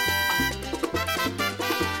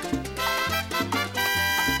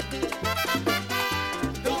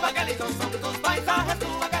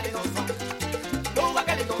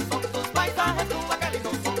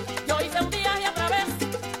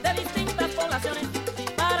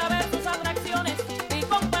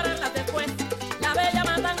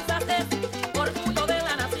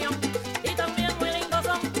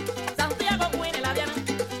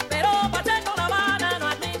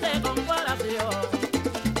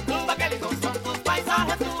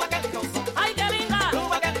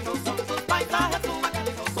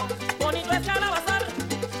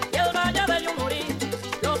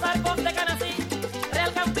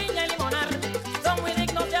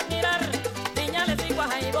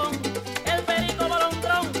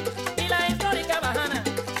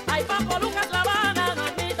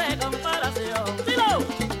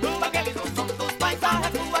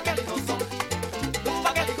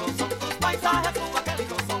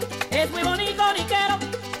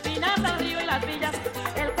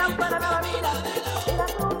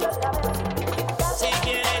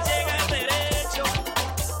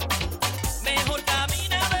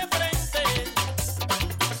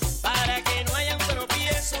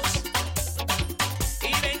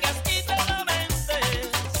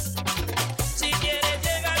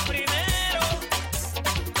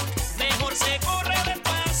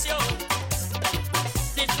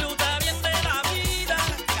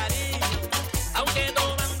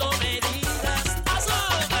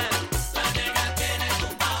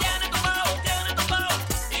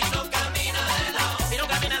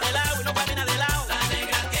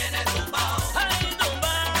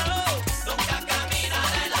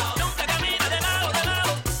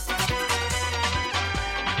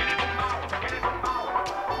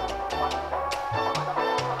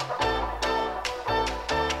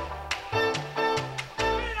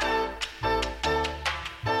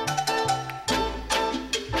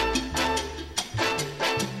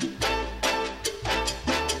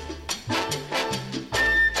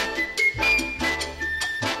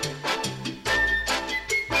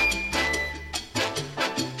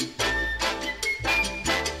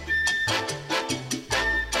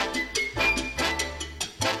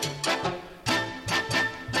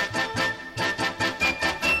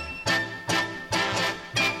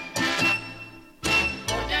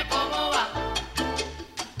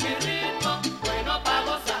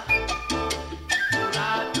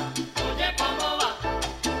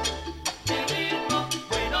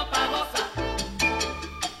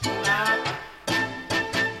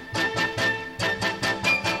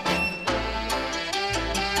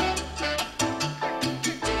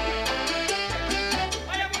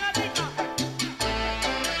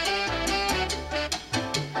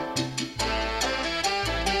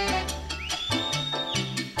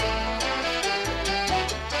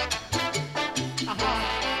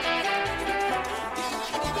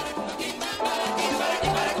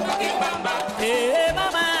 Hey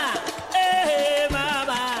mama, hey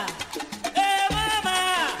mama, hey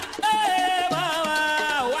mama, hey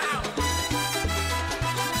mama. Wow.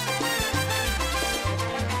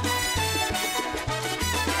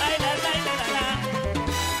 Ay, la, la, la, la, la.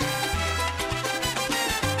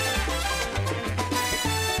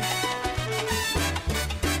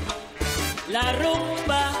 La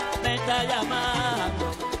rumba me está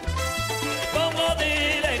llamando. Como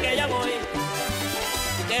dile que ya voy,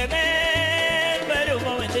 que me espere un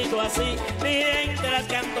momentito así, mientras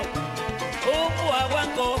canto un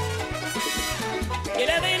guaguancó. Y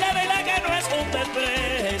le dile que no es un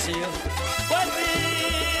desprecio, pues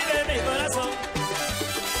vive mi corazón.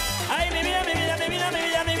 Ay, mi vida, mi vida, mi vida, mi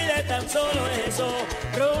vida, mi vida es tan solo eso,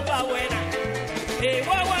 rumba buena y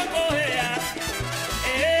guaguancó,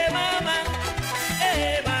 mama,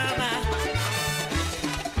 mama.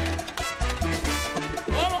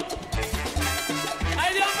 ¿Cómo?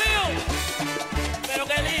 ¡Ay, Dios mío! Pero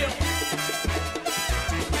qué lío.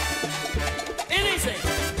 Y dice: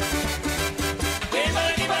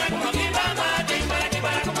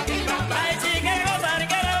 ay, sí, que gozar,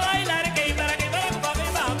 que bailar, que para que para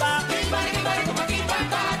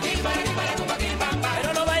pero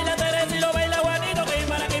no baila Teresa y lo baila Juanito, que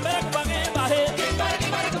para que para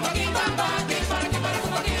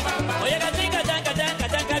oye, cachica, chanca, chanca,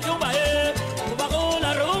 chanca, chumba, chumba con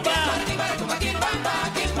la rumba.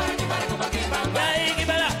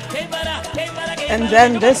 And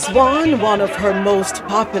then this one of her most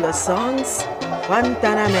popular songs,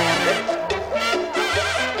 Guantanamera.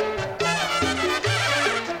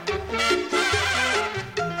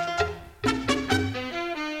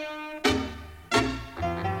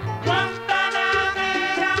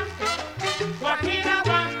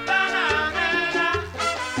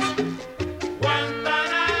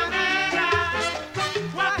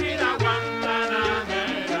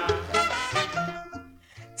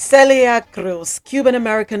 Celia Cruz,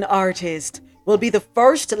 Cuban-American artist, will be the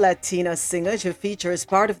first Latina singer to feature as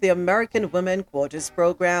part of the American Women Quotas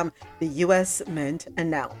program, the U.S. Mint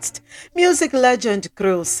announced. Music legend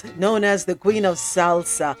Cruz, known as the Queen of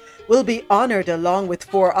Salsa, will be honored along with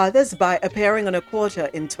 4 others by appearing on a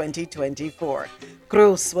quota in 2024.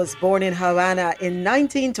 Cruz was born in Havana in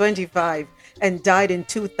 1925 and died in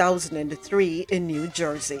 2003 in New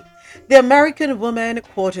Jersey. The American Women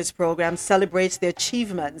Quotas program celebrates the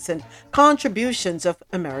achievements and contributions of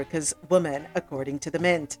America's women, according to the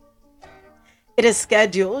Mint. It is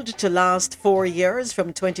scheduled to last 4 years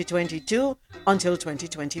from 2022 until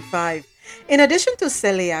 2025. In addition to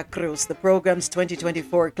Celia Cruz, the program's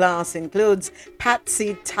 2024 class includes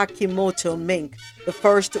Patsy Takimoto Mink, the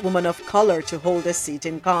first woman of color to hold a seat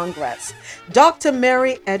in Congress, Dr.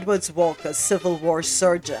 Mary Edwards Walker, Civil War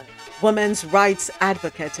surgeon, women's rights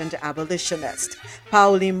advocate and abolitionist,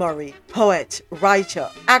 Pauli Murray, poet, writer,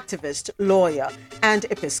 activist, lawyer, and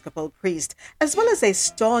Episcopal priest, as well as a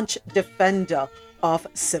staunch defender of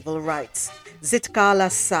civil rights. Zitkala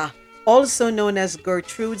Sa, also known as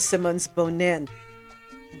Gertrude Simmons Bonin,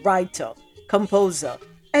 writer, composer,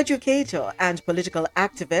 educator, and political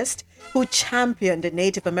activist who championed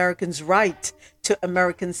Native Americans' right to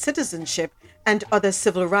American citizenship and other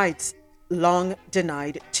civil rights long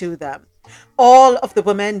denied to them. All of the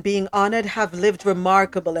women being honored have lived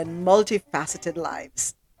remarkable and multifaceted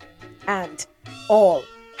lives, and all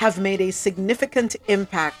have made a significant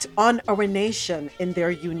impact on our nation in their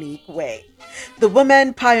unique way. The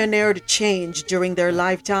women pioneered change during their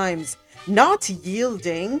lifetimes, not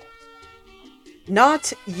yielding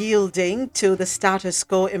to the status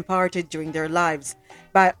quo imparted during their lives.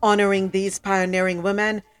 By honoring these pioneering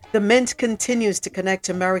women, the Mint continues to connect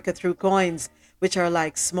America through coins, which are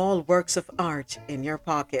like small works of art in your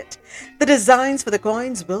pocket. The designs for the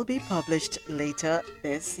coins will be published later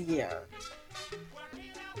this year.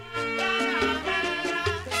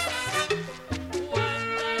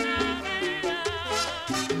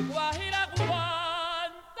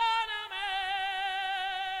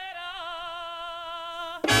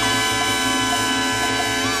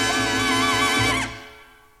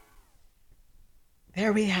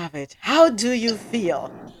 There we have it. How do you feel?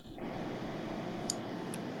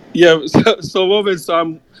 Yeah, so Woven, so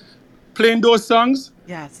I'm playing those songs.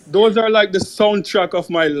 Yes. Those are like the soundtrack of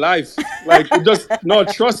my life. Like, it just, no,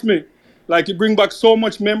 trust me. Like, it bring back so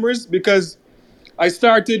much memories because I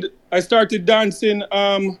started dancing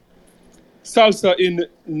salsa in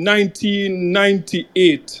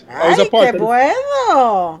 1998. I was a part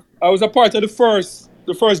of the first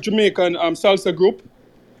Jamaican salsa group,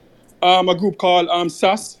 a group called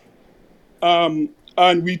SAS, and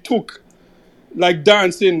we took like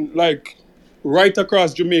dancing like right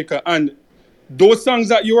across Jamaica, and those songs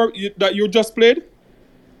that you just played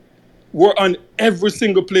were on every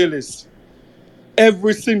single playlist.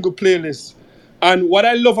 Every single playlist. And what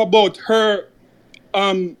I love about her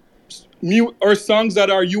her songs that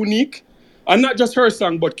are unique, and not just her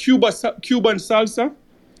song, but Cuban salsa,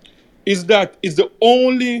 is that is the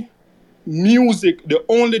only music, the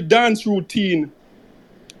only dance routine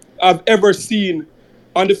I've ever seen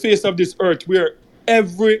on the face of this earth where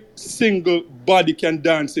every single body can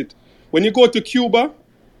dance it. When you go to Cuba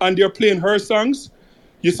and they're playing her songs,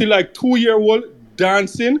 you see like 2-year-old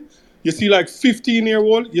dancing, you see like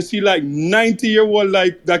 15-year-old, you see like 90-year-old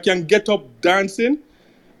like that can get up dancing,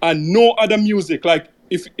 and no other music. Like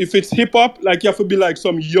if it's hip hop, like you have to be like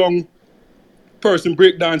some young person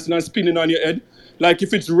breakdancing and spinning on your head. Like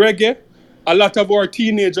if it's reggae, a lot of our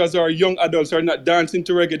teenagers or young adults are not dancing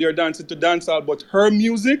to reggae, they're dancing to dancehall. But her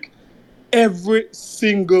music, every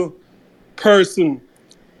single person,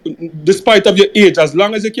 despite of your age, as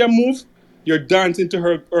long as you can move, you're dancing to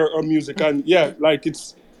her music. And yeah, like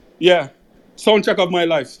it's, yeah, soundtrack of my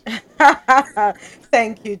life.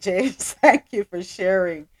 Thank you, James. Thank you for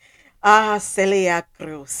sharing. Celia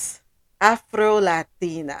Cruz, Afro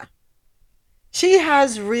Latina. She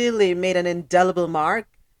has really made an indelible mark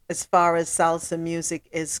as far as salsa music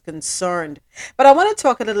is concerned. But I want to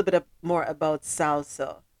talk a little bit more about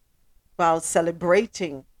salsa while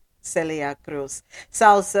celebrating Celia Cruz.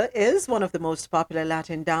 Salsa is one of the most popular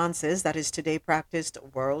Latin dances that is today practiced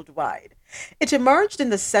worldwide. It emerged in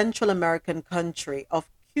the Central American country of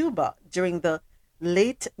Cuba during the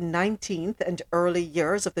late 19th and early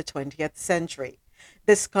years of the 20th century.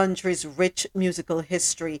 This country's rich musical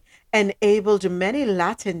history enabled many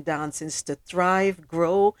Latin dances to thrive,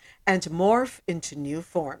 grow, and morph into new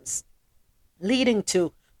forms, leading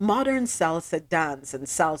to modern salsa dance and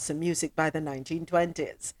salsa music by the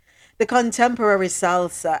 1920s. The contemporary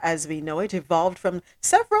salsa, as we know it, evolved from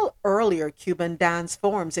several earlier Cuban dance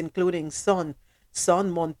forms, including son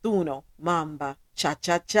montuno, mamba,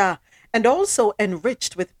 cha-cha-cha, and also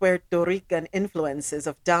enriched with Puerto Rican influences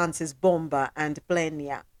of dances bomba and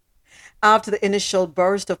plena. After the initial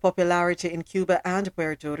burst of popularity in Cuba and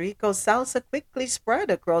Puerto Rico, salsa quickly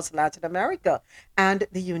spread across Latin America and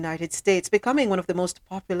the United States, becoming one of the most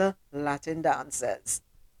popular Latin dances.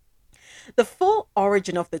 The full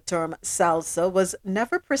origin of the term salsa was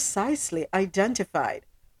never precisely identified,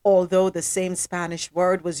 although the same Spanish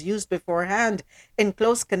word was used beforehand in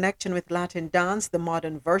close connection with Latin dance. The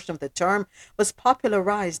modern version of the term was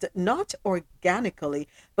popularized not organically,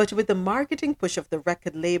 but with the marketing push of the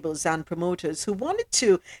record labels and promoters who wanted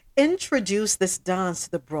to introduce this dance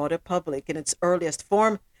to the broader public. In its earliest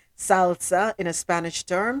form, salsa, in a Spanish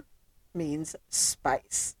term, means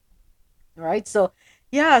spice. All right, so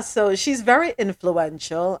yeah, so she's very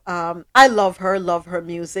influential. I love her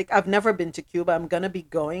music. I've never been to Cuba. I'm gonna be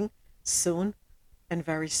going soon and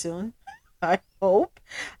very soon, I hope.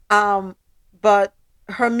 But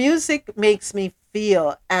her music makes me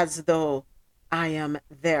feel as though I am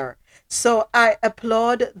there. So I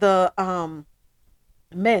applaud the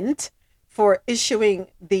Mint for issuing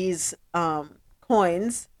these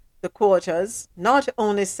coins, the quarters, not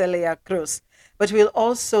only Celia Cruz, but we'll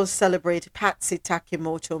also celebrate Patsy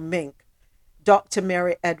Takimoto Mink, Dr.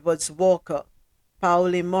 Mary Edwards Walker,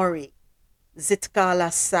 Pauli Murray,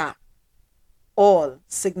 Zitkala Sa, all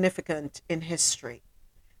significant in history.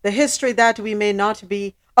 The history that we may not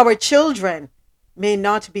be, our children may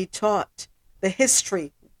not be taught. The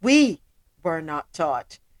history we were not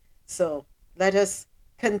taught. So let us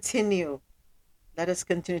continue. Let us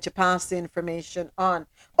continue to pass the information on.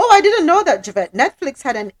 Oh, I didn't know that, Javette. Netflix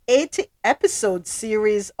had an 80-episode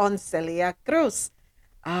series on Celia Cruz.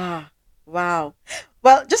 Ah, wow.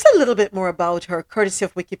 Well, just a little bit more about her, courtesy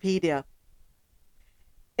of Wikipedia.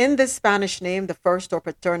 In this Spanish name, the first or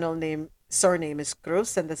paternal surname is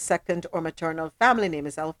Cruz, and the second or maternal family name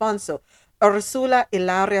is Alfonso. Ursula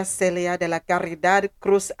Hilaria Celia de la Caridad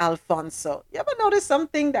Cruz Alfonso. You ever notice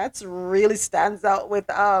something that's really stands out with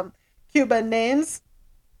Cuban names?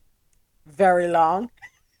 Very long.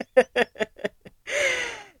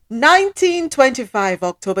 1925,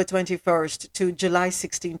 October 21st to July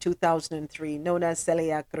 16, 2003, known as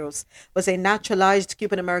Celia Cruz, was a naturalized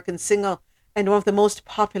Cuban-American singer and one of the most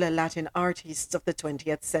popular Latin artists of the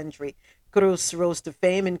 20th century. Cruz rose to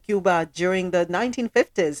fame in Cuba during the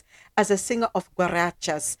 1950s as a singer of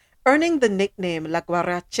guarachas, earning the nickname La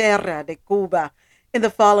Guarachera de Cuba. In the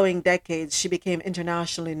following decades, she became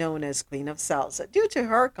internationally known as Queen of Salsa due to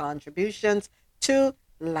her contributions to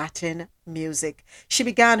Latin music. She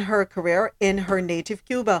began her career in her native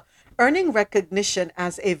Cuba, earning recognition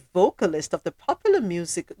as a vocalist of the popular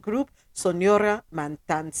music group Sonora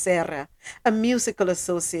Mantancera, a musical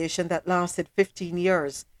association that lasted 15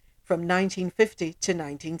 years, from 1950 to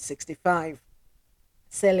 1965.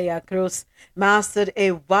 Celia Cruz mastered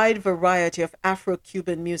a wide variety of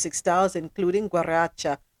Afro-Cuban music styles, including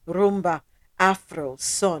guaracha, rumba, afro,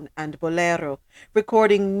 son, and bolero,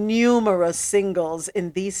 recording numerous singles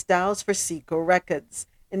in these styles for Seco Records.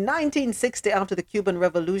 In 1960, after the Cuban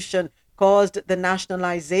Revolution caused the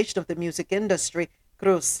nationalization of the music industry,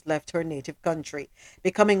 Cruz left her native country,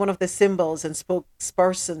 becoming one of the symbols and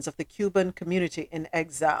spokespersons of the Cuban community in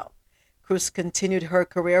exile. Cruz continued her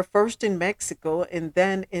career first in Mexico and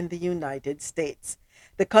then in the United States,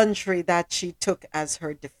 the country that she took as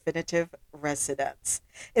her definitive residence.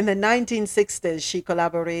 In the 1960s, she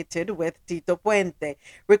collaborated with Tito Puente,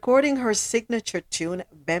 recording her signature tune,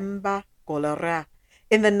 Bemba Colorá.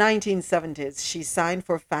 In the 1970s, she signed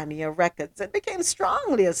for Fania Records and became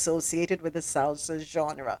strongly associated with the salsa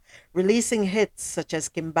genre, releasing hits such as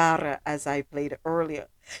Kimbara, as I played earlier.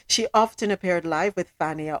 She often appeared live with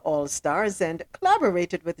Fania All Stars and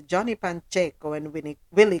collaborated with Johnny Pacheco and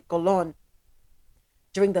Willie Colon.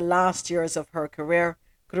 During the last years of her career,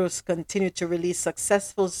 Cruz continued to release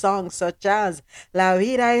successful songs such as La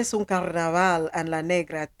vida es un carnaval and La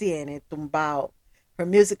negra tiene tumbao. Her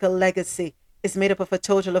musical legacy is made up of a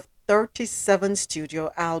total of 37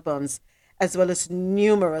 studio albums, as well as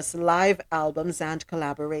numerous live albums and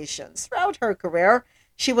collaborations. Throughout her career,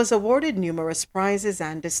 she was awarded numerous prizes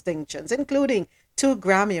and distinctions, including 2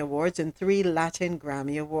 Grammy Awards and 3 Latin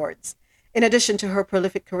Grammy Awards. In addition to her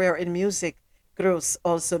prolific career in music, Cruz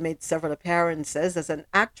also made several appearances as an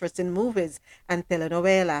actress in movies and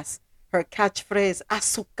telenovelas. Her catchphrase,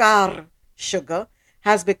 azúcar, sugar,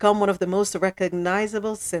 has become one of the most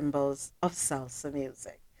recognizable symbols of salsa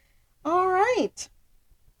music. All right.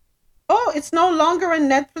 Oh, it's no longer on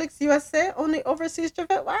Netflix USA, only overseas.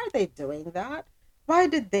 Javette. Why are they doing that? Why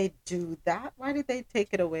did they do that? Why did they take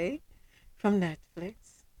it away from Netflix?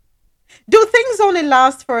 Do things only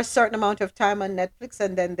last for a certain amount of time on Netflix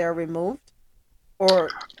and then they're removed? Or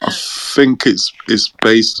I think it's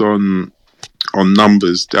based on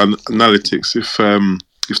numbers, the analytics.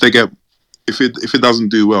 If they get if it doesn't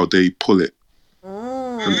do well, they pull it,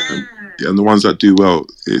 and the ones that do well,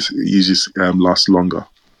 it usually last longer.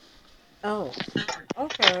 Oh,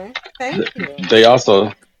 okay. Thank you. They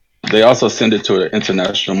also send it to the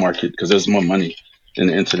international market because there's more money in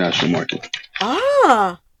the international market.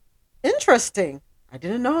 Ah, interesting. I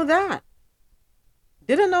didn't know that.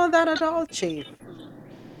 Didn't know that at all, Chief.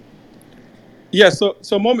 Yeah, so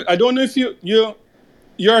moment. I don't know if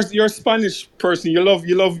you're a Spanish person. You love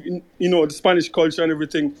the Spanish culture and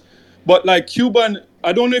everything, but like Cuban,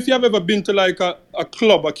 I don't know if you have ever been to like a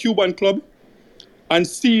Cuban club, and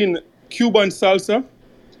seen Cuban salsa.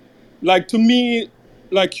 Like to me,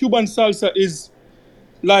 like Cuban salsa is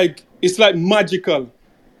like it's like magical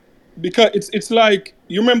because it's like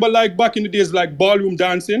you remember like back in the days like ballroom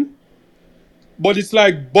dancing, but it's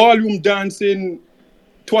like ballroom dancing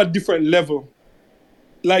to a different level.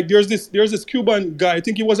 Like there's this Cuban guy, I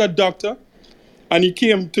think he was a doctor, and he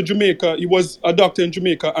came to Jamaica. He was a doctor in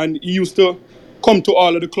Jamaica, and he used to come to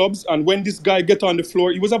all of the clubs. And when this guy get on the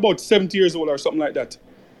floor, he was about 70 years old or something like that.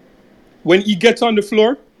 When he gets on the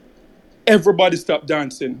floor, everybody stop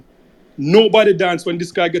dancing. Nobody dance when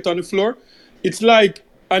this guy get on the floor. It's like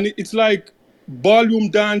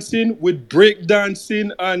ballroom dancing with break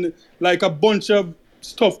dancing and like a bunch of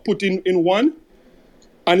stuff put in one.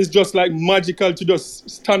 And it's just like magical to just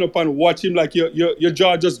stand up and watch him, like your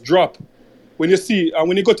jaw just drop. When you see, and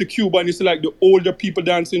when you go to Cuba and you see like the older people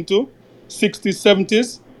dancing too, 60s,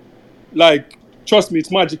 70s, like, trust me,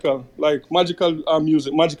 it's magical. Like magical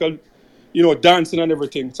music, magical, dancing and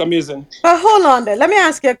everything. It's amazing. But hold on there. Let me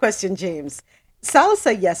ask you a question, James.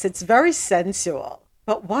 Salsa, yes, it's very sensual.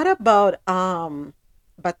 But what about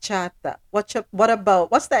bachata? What's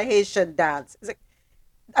that Haitian dance?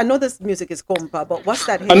 I know this music is compa, but what's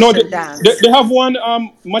that Haitian dance? They have one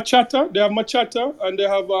machata. They have machata, and they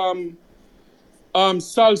have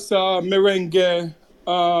salsa, merengue.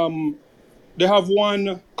 They have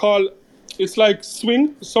one called, it's like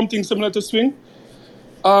swing, something similar to swing.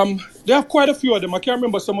 They have quite a few of them. I can't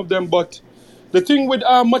remember some of them, but the thing with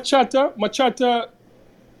machata,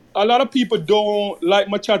 a lot of people don't like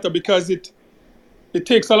machata because it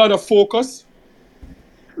takes a lot of focus.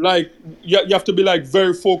 Like you have to be like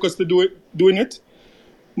very focused to doing it.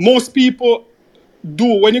 Most people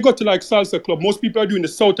do when you go to like salsa club. Most people are doing the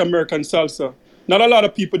South American salsa. Not a lot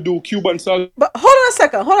of people do Cuban salsa. But hold on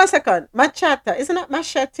a second. Machata, isn't that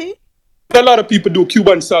machete? A lot of people do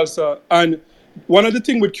Cuban salsa, and One of the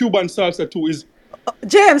thing with Cuban salsa too is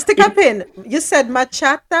James, stick up in. You said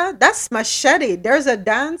machata. That's machete. There's a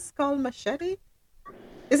dance called machete.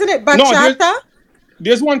 Isn't it no, bachata?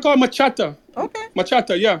 there's one called machata. Okay.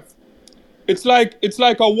 Machata, yeah. It's like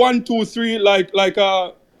a 1, 2, 3, like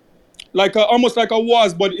a almost like a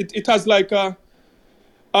was, but it has like a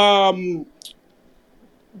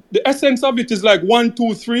the essence of it is like 1,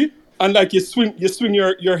 2, 3, and like you swing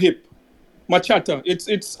your hip. Machata.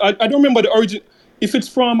 It's I don't remember the origin. If it's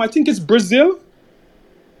from, I think it's Brazil.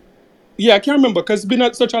 Yeah, I can't remember because it's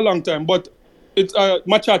been such a long time. But it's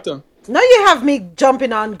machata. Now you have me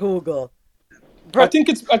jumping on Google. I think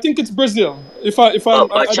it's Brazil.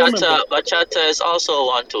 But I don't remember. bachata is also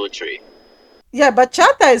 1, 2, 3. Yeah,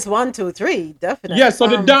 bachata is 1, 2, 3, Yeah, definitely. so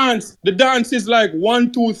the dance is like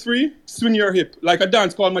 1, 2, 3, swing your hip, like a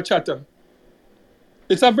dance called machata.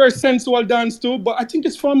 It's a very sensual dance too, but I think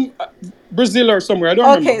it's from Brazil or somewhere. I don't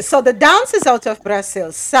Okay, remember. so the dance is out of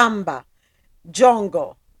Brazil. Samba,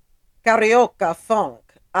 jongo, carioca, funk,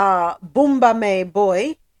 bumba me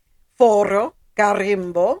boy, foro,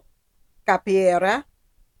 carimbo, capiera.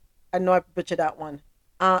 I know I butchered that one.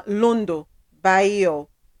 Lundo, baio,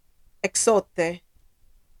 exote.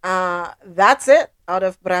 That's it out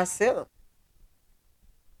of Brazil.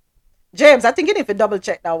 James, I think you need to double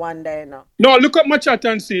check that one day now. No, look up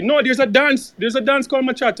machata and see. No, there's a dance. There's a dance called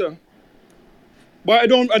machata, but I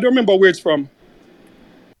don't remember where it's from.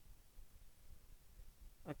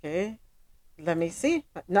 Okay, let me see.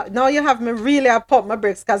 Now you have me really I pop my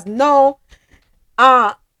brakes because no,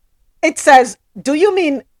 it says, do you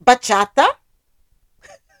mean bachata?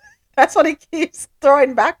 That's what it keeps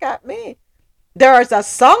throwing back at me. There's a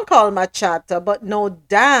song called Machata, but no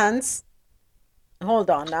dance. Hold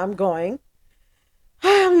on, I'm going.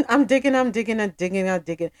 I'm digging, I'm digging, I'm digging, I'm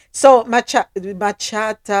digging. So,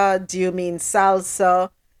 Machata, do you mean salsa?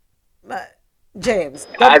 Ma- James,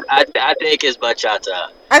 I think it's bachata.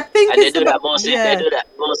 I think And they it's do that about, mostly. They yeah, do that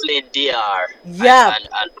mostly in DR yeah,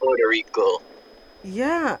 and Puerto Rico.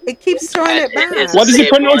 yeah. It keeps throwing And it it's the back. What is it same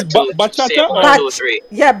pronounced? same Bachata one, or? two, three.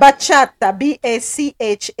 Yeah, bachata,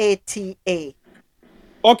 Bachata.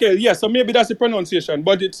 Okay, yeah. So maybe that's the pronunciation,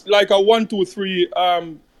 but it's like a 1, 2, 3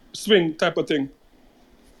 swing type of thing.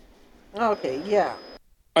 Okay, yeah.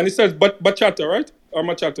 And it says bachata, right? Or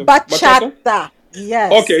machata? Bachata? Bachata.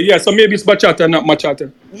 Okay, Yes. yeah, so maybe it's bachata, not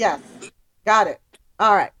machata. Yes. Got it.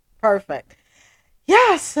 All right. Perfect.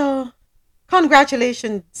 Yeah, so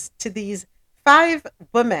congratulations to these 5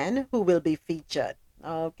 women who will be featured.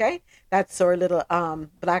 Okay. That's our little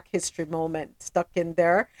Black History moment stuck in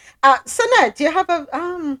there. Sonette, do you have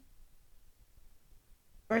a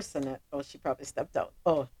where's Sonette? Oh, she probably stepped out.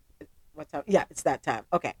 Oh, what time? Yeah, it's that time.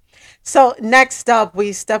 Okay. So next up,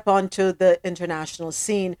 we step onto the international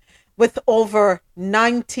scene with over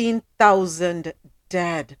 19,000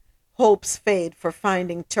 dead. Hopes fade for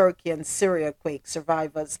finding Turkey and Syria quake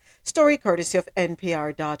survivors. Story courtesy of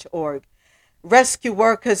NPR.org. Rescue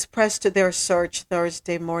workers pressed to their search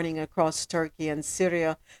Thursday morning across Turkey and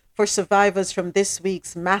Syria for survivors from this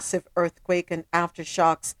week's massive earthquake and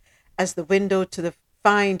aftershocks as the window to the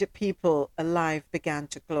find people alive began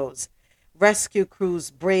to close. Rescue crews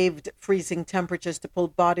braved freezing temperatures to pull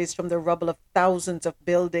bodies from the rubble of thousands of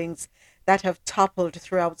buildings that have toppled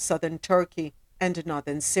throughout southern Turkey and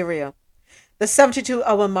northern Syria. The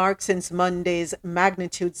 72-hour mark since Monday's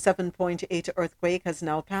magnitude 7.8 earthquake has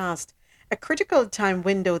now passed, a critical time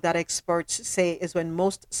window that experts say is when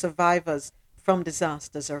most survivors from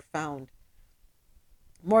disasters are found.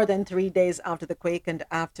 More than 3 days after the quake and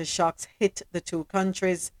aftershocks hit the two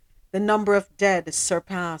countries, the number of dead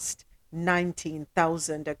surpassed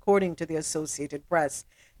 19,000, according to the Associated Press.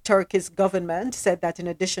 Turkey's government said that in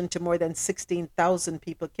addition to more than 16,000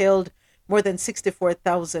 people killed, more than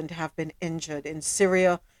 64,000 have been injured. In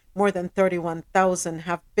Syria, more than 31,000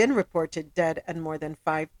 have been reported dead and more than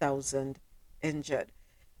 5,000 injured.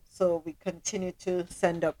 So we continue to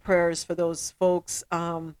send up prayers for those folks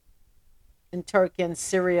in Turkey and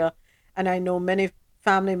Syria. And I know many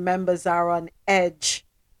family members are on edge,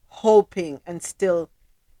 hoping and still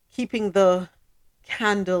keeping the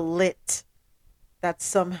candle lit that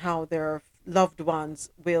somehow their loved ones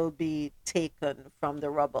will be taken from the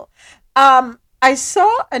rubble. I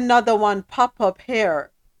saw another one pop up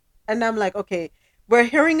here, and I'm like, okay, we're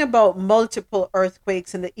hearing about multiple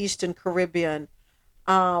earthquakes in the Eastern Caribbean.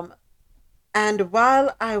 Um, and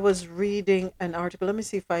while I was reading an article, let me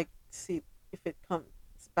see if I see if it comes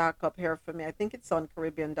back up here for me. I think it's on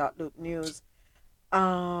Caribbean.loop news.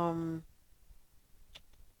 Um,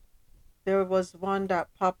 there was one that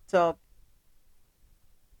popped up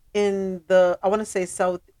in the I want to say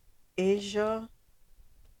South Asia,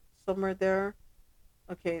 somewhere there.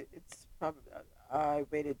 Okay, it's probably I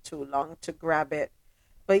waited too long to grab it.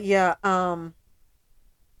 But yeah,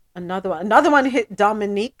 another one hit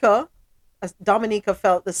Dominica. Dominica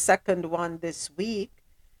felt the second one this week.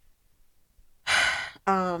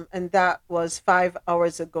 And that was 5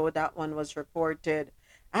 hours ago. That one was reported.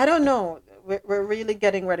 I don't know. We're really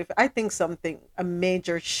getting ready for. I think a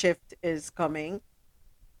major shift is coming.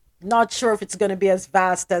 Not sure if it's going to be as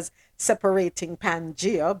vast as separating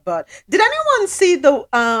Pangea, but did anyone see the?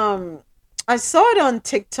 I saw it on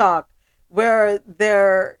TikTok where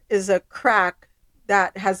there is a crack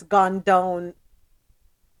that has gone down.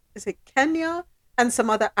 Is it Kenya and some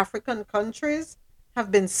other African countries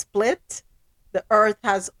have been split? The earth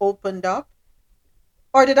has opened up,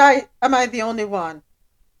 or am I the only one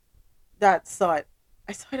that saw it?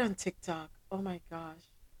 I saw it on TikTok. Oh my gosh.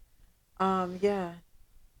 Yeah.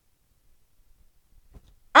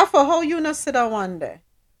 Alpha, how you not sit down one day?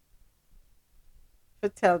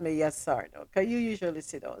 But tell me yes or no, because you usually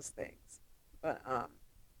see those things. But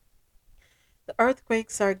the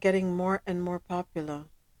earthquakes are getting more and more popular.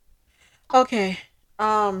 Okay.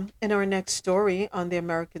 In our next story on the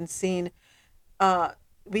American scene, uh,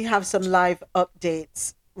 we have some live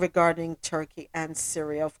updates regarding Turkey and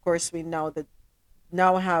Syria. Of course, we now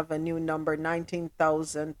have a new number,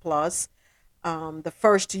 19,000 plus. The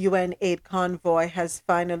first UN aid convoy has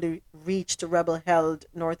finally reached rebel-held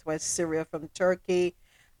northwest Syria from Turkey,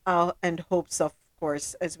 and hopes, of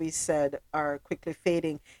course, as we said, are quickly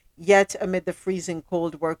fading. Yet, amid the freezing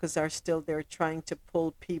cold, workers are still there trying to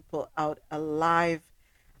pull people out alive.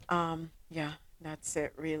 Yeah, that's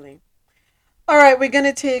it, really. All right, we're going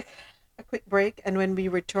to take a quick break, and when we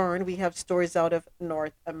return, we have stories out of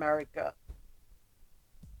North America.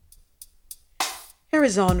 Here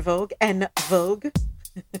is On Vogue and Vogue,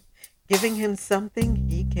 giving him something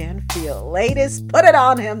he can feel. Ladies, put it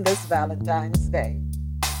on him this Valentine's Day.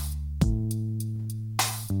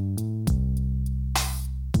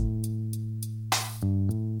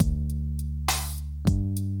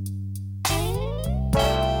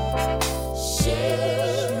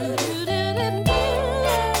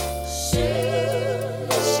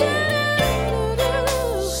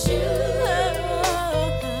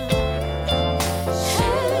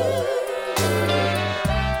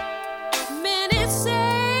 Many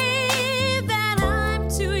say that I'm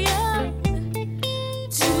too young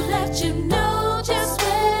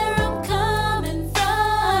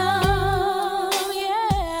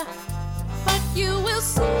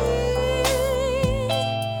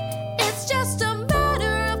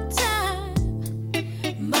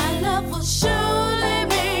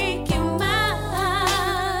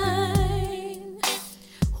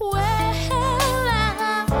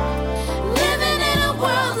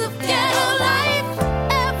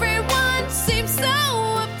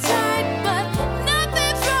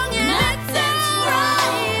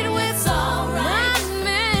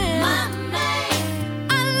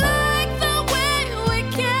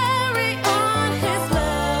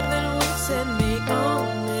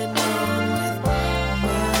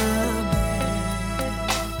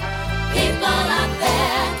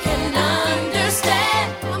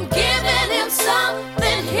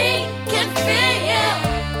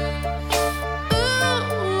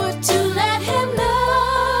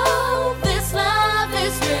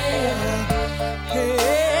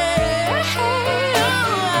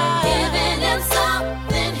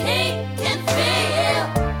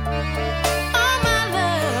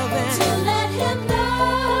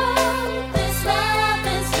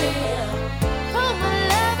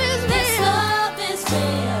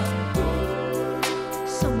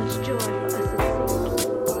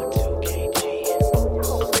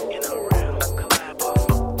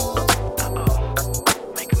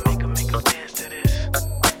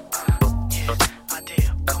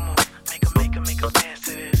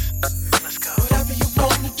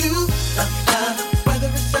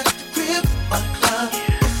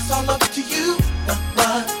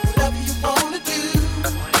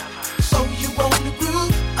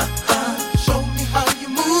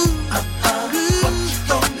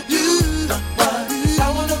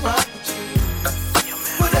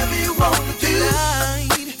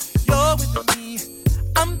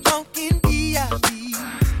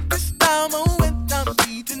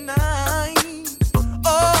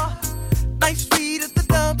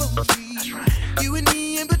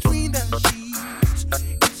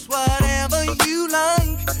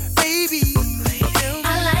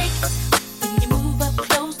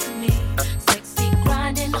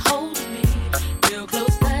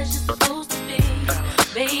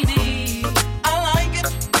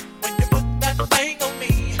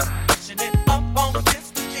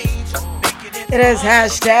is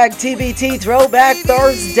hashtag TBT Throwback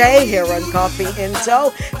Thursday here on Coffee in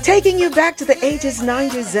Tow, taking you back to the ages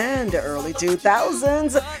 90s and early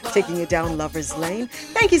 2000s, taking you down Lover's Lane.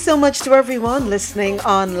 Thank you so much to everyone listening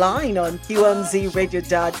online on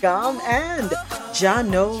QMZRadio.com and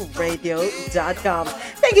JanoRadio.com.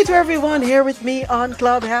 Thank you to everyone here with me on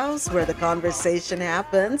Clubhouse, where the conversation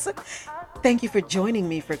happens. Thank you for joining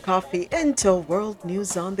me for Coffee Into World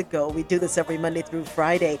News on the Go. We do this every Monday through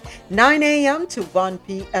Friday, 9 a.m. to 1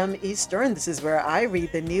 p.m. Eastern. This is where I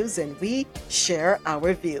read the news and we share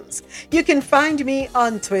our views. You can find me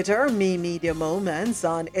on Twitter, Me Media Moments,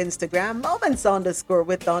 on Instagram, Moments _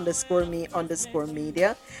 with _ me _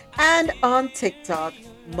 media, and on TikTok,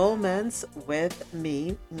 Moments with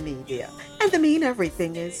Me Media. And the mean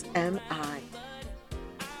everything is MI.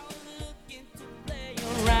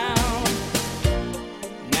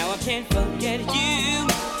 Now I can't forget you,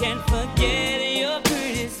 can't forget your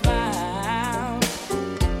pretty smile.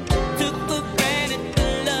 Took for granted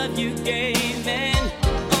the love you gave and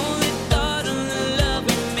only thought of the love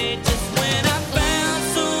we made just when I found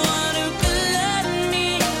someone who could love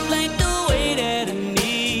me like the way that I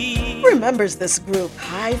need. Remembers this group,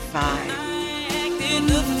 High Five. I acted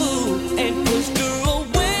the fool and pushed her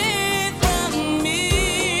away from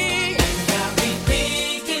me. And I'll be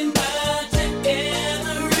thinking about you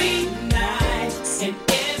every night and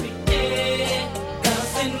every day.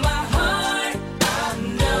 'Cause in my heart I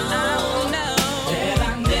know that I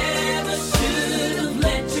never should have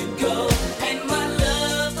let you go. And my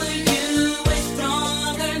love for you is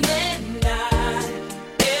stronger than I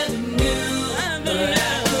ever knew. But I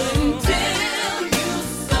couldn't tell you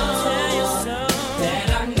so, that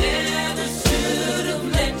I never should have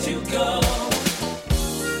let you go.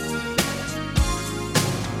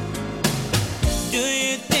 Do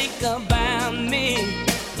you think about me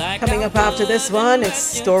like Coming up after this one, it's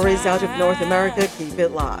stories out of North America. Keep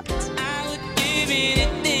it locked. give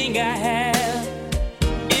anything I have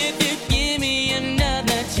if you give me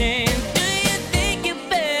another chance? Do you think you're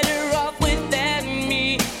better off without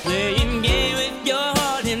me? Playing game with your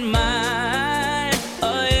heart and mind.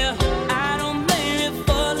 Oh yeah, I don't blame you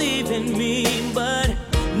for leaving me, but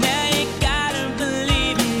now you gotta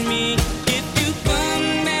believe in me. If you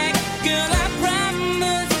come back, girl, I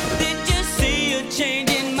promise that you'll see a change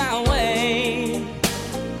in my way.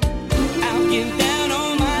 I'll get down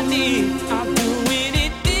on my knees. I'll do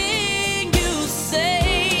anything you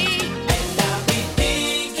say. And I'll be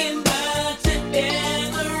thinking about you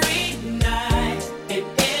every night and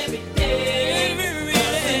every day.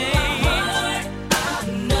 'Cause in my heart I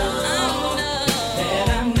know that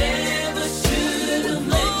I never should have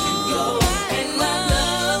let you go. And my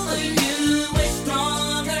love for you is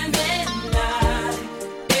stronger than I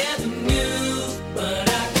ever knew. But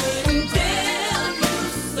I couldn't tell you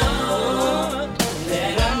so,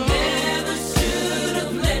 that I never should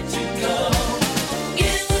have let you go.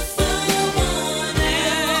 Give it someone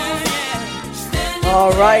else.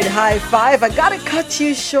 All right, High Five. I gotta cut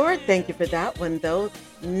you short. Thank you for that one, though.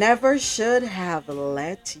 Never should have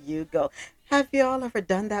let you go. Have y'all ever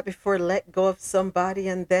done that before? Let go of somebody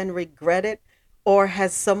and then regret it? Or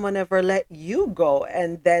has someone ever let you go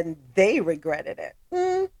and then they regretted it?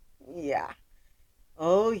 Yeah.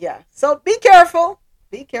 Oh, yeah. So be careful.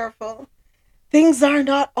 Be careful. Things are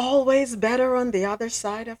not always better on the other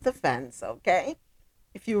side of the fence, okay?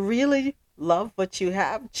 If you really love what you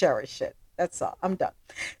have, cherish it. That's all. I'm done.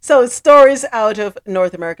 So, stories out of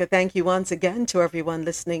North America. Thank you once again to everyone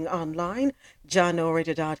listening online,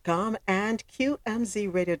 JanoRadio.com and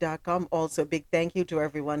QMZRadio.com. Also, big thank you to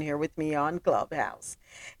everyone here with me on Clubhouse.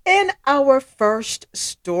 In our first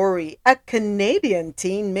story, a Canadian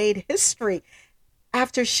teen made history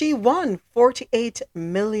after she won $48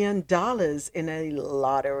 million in a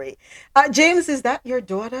lottery. James, is that your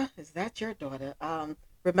daughter? Is that your daughter?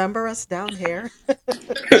 Remember us down here?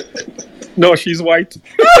 No, she's white.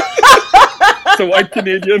 It's a white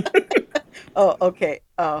Canadian. Oh, okay.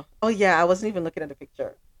 Oh, yeah, I wasn't even looking at the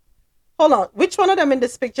picture. Hold on. Which one of them in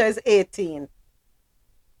this picture is 18?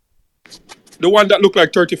 The one that looked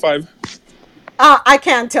like 35. I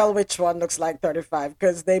can't tell which one looks like 35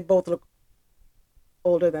 because they both look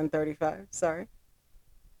older than 35. Sorry.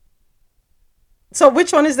 So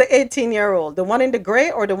which one is the 18-year-old? The one in the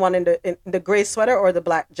gray or the one in the gray sweater or the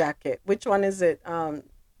black jacket? Which one is it,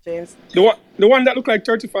 James? The one that looked like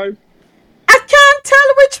 35. I can't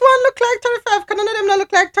tell which one look like 35. Can none of them not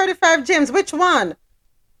look like 35, James? Which one?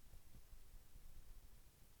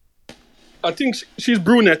 I think she's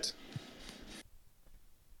brunette.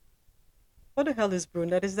 What the hell is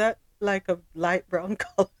brunette? Is that like a light brown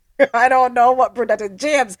color? I don't know what brunette is.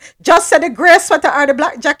 James, just said the gray sweater or the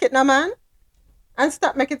black jacket, now, man. And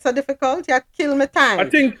stop making it so difficult. You kill me I time.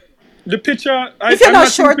 think the picture. If you're I'm not not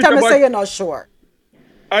seeing the sure, tell picture, me but say you're not sure.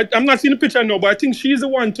 I'm not seeing the picture no. But I think she's the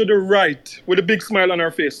one to the right with a big smile on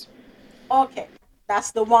her face. Okay.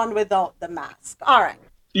 That's the one without the mask. All right.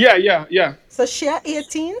 Yeah, yeah, yeah. So she at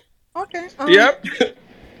 18? Okay. Yep.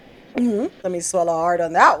 Let me swallow hard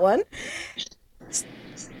on that one.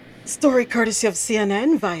 Story courtesy of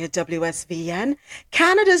CNN via WSVN.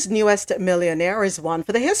 Canada's newest millionaire is one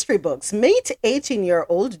for the history books. Meet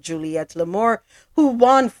 18-year-old Juliette Lamour, who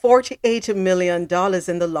won $48 million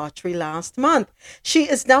in the lottery last month. She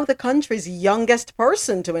is now the country's youngest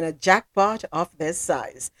person to win a jackpot of this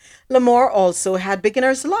size. Lamour also had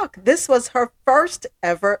beginner's luck. This was her first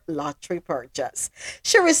ever lottery purchase.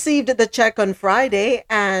 She received the check on Friday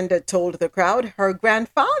and told the crowd her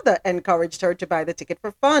grandfather encouraged her to buy the ticket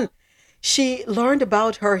for fun. She learned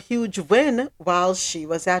about her huge win while she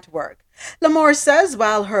was at work. Lamour says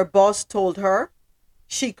while her boss told her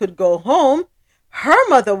she could go home, her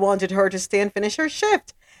mother wanted her to stay and finish her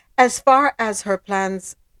shift. As far as her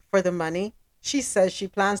plans for the money, she says she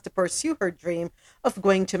plans to pursue her dream of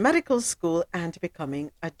going to medical school and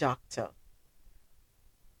becoming a doctor.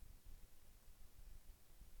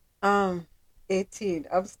 18.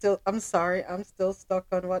 I'm sorry. I'm still stuck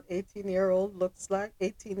on what 18-year-old looks like.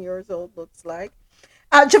 18 years old looks like.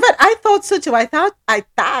 Javette, I thought so too. I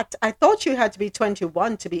thought you had to be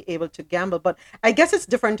 21 to be able to gamble, but I guess it's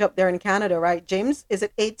different up there in Canada, right? James, is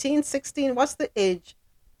it 18, 16? What's the age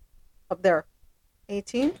up there?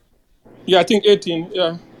 18? Yeah, I think 18.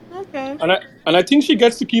 Yeah, Okay. and I think she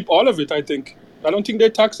gets to keep all of it. I think. I don't think they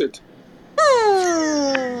tax it.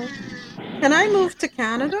 Hmm. Can I move to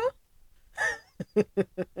Canada?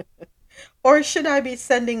 Or should I be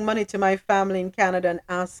sending money to my family in Canada and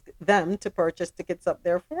ask them to purchase tickets up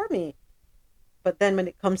there for me? But then when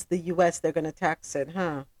it comes to the US, they're going to tax it,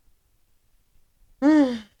 huh?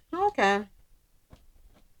 Okay.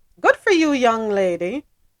 Good for you, young lady.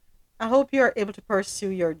 I hope you're able to pursue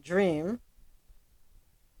your dream.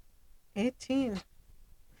 18.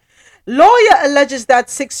 Lawyer alleges that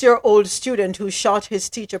 6-year-old student who shot his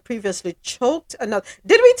teacher previously choked another.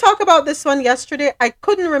 Did we talk about this one yesterday? I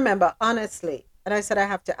couldn't remember, honestly. And I said I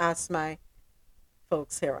have to ask my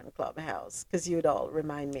folks here on Clubhouse because you'd all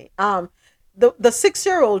remind me. The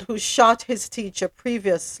 6-year-old who shot his teacher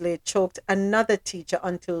previously choked another teacher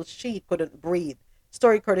until she couldn't breathe.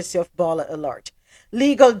 Story courtesy of Baller Alert.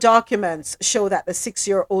 Legal documents show that the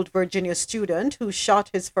 6-year-old Virginia student who shot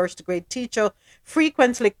his first grade teacher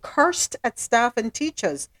frequently cursed at staff and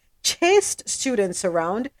teachers, chased students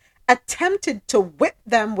around, attempted to whip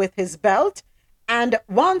them with his belt, and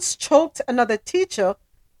once choked another teacher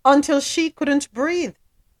until she couldn't breathe.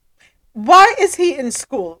 Why is he in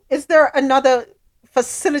school? Is there another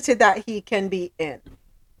facility that he can be in?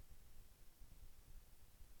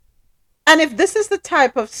 And if this is the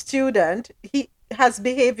type of student, he has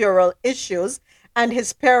behavioral issues, and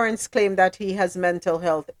his parents claim that he has mental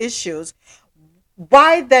health issues,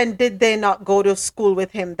 why then did they not go to school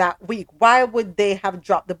with him that week? Why would they have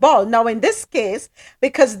dropped the ball? Now, in this case,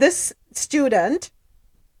 because this student,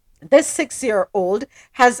 this 6-year-old,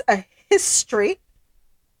 has a history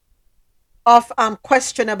of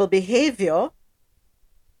questionable behavior,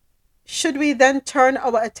 should we then turn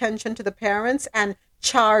our attention to the parents and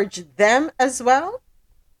charge them as well?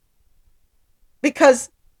 Because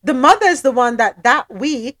the mother is the one that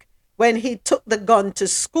week when he took the gun to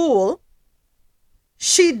school,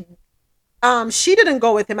 she didn't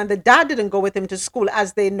go with him, and the dad didn't go with him to school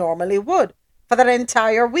as they normally would for that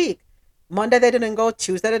entire week. Monday they didn't go,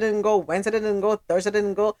 Tuesday they didn't go, Wednesday they didn't go, Thursday they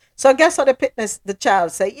didn't go. So guess what the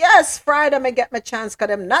child say? Yes, Friday I get my chance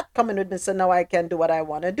because I'm not coming with me, so now I can do what I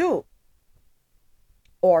want to do.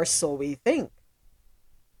 Or so we think.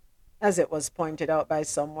 As it was pointed out by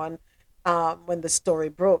someone when the story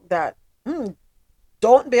broke, that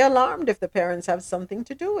don't be alarmed if the parents have something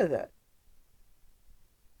to do with it.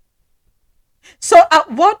 So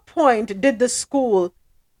at what point did the school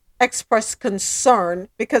express concern?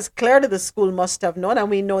 Because clearly the school must have known,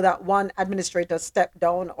 and we know that one administrator stepped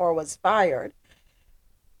down or was fired.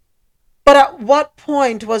 But at what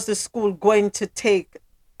point was the school going to take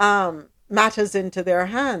matters into their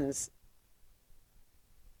hands?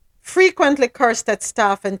 Frequently cursed at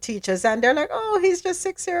staff and teachers, and they're like, oh, he's just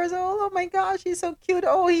 6 years old. Oh my gosh, he's so cute.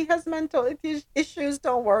 Oh, he has mental issues.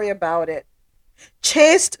 Don't worry about it.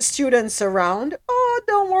 Chased students around. Oh,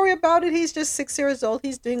 don't worry about it. He's just 6 years old.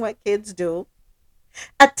 He's doing what kids do.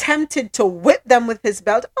 Attempted to whip them with his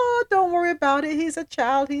belt. Oh, don't worry about it. He's a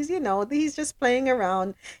child. He's just playing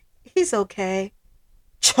around. He's okay.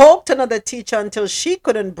 choked another teacher until she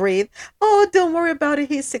couldn't breathe. Oh, don't worry about it.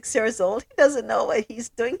 He's 6 years old. He doesn't know what he's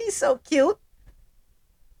doing. He's so cute.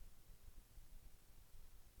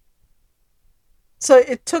 So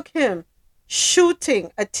it took him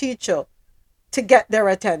shooting a teacher to get their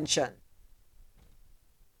attention.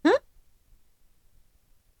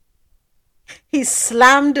 He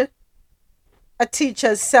slammed a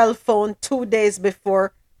teacher's cell phone 2 days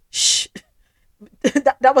before.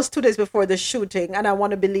 That was 2 days before the shooting, and I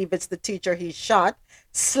want to believe it's the teacher he shot.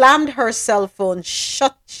 Slammed her cell phone,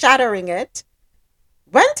 shattering it.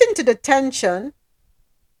 Went into detention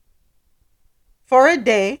for a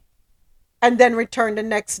day, and then returned the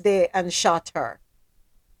next day and shot her.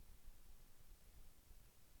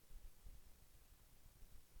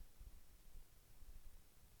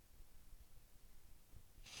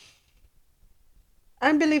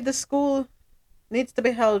 I believe the school needs to be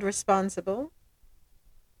held responsible.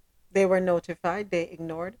 They were notified, they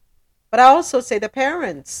ignored. But I also say the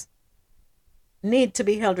parents need to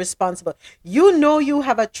be held responsible. You know you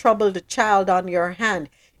have a troubled child on your hand.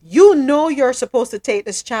 You know you're supposed to take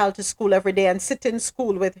this child to school every day and sit in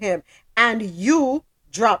school with him, and you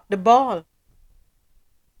drop the ball.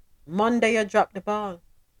 Monday you drop the ball.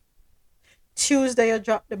 Tuesday you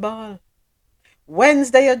drop the ball.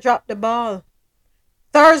 Wednesday you drop the ball.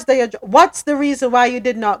 Thursday, what's the reason why you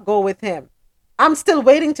did not go with him? I'm still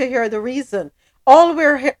waiting to hear the reason. All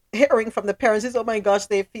we're hearing from the parents is, oh my gosh,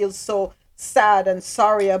 they feel so sad and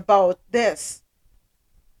sorry about this.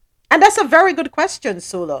 And that's a very good question,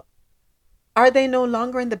 Sula. Are they no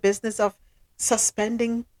longer in the business of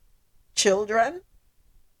suspending children?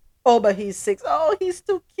 Oh, but he's 6. Oh, he's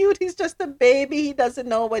too cute. He's just a baby. He doesn't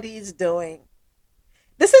know what he's doing.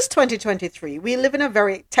 This is 2023. We live in a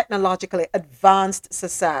very technologically advanced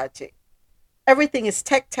society. Everything is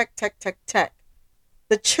tech, tech, tech, tech, tech.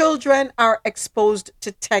 The children are exposed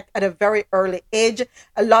to tech at a very early age.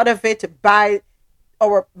 A lot of it by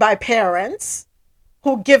parents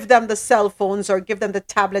who give them the cell phones or give them the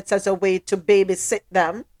tablets as a way to babysit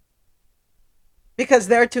them because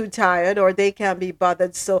they're too tired or they can't be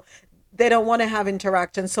bothered. So they don't want to have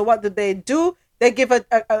interaction. So what do? They give a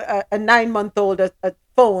 9-month-old a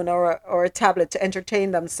phone or a tablet to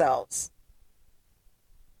entertain themselves.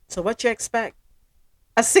 So what you expect?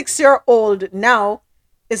 A 6-year-old now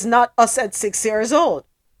is not us at 6 years old.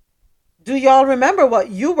 Do y'all remember what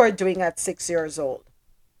you were doing at 6 years old?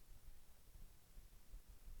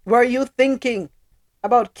 Were you thinking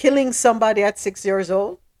about killing somebody at 6 years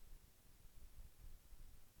old?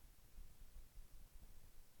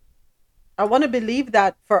 I want to believe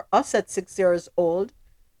that for us at 6 years old,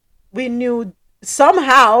 we knew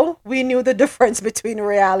the difference between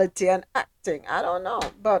reality and acting. I don't know,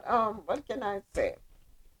 but what can I say?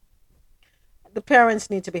 The parents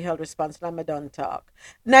need to be held responsible. I'm a done talk.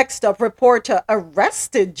 Next up, reporter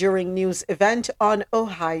arrested during news event on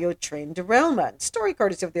Ohio train derailment. Story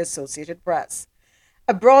courtesy of the Associated Press.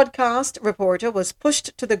 A broadcast reporter was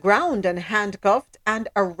pushed to the ground and handcuffed and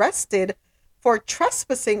arrested for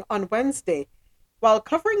trespassing on Wednesday while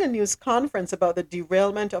covering a news conference about the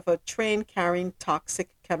derailment of a train carrying toxic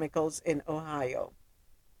chemicals in Ohio.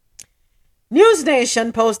 News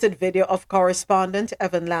Nation posted video of correspondent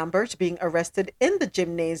Evan Lambert being arrested in the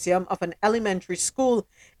gymnasium of an elementary school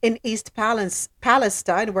in East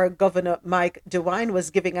Palestine, where Governor Mike DeWine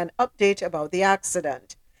was giving an update about the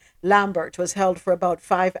accident. Lambert was held for about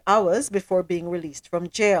 5 hours before being released from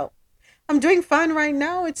jail. I'm doing fine right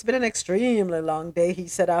now. It's been an extremely long day, he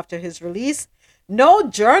said after his release. No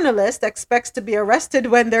journalist expects to be arrested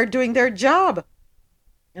when they're doing their job.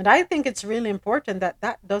 And I think it's really important that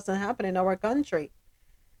that doesn't happen in our country.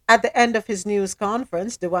 At the end of his news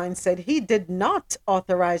conference, DeWine said he did not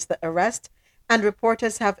authorize the arrest, and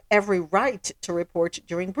reporters have every right to report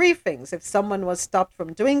during briefings. If someone was stopped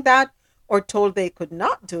from doing that or told they could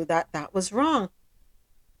not do that, that was wrong.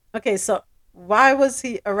 Okay, so why was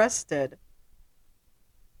he arrested?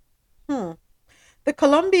 The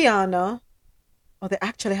Colombiana, they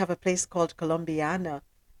actually have a place called Colombiana.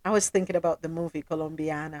 I was thinking about the movie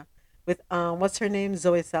Colombiana with what's her name?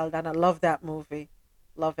 Zoe Saldana. Love that movie.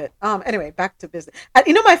 Love it. Anyway, back to business. And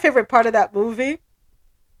you know my favorite part of that movie?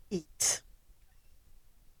 Eat.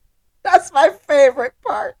 That's my favorite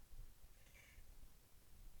part.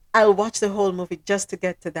 I'll watch the whole movie just to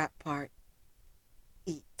get to that part.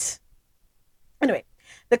 Eat. Anyway,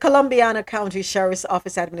 the Columbiana County Sheriff's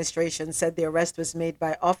Office administration said the arrest was made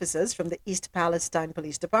by officers from the East Palestine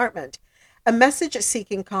Police Department. A message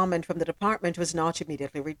seeking comment from the department was not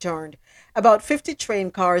immediately returned. About 50 train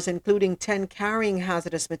cars, including 10 carrying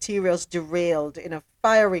hazardous materials, derailed in a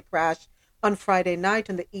fiery crash on Friday night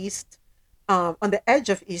on the east on the edge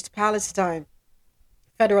of East Palestine.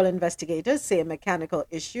 Federal investigators say a mechanical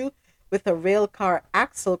issue with a rail car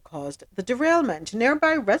axle caused the derailment.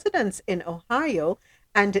 Nearby residents in Ohio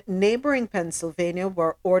and neighboring Pennsylvania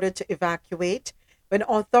were ordered to evacuate when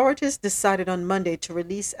authorities decided on Monday to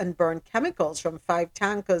release and burn chemicals from 5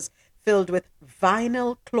 tankers filled with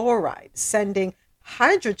vinyl chloride, sending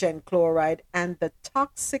hydrogen chloride and the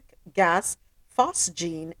toxic gas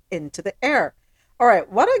phosgene into the air. All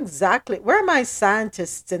right, what exactly, where are my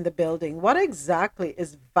scientists in the building? What exactly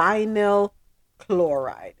is vinyl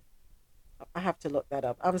chloride? I have to look that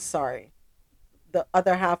up. I'm sorry. The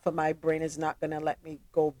other half of my brain is not going to let me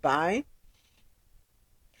go by.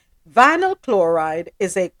 Vinyl chloride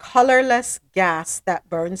is a colorless gas that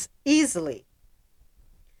burns easily.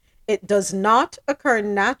 It does not occur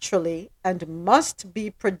naturally and must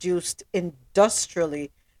be produced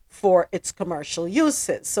industrially for its commercial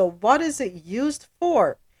uses. So, what is it used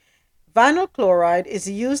for? Vinyl chloride is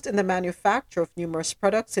used in the manufacture of numerous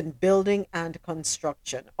products in building and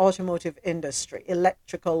construction, automotive industry,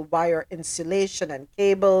 electrical wire insulation and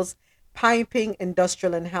cables, piping,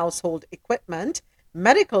 industrial and household equipment,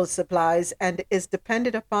 medical supplies, and is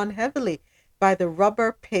depended upon heavily by the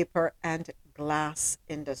rubber, paper, and glass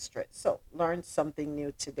industry. So, learned something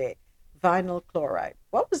new today. Vinyl chloride.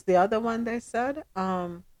 What was the other one they said?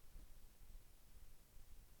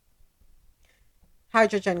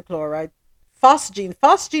 Hydrogen chloride. Phosgene.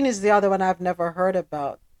 Phosgene is the other one I've never heard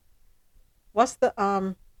about. What's the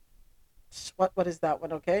what is that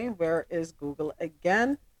one? Okay, where is Google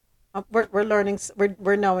again? We're learning.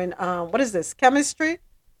 We're now in what is this? Chemistry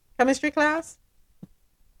class.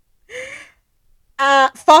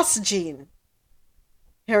 Phosgene.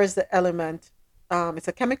 Here is the element. It's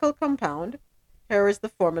a chemical compound. Here is the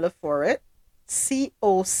formula for it.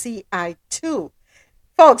 COCI2.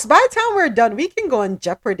 Folks, by the time we're done, we can go on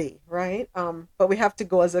Jeopardy, right? But we have to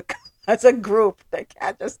go as a as a group. They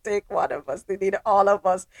can't just take one of us. They need all of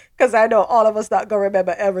us, because I know all of us not gonna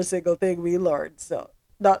remember every single thing we learned. So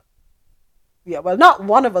not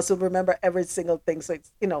one of us will remember every single thing. So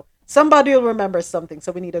it's somebody will remember something.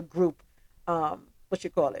 So we need a group. What you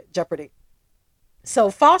call it? Jeopardy. So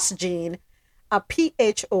phosgene,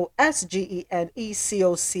 PHOSGENE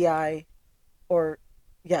or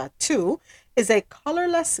 2 is a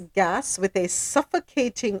colorless gas with a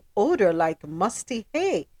suffocating odor like musty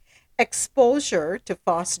hay. Exposure to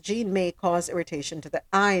phosgene may cause irritation to the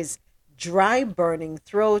eyes, dry burning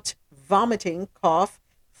throat, vomiting, cough,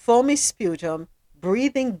 foamy sputum,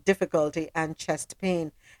 breathing difficulty, and chest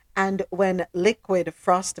pain. And when liquid,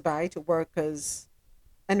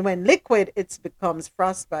 it becomes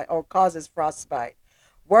frostbite or causes frostbite.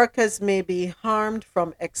 Workers may be harmed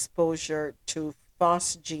from exposure to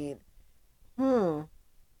phosgene.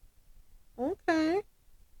 Okay.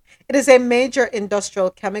 It is a major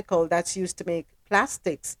industrial chemical that's used to make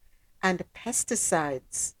plastics and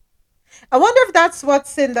pesticides. I wonder if that's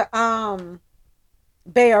what's in the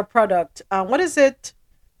Bayer product. What is it?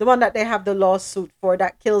 The one that they have the lawsuit for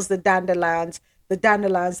that kills the dandelions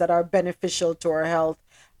that are beneficial to our health.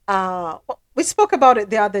 We spoke about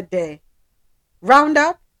it the other day.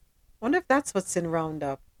 Roundup? I wonder if that's what's in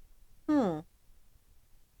Roundup.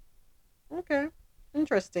 Okay.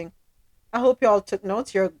 Interesting. I hope you all took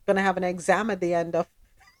notes. You're going to have an exam at the end of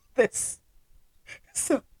this.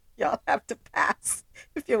 So y'all have to pass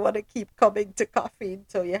if you want to keep coming to coffee.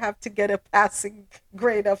 So you have to get a passing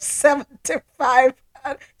grade of 75.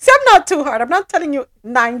 See, I'm not too hard. I'm not telling you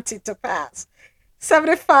 90 to pass.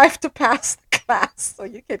 75 to pass the class. So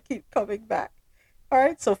you can keep coming back. All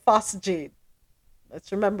right. So phosgene.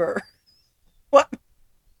 Let's remember what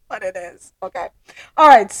it is. Okay. All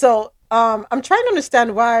right. So I'm trying to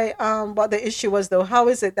understand why what the issue was though. How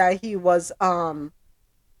is it that he was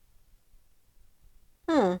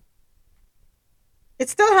it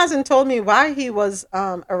still hasn't told me why he was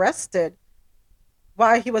arrested.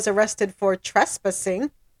 Why he was arrested for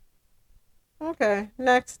trespassing. Okay,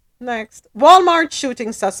 next. Walmart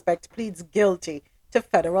shooting suspect pleads guilty to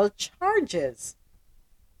federal charges.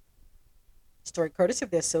 Story courtesy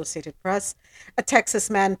of the Associated Press. A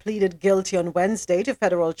Texas man pleaded guilty on Wednesday to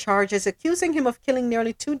federal charges accusing him of killing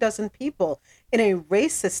nearly 24 people in a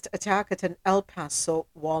racist attack at an El Paso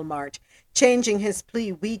Walmart, changing his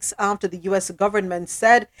plea weeks after the U.S. government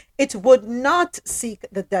said it would not seek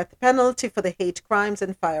the death penalty for the hate crimes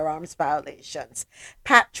and firearms violations.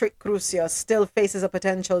 Patrick Crucia still faces a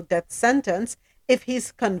potential death sentence if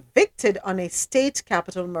he's convicted on a state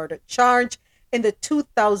capital murder charge in the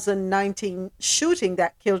 2019 shooting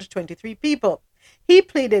that killed 23 people. He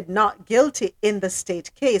pleaded not guilty in the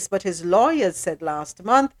state case, but his lawyers said last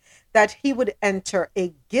month that he would enter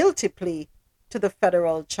a guilty plea to the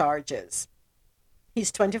federal charges.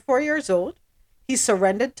 He's 24 years old. He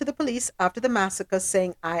surrendered to the police after the massacre,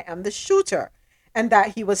 saying, "I am the shooter," and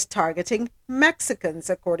that he was targeting Mexicans,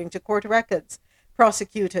 according to court records.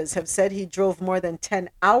 Prosecutors have said he drove more than 10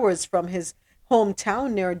 hours from his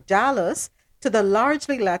hometown near Dallas to the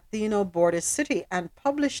largely Latino border city and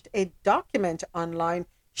published a document online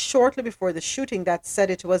shortly before the shooting that said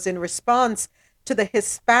it was in response to the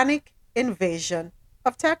Hispanic invasion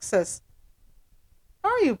of Texas. How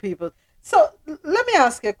are you people? So let me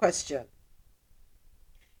ask you a question.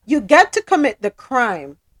 You get to commit the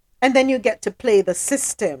crime and then you get to play the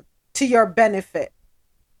system to your benefit.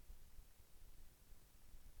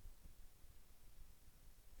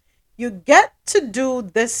 You get to do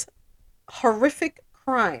this horrific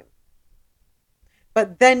crime,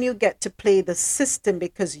 but then you get to play the system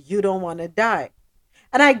because you don't want to die.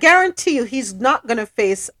 And I guarantee you he's not going to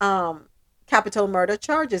face capital murder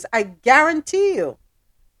charges. I guarantee you.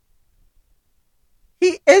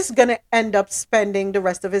 He is going to end up spending the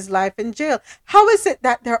rest of his life in jail. How is it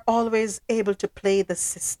that they're always able to play the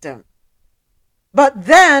system? But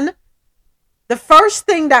then the first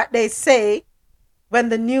thing that they say when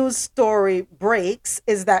the news story breaks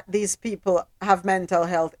is that these people have mental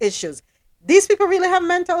health issues. These people really have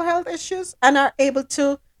mental health issues and are able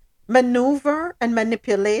to maneuver and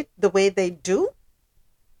manipulate the way they do?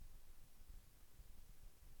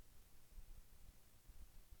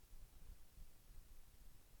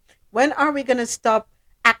 When are we going to stop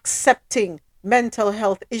accepting mental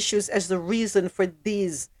health issues as the reason for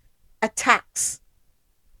these attacks?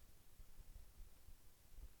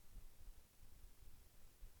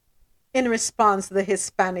 In response to the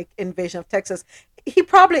Hispanic invasion of Texas,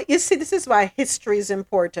 you see, this is why history is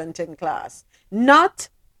important in class. Not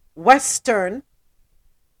Western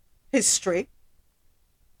history.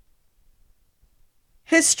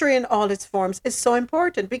 History in all its forms is so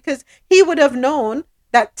important because he would have known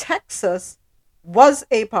that Texas was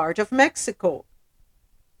a part of Mexico.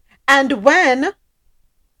 And when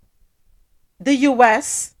the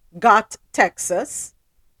U.S. got Texas,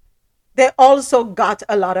 they also got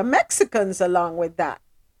a lot of Mexicans along with that.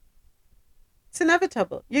 It's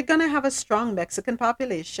inevitable. You're going to have a strong Mexican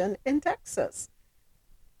population in Texas.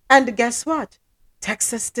 And guess what?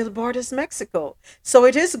 Texas still borders Mexico. So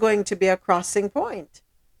it is going to be a crossing point.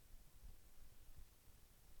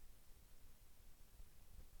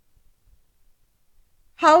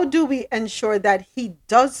 How do we ensure that he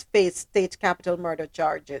does face state capital murder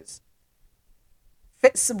charges,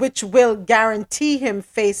 which will guarantee him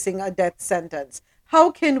facing a death sentence? How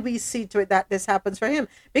can we see to it that this happens for him?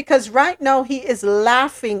 Because right now he is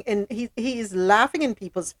laughing he is laughing in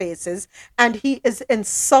people's faces, and he is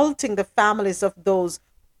insulting the families of those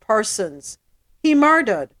persons he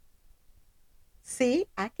murdered. See,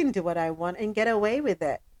 I can do what I want and get away with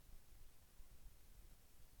it.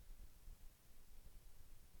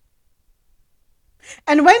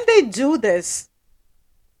 And when they do this,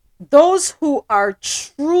 those who are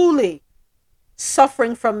truly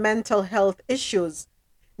suffering from mental health issues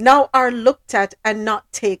now are looked at and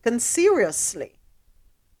not taken seriously.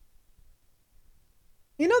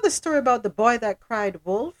 You know the story about the boy that cried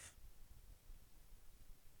wolf?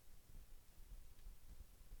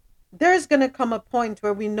 There's going to come a point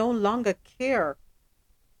where we no longer care.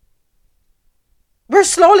 We're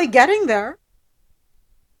slowly getting there.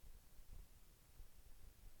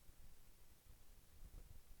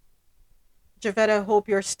 Gov't, I hope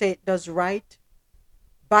your state does right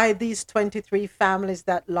by these 23 families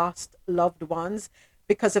that lost loved ones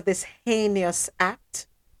because of this heinous act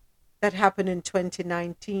that happened in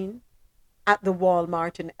 2019 at the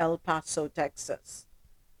Walmart in El Paso, Texas.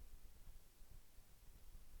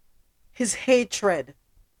 His hatred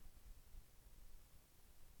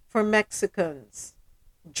for Mexicans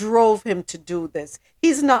drove him to do this.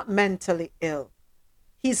 He's not mentally ill.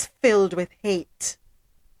 He's filled with hate.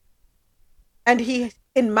 And he,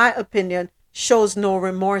 in my opinion, shows no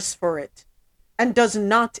remorse for it and does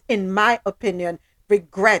not, in my opinion,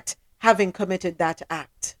 regret having committed that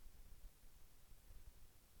act.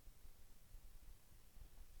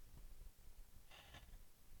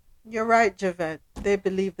 You're right, Gov't. They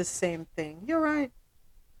believe the same thing. You're right.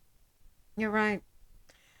 You're right.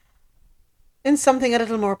 In something a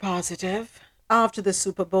little more positive, after the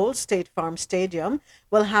Super Bowl, State Farm Stadium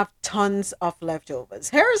will have tons of leftovers.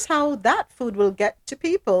 Here's how that food will get to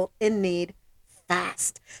people in need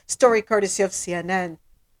fast. Story courtesy of CNN.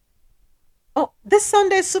 Oh, this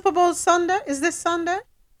Sunday is Super Bowl Sunday? Is this Sunday?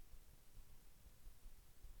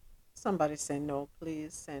 Somebody say no,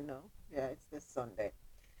 please. Say no. Yeah, it's this Sunday.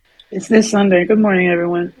 It's this Sunday. Good morning,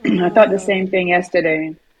 everyone. I thought the same thing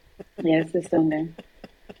yesterday. Yes, it's Sunday.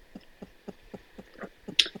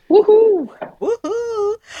 Woohoo!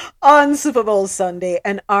 Woohoo! On Super Bowl Sunday,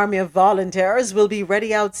 an army of volunteers will be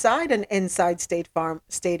ready outside and inside State Farm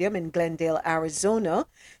Stadium in Glendale, Arizona,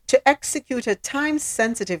 to execute a time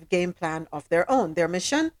sensitive game plan of their own. Their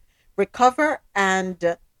mission? Recover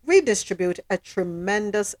and redistribute a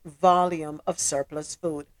tremendous volume of surplus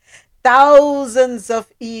food. Thousands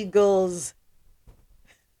of eagles.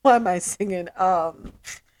 Why am I singing?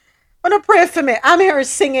 Wanna pray for me. I'm here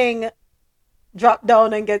singing drop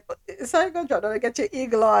down and get sorry go drop down and get your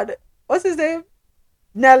eagle on. What's his name?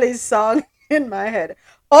 Nelly's song in my head.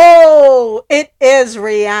 Oh, it is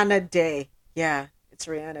Rihanna Day. Yeah, it's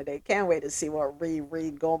Rihanna Day. Can't wait to see what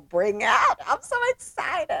Riri gonna bring out. I'm so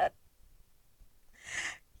excited.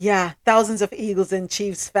 Yeah, thousands of Eagles and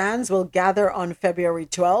Chiefs fans will gather on February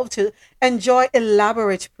 12th to enjoy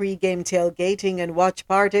elaborate pre-game tailgating and watch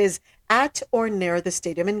parties at or near the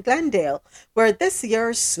stadium in Glendale, where this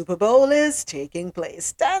year's Super Bowl is taking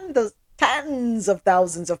place. Tens of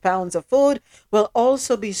thousands of pounds of food will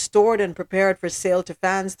also be stored and prepared for sale to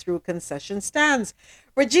fans through concession stands.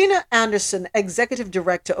 Regina Anderson, Executive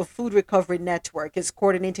Director of Food Recovery Network, is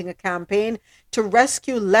coordinating a campaign to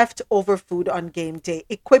rescue leftover food on game day,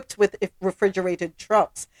 equipped with refrigerated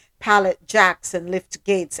trucks, pallet jacks, and lift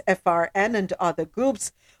gates. FRN and other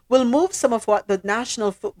groups will move some of what the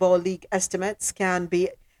National Football League estimates can be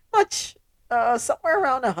much somewhere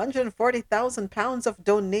around 140,000 pounds of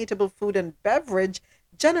donatable food and beverage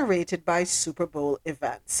generated by Super Bowl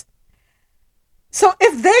events. So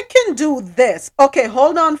if they can do this, okay,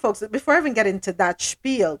 hold on, folks. Before I even get into that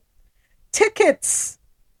spiel, tickets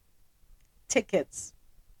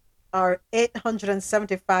are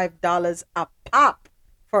 $875 a pop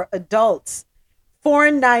for adults,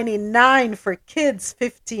 $499 for kids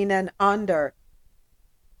 15 and under.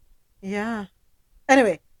 Yeah.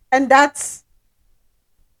 Anyway, and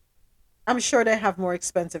I'm sure they have more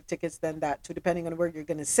expensive tickets than that too, depending on where you're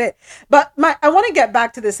going to sit. But I want to get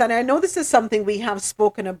back to this, and I know this is something we have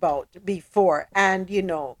spoken about before, and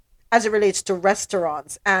as it relates to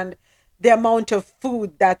restaurants and the amount of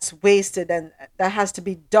food that's wasted and that has to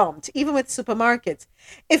be dumped, even with supermarkets.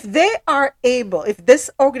 If this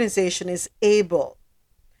organization is able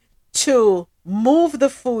to move the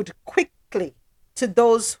food quickly to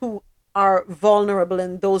those who are vulnerable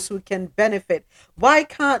and those who can benefit, why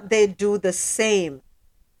can't they do the same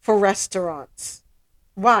for restaurants?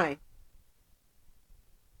 Why?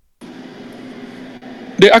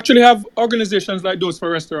 They actually have organizations like those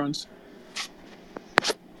for restaurants.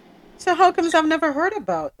 So how comes I've never heard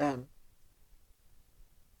about them?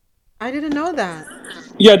 I didn't know that.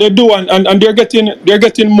 Yeah, they do, and they're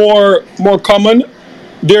getting more common.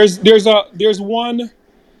 There's an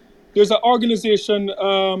organization.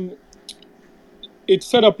 It's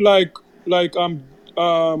set up like Grub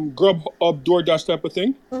Up DoorDash type of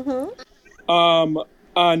thing. Mm-hmm.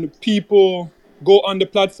 And people go on the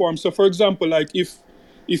platform. So, for example, like if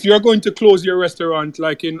you're going to close your restaurant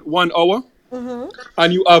like in 1 hour, Mm-hmm.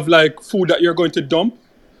 and you have like food that you're going to dump,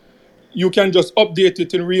 you can just update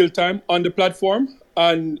it in real time on the platform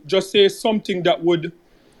and just say something that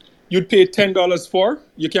you'd pay $10 for.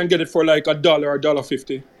 You can get it for like $1 or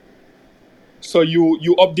 $1.50. So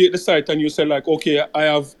you update the site and you say like, okay, I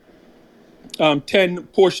have 10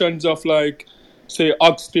 portions of like, say,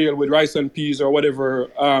 oxtail with rice and peas or whatever.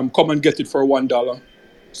 Come and get it for $1.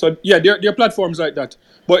 So yeah, there are platforms like that,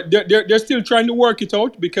 but they're still trying to work it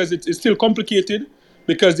out because it's still complicated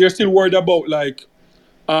because they're still worried about like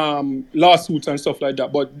lawsuits and stuff like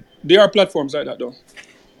that. But there are platforms like that though.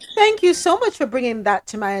 Thank you so much for bringing that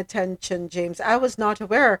to my attention, James. I was not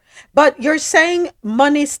aware. But you're saying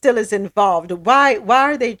money still is involved. Why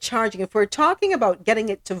are they charging? If we're talking about getting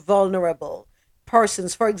it to vulnerable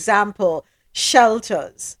persons, for example,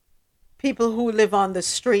 shelters, people who live on the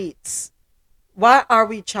streets, why are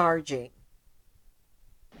we charging?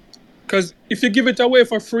 Because if you give it away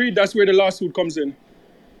for free, that's where the lawsuit comes in.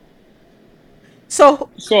 So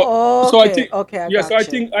So I okay, think okay, I yes,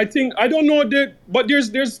 got you. I think I don't know that, but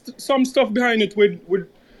there's some stuff behind it with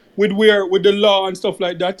the law and stuff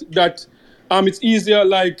like that it's easier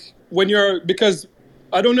like when you're because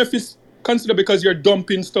I don't know if it's considered because you're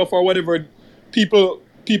dumping stuff or whatever. People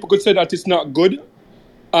could say that it's not good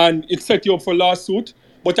and it set you up for lawsuit.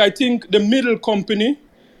 But I think the middle company,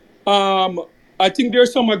 um, I think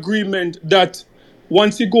there's some agreement that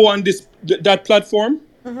once you go on that platform,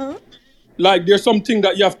 Mm-hmm. like there's something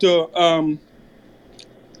that you have to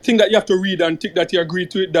thing that you have to read and think that you agree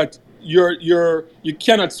to it that you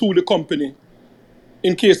cannot sue the company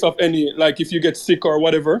in case of any like if you get sick or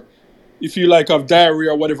whatever, if you like have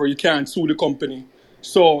diarrhea or whatever, you can't sue the company.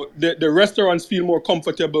 So the restaurants feel more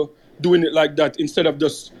comfortable doing it like that instead of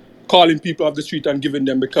just calling people off the street and giving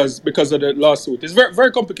them because of the lawsuit. It's very,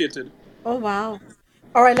 very complicated. Oh, wow.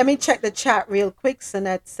 All right, let me check the chat real quick.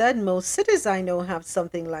 Sinette said most cities I know have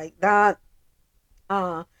something like that.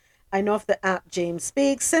 Uh, I know of the app James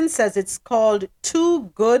Speaks. Sin says it's called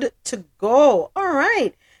Too Good to Go. All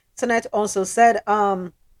right. Sinette also said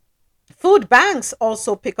food banks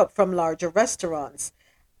also pick up from larger restaurants.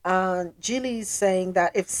 Jilly's saying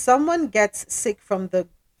that if someone gets sick from the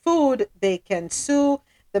food, they can sue.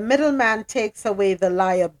 The middleman takes away the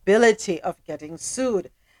liability of getting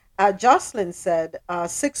sued. Jocelyn said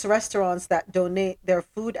 6 restaurants that donate their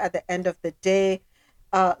food at the end of the day.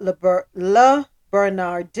 Le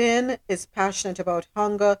Bernardin is passionate about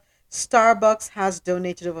hunger. Starbucks has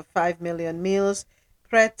donated over 5 million meals.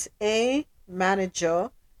 Pret A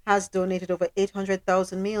manager has donated over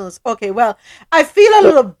 800,000 meals. Okay, well, I feel a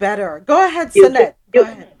little better. Go ahead, Sinette. Go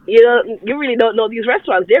ahead. You really don't know these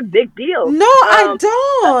restaurants. They're big deals. No, I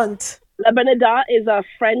don't. Le Bernardin is a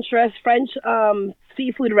French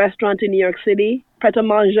seafood restaurant in New York City. Pret a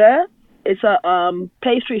Manger. It's a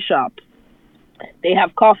pastry shop. They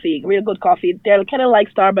have coffee, real good coffee. They're kind of like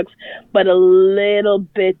Starbucks, but a little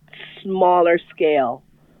bit smaller scale.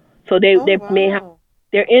 So they may have.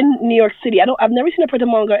 They're in New York City. I've never seen a Pret a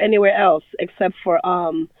Manger anywhere else except for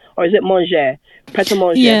or is it Manger? Pret a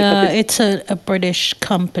Manger. Yeah, it's a British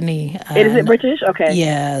company. Is it British? Okay.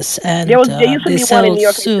 Yes, and there used to be one in New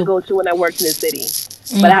York I used to soup. go to when I worked in the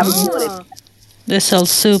city, but I haven't seen one. They sell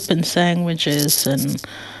soup and sandwiches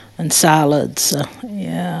and salads.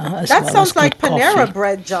 Yeah, that sounds like Panera coffee.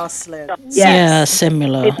 Bread, Jocelyn. Yes. Yeah,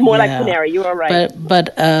 similar. It's more like Panera. You are right.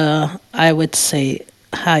 But I would say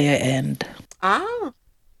higher end. Ah,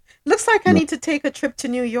 looks like I need to take a trip to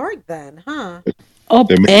New York then, huh? Oh,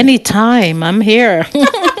 anytime. I'm here.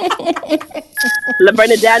 Le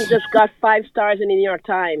Bernardin just got 5 stars in the New York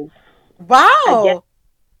Times. Wow.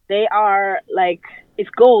 They are like, it's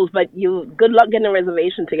goals, but good luck getting a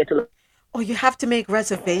reservation to get to. Oh, you have to make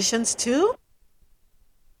reservations too?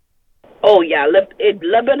 Oh yeah, Le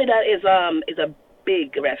Bernardin is a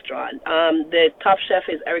big restaurant. The top chef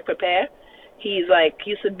is Eric Prepare. He's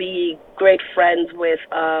used to be great friends with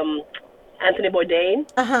Anthony Bourdain.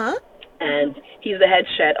 Uh-huh. And he's the head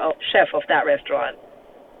chef of that restaurant.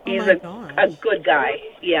 He's a good guy.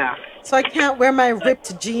 Yeah. So I can't wear my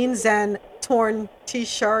ripped jeans and torn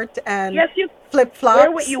t-shirt and you flip-flops?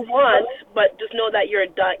 Wear what you want, but just know that your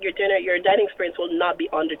dining experience will not be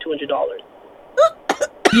under $200.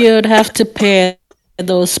 You'd have to pair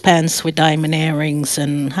those pants with diamond earrings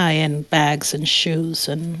and high-end bags and shoes,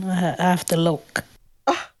 and I have to look.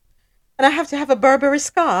 Oh, and I have to have a Burberry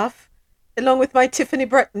scarf along with my Tiffany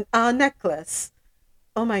Burton necklace.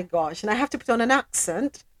 Oh my gosh! And I have to put on an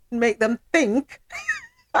accent and make them think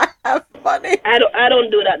I have money. I don't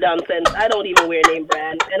do that nonsense. I don't even wear name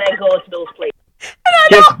brand, and I go to those places. And I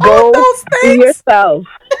just don't own those things. Be yourself.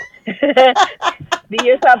 Be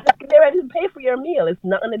yourself. They're ready to pay for your meal. It's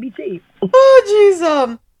not going to be cheap. Oh,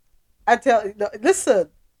 jeez. I tell you, listen.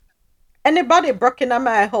 Anybody broken in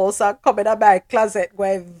my house or come in my closet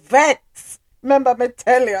with vets, remember me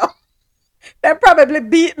tell you, they probably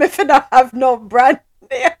beat me for not have no brand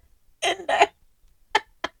name in there.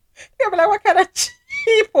 You'll be like, what kind of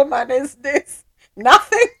cheap woman is this?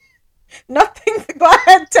 Nothing. Go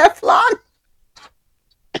ahead, Teflon.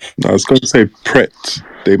 No, I was going to say Pret.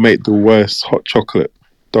 They make the worst hot chocolate.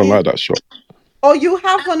 Don't like that shop. Oh, you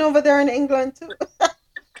have one over there in England too?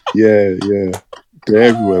 Yeah. They're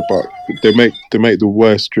everywhere, but they make the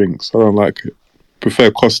worst drinks. I don't like it.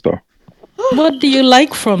 Prefer Costa. What do you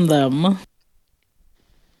like from them?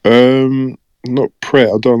 Not Pret.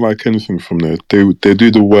 I don't like anything from there. They do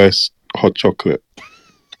the worst hot chocolate.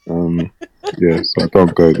 Yeah, so I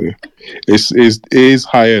don't go there. It is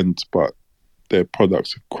high end, but their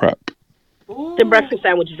products are crap. The breakfast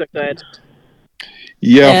sandwiches are good.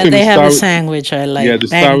 Yeah, I think they have a sandwich I like. the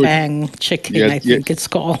Bang sandwich, Bang Chicken, I think it's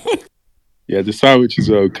called. Yeah, the sandwiches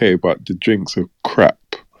are okay, but the drinks are crap.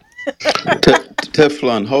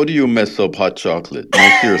 Teflon, how do you mess up hot chocolate? No,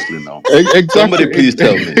 seriously, no. Exactly. Somebody please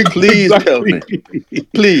tell me. Please tell me.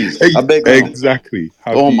 Please, I beg you. Exactly.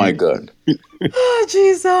 Oh my God. Oh,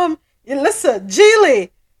 jeez. Listen, Geely,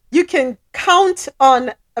 you can count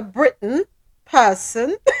on a Briton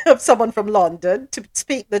person, someone from London, to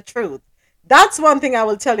speak the truth. That's one thing I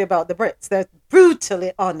will tell you about the Brits. They're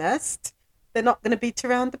brutally honest. They're not going to beat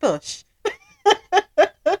around the bush.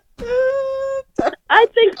 I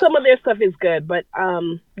think some of their stuff is good, but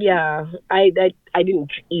yeah, I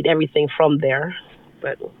didn't eat everything from there,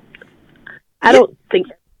 but I don't think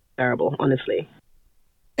it's terrible, honestly.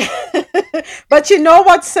 But you know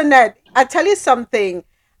what, Sonette? I tell you something.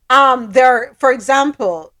 There, for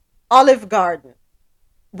example, Olive Garden.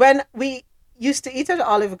 When we used to eat at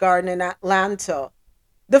Olive Garden in Atlanta,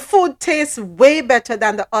 the food tastes way better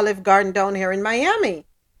than the Olive Garden down here in Miami.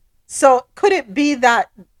 So could it be that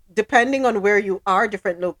depending on where you are,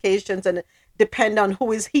 different locations, and depend on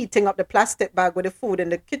who is heating up the plastic bag with the food in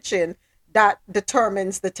the kitchen, that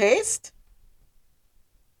determines the taste?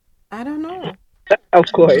 I don't know. Of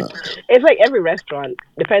course. It's like every restaurant.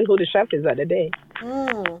 Depends who the chef is at the day.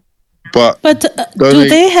 But don't do they?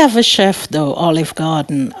 they have a chef though, Olive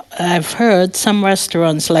Garden? I've heard some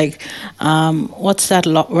restaurants like what's that?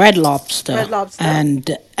 Red Lobster Red Lobster.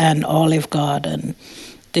 and Olive Garden.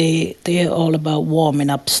 They're all about warming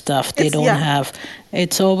up stuff. They It's don't yeah. have.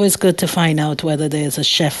 It's always good to find out whether there's a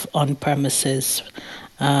chef on premises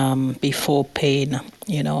before paying,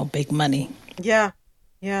 big money. Yeah.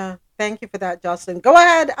 Yeah. Thank you for that, Jocelyn. Go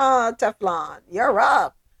ahead, Teflon. You're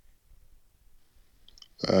up.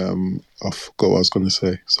 I forgot what I was going to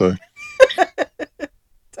say. Sorry.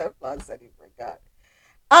 Teflon said he forgot.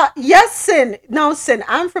 Yes, Sin. No, Sin.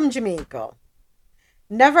 I'm from Jamaica.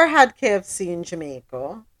 Never had KFC in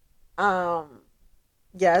Jamaica. Um,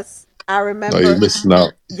 yes, I No, you're remember. missing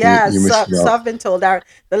out. Yeah, You're so, missing so out. I've been told that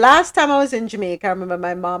the last time I was in Jamaica, I remember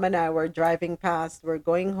my mom and I were driving past, we're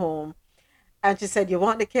going home, and she said, "You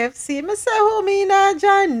want the KFC?" I said, "Who me now,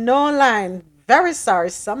 John? No line. Very sorry.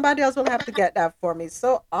 Somebody else will have to get that for me."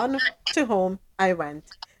 So on to home I went.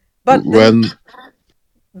 But When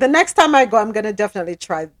the next time I go, I'm gonna definitely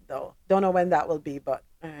try though. Don't know when that will be, but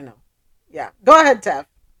I don't know. Yeah. Go ahead, Tef.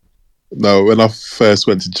 No, when I first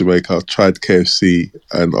went to Jamaica, I tried KFC,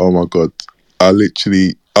 and oh my god,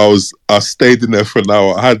 I stayed in there for an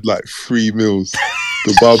hour. I had like 3 meals.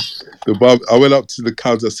 I went up to the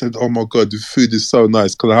counter. I said, "Oh my god, the food is so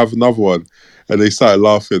nice. Can I have another one?" And they started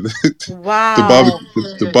laughing. Wow.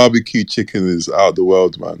 The barbecue chicken is out of the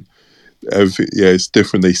world, man. Everything, yeah, it's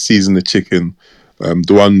different. They season the chicken.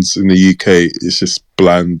 The ones in the UK, it's just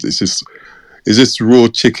bland. It's just raw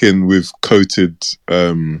chicken with coated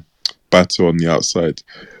batter on the outside.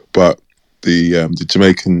 But the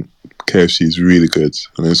Jamaican KFC is really good,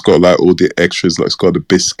 and it's got like all the extras. Like it's got a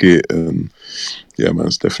biscuit, and yeah, man,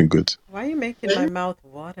 it's definitely good. Why are you making my mouth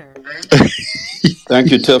water?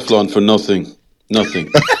 Thank you, Teflon, for nothing.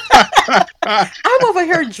 Nothing. I'm over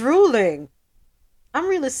here drooling. I'm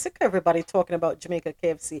really sick of everybody talking about Jamaica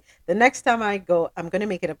KFC. The next time I go, I'm going to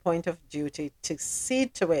make it a point of duty to see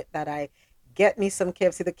to it that I get me some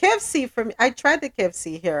KFC. The KFC for me, I tried the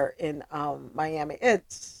KFC here in Miami.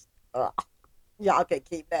 It's, y'all can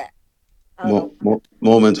keep that. I don't know.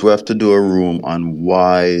 Moments we have to do a room on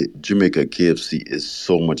why Jamaica KFC is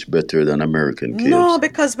so much better than American No, KFC.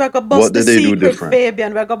 because we're going to What bust the did they do secret, different?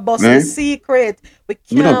 Fabian. We're going to bust the Eh? secret. We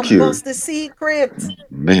Me not can't care. bust the secret.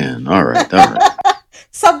 Man, all right.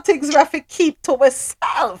 Some things we have to keep to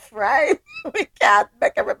ourselves, right? We can't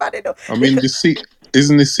make everybody know. I mean,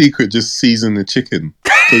 isn't the secret just season the chicken?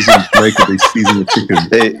 Because in Jamaica they season the chicken.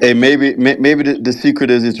 Hey, maybe the secret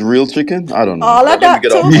is it's real chicken. I don't know. All of Let me that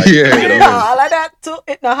get too. off my. Yeah. All of that too.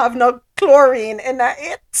 It not have no chlorine in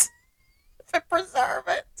it to preserve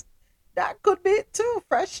it. That could be it too.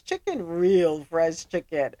 Fresh chicken, real fresh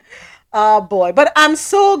chicken. Oh boy. But I'm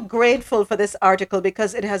so grateful for this article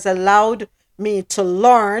because it has allowed me to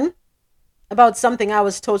learn about something I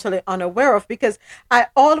was totally unaware of because I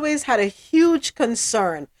always had a huge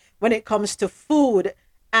concern when it comes to food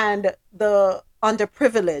and the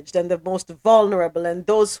underprivileged and the most vulnerable and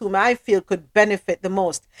those whom I feel could benefit the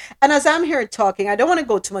most. And as I'm here talking, I don't want to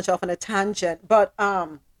go too much off on a tangent, but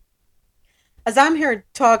as I'm here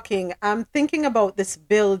talking, I'm thinking about this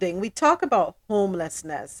building. We talk about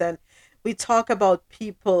homelessness and we talk about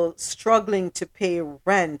people struggling to pay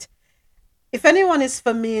rent. If anyone is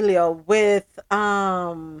familiar with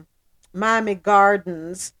Miami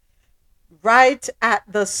Gardens, right at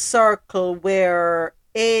the circle where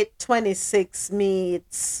 826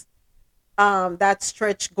 meets that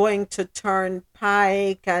stretch going to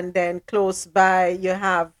Turnpike, and then close by you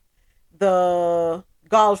have the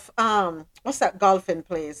golf what's that golfing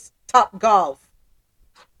place? Top Golf.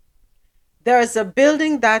 There's a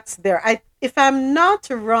building that's there. I if I'm not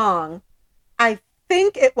wrong, I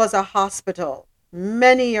think it was a hospital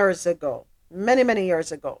many years ago. Many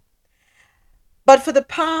years ago. But for the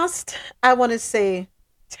past, I want to say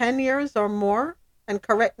 10 years or more, and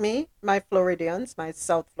correct me, my Floridians, my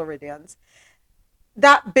South Floridians,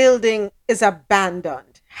 that building is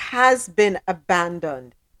abandoned, has been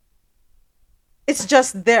abandoned. It's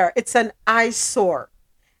just there. It's an eyesore.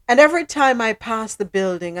 And every time I pass the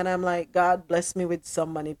building and I'm like, God bless me with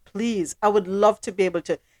some money, please, I would love to be able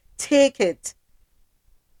to take it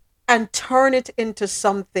and turn it into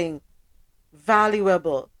something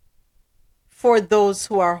valuable for those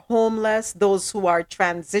who are homeless, those who are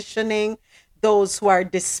transitioning, those who are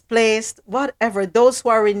displaced, whatever, those who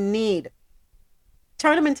are in need.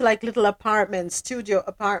 Turn them into like little apartments, studio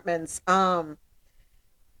apartments.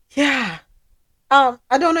 Yeah. I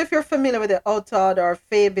don't know if you're familiar with the Outod or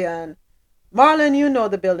Fabian. Marlon, you know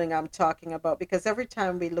the building I'm talking about because every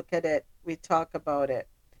time we look at it, we talk about it.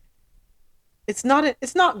 It's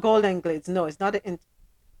not Golden Glades. No, it's not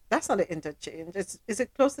that's not an interchange. Is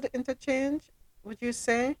it close to the interchange? Would you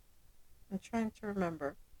say? I'm trying to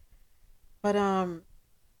remember. But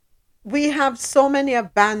we have so many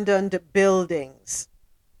abandoned buildings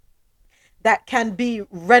that can be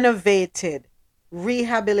renovated,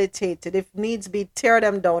 rehabilitated, if needs be, tear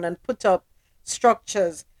them down and put up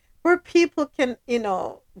structures where people can,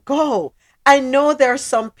 go. I know there are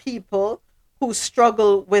some people who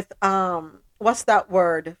struggle with what's that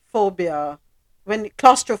word? Phobia, when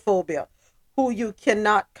claustrophobia, who you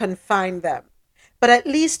cannot confine them. But at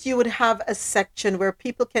least you would have a section where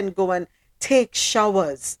people can go and take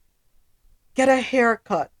showers, get a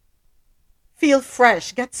haircut, feel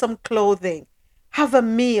fresh, get some clothing, have a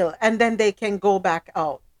meal, and then they can go back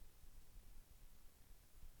out.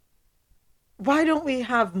 Why don't we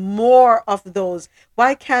have more of those?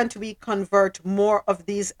 Why can't we convert more of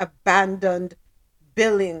these abandoned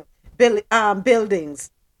buildings?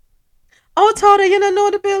 Oh, Tata, you don't know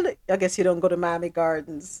the building. I guess you don't go to Miami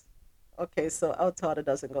Gardens. Okay, so Tata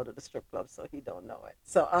doesn't go to the strip club, so he don't know it.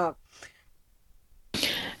 So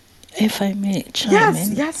If I may chime yes,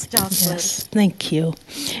 in. yes, Jocelyn. Yes, thank you.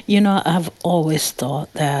 I've always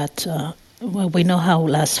thought that, well, we know how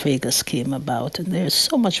Las Vegas came about, and there's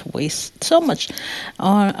so much waste, so much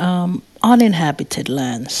uninhabited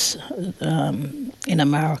lands in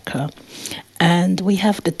America. And we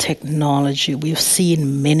have the technology. We've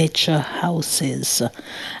seen miniature houses.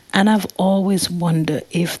 And I've always wondered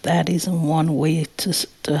if that isn't one way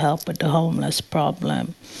to help with the homeless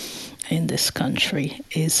problem in this country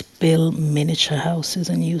is build miniature houses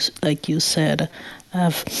and use, like you said,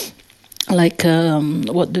 have like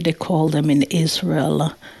what do they call them in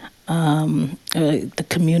Israel? The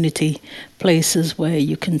community places where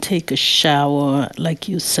you can take a shower, like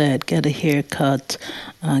you said, get a haircut,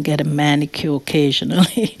 get a manicure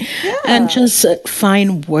occasionally, and just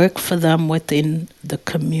find work for them within the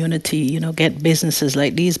community. Get businesses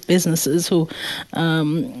like these businesses who,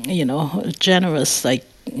 generous, like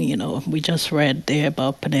we just read there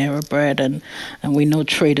about Panera Bread, and we know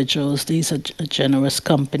Trader Joe's. These are generous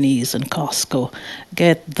companies, and Costco.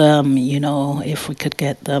 Get them, if we could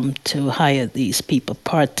get them to hire these people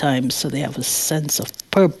part-time so they have a sense of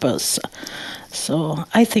purpose. So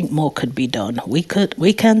I think more could be done. We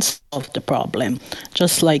can solve the problem,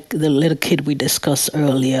 just like the little kid we discussed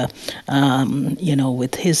earlier,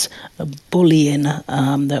 with his bullying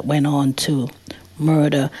that went on to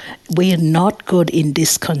murder. We are not good in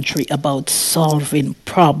this country about solving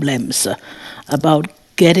problems, about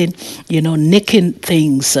getting, nicking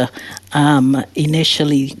things,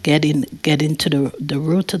 initially getting to the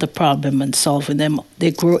root of the problem and solving them.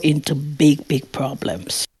 They grow into big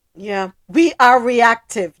problems. Yeah, we are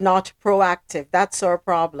reactive, not proactive. That's our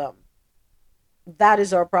problem. That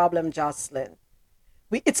is our problem, Jocelyn.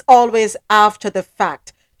 It's always after the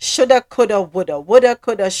fact. Shoulda, coulda, woulda,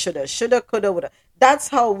 coulda, shoulda, coulda, woulda. That's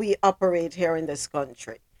how we operate here in this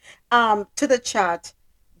country. To the chat,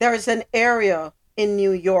 there is an area in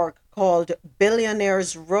New York called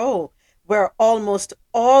Billionaires Row where almost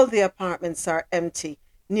all the apartments are empty.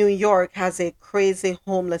 New York has a crazy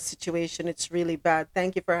homeless situation. It's really bad.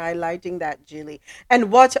 Thank you for highlighting that, Julie.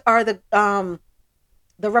 And what are the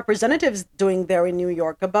representatives doing there in New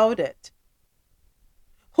York about it?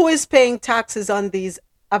 Who is paying taxes on these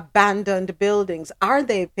abandoned buildings? Are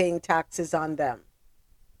they paying taxes on them?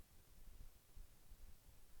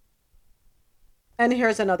 And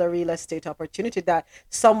here's another real estate opportunity that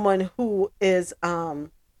someone who is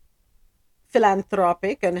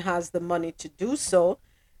philanthropic and has the money to do so,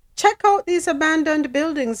 check out these abandoned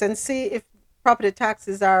buildings and see if property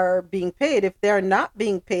taxes are being paid. If they're not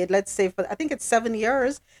being paid, let's say for I think it's 7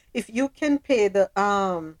 years, if you can pay the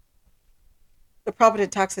property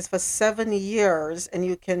taxes for 7 years and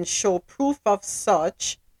you can show proof of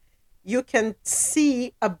such, you can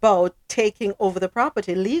see about taking over the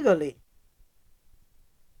property legally.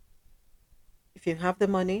 If you have the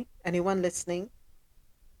money, anyone listening?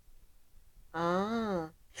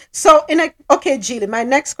 So okay, Julie, my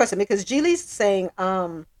next question, because Julie's saying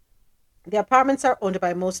the apartments are owned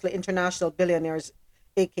by mostly international billionaires,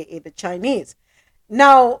 aka the Chinese.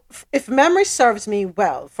 Now, if memory serves me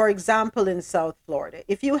well, for example, in South Florida,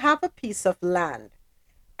 if you have a piece of land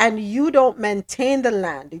and you don't maintain the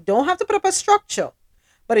land, you don't have to put up a structure.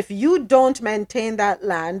 But if you don't maintain that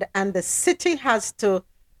land and the city has to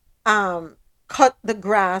cut the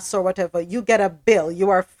grass or whatever, you get a bill. You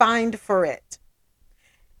are fined for it.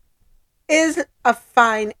 Is a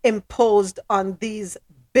fine imposed on these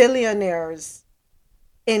billionaires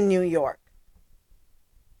in New York?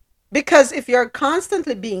 Because if you're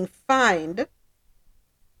constantly being fined,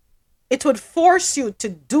 it would force you to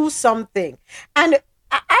do something. And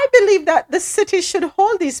I believe that the city should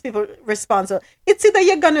hold these people responsible. It's either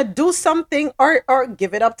you're going to do something or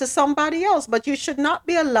give it up to somebody else. But you should not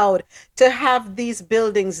be allowed to have these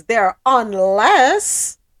buildings there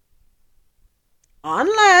unless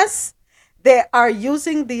they are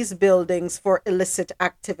using these buildings for illicit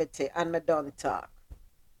activity. And me don't talk.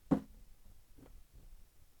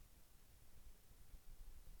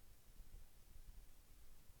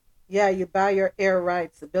 Yeah, you buy your air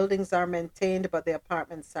rights. The buildings are maintained, but the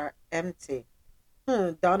apartments are empty.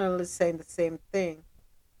 Donald is saying the same thing.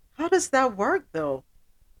 How does that work, though?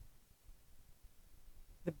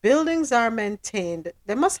 The buildings are maintained.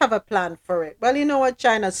 They must have a plan for it. Well, you know what?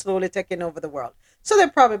 China's slowly taking over the world. So they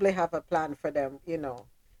probably have a plan for them,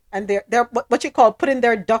 And they're what you call putting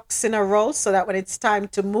their ducks in a row so that when it's time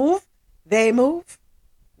to move, they move.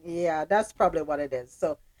 Yeah, that's probably what it is.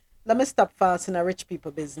 So let me stop fast in a rich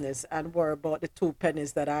people business and worry about the 2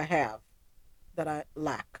 pennies that I have, that I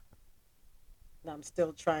lack. And I'm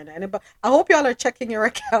still trying to. Anybody, I hope y'all are checking your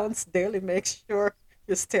accounts daily. Make sure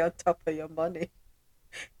you stay on top of your money.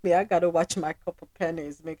 Me, I gotta watch my couple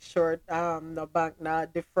pennies. Make sure no bank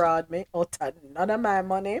not defraud me out of none of my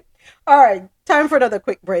money. All right, time for another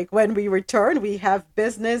quick break. When we return, we have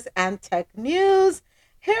business and tech news.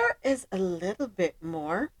 Here is a little bit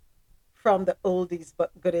more from the oldies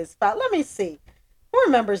but goodies file. Let me see. Who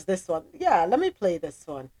remembers this one? Yeah, let me play this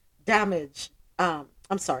one. Damage. I'm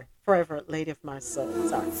sorry. Forever, Lady of My Soul.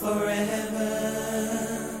 Sorry. Forever.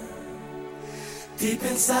 Deep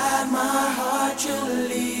inside my heart you'll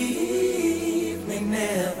leave me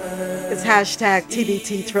never. It's hashtag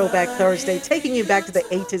TBT Throwback Thursday, taking you back to the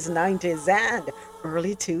 80s, 90s, and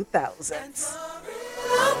early 2000s.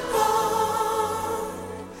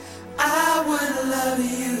 I would love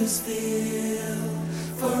you still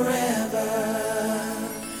forever.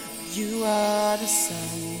 You are the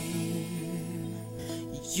sun.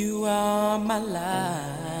 You are my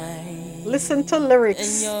life. Listen to lyrics.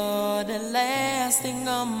 And you're the last thing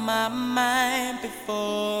on my mind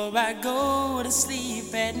before I go to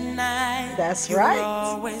sleep at night. That's you're right.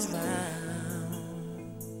 Always mine.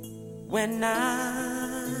 When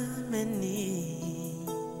I'm in need.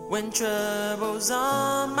 When trouble's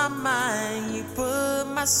on my mind, you put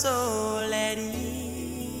my soul at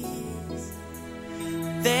ease.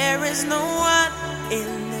 There is no one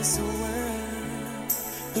in this world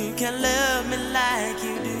who can love me like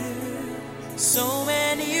you do. So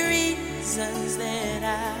many reasons that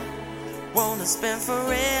I wanna spend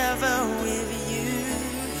forever with you.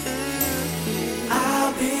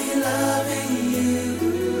 I'll be loving you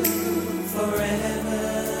forever.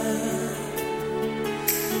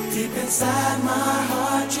 Deep inside my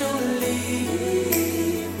heart you'll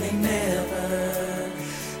leave me never.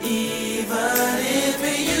 Even if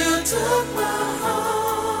you took my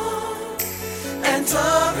heart and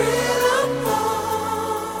tore it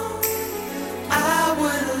apart, I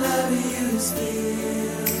would love you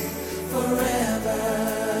still forever.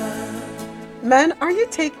 Man, are you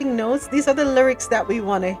taking notes? These are the lyrics that we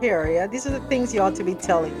want to hear, yeah? These are the things you ought to be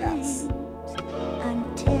telling us.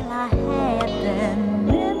 Until I had them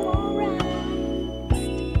memorized.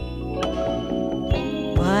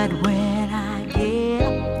 But when I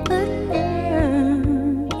get the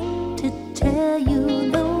nerve to tell you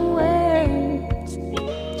the words,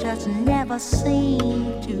 just never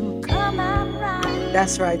seem to come out right.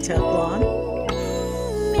 That's right, Teflon.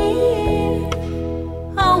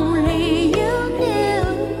 Only you knew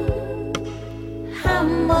how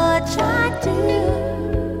much I do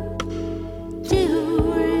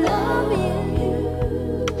love you.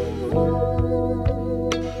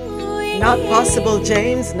 Not possible,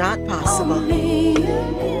 James, not possible. Only you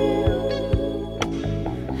knew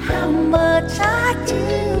how much I do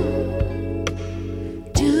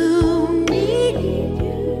need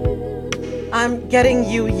you. I'm getting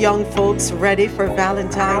you young folks ready for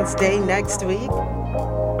Valentine's Day next week.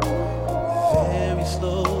 Very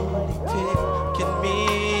slowly picking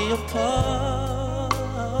me apart.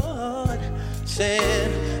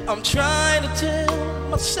 Said, I'm trying to tell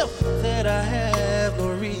myself that I have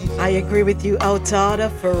no reason. I agree with you, Altada,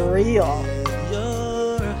 for real. You're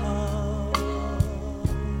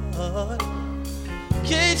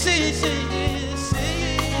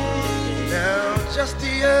Now, just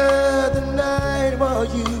the other night while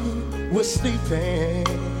you were sleeping,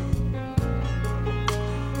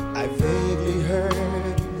 I vaguely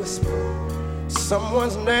heard you whisper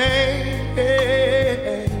someone's name.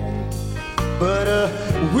 But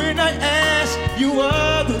when I asked you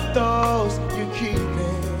other thoughts you're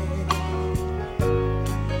keeping,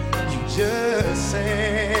 you just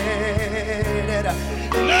said that I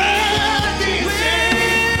love you.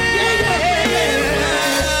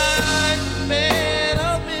 Man,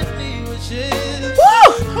 I'm in the wishes. Woo!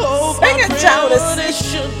 Sing it, Jonas.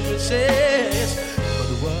 But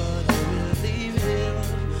what I really feel,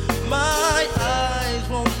 my eyes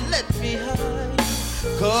won't let me hide,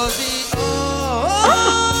 'cause the always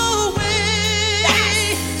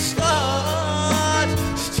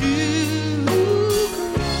starts to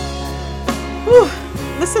Whew.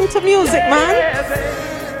 Listen to music, man.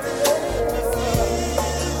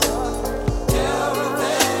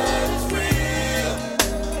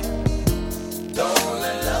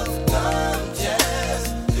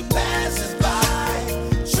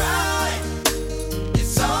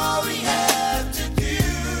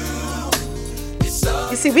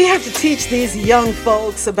 You see, we have to teach these young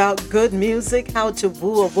folks about good music, how to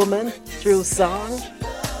woo a woman through song.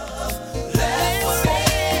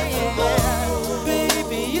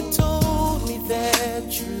 Baby, you told me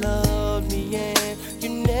that you love me and you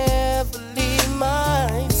never leave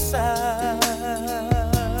my side.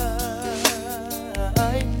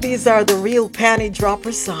 These are the real panty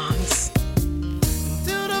dropper songs.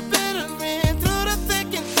 Through the bitter and through the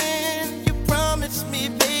thick and thin, you promised me,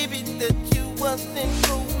 baby, that you wasn't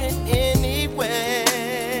going anywhere.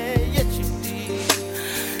 Yet you did.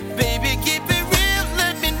 Baby, keep it real,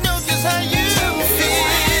 let me know just how you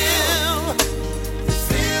feel. The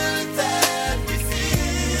feeling that we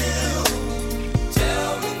feel,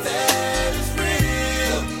 tell me that it's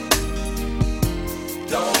real.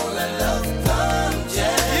 Don't let love come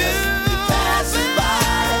just pass us by.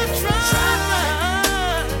 Try.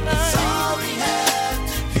 It's all we have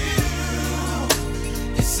to do.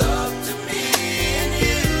 It's up to me and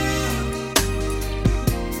you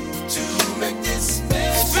to make this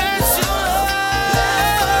special.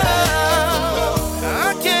 I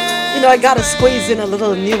can't. You know, I gotta squeeze in a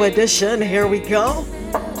little new edition. Here we go.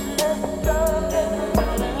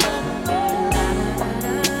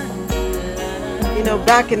 You know,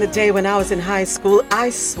 back in the day when I was in high school,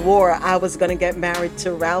 I swore I was gonna get married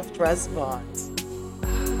to Ralph Tresvant.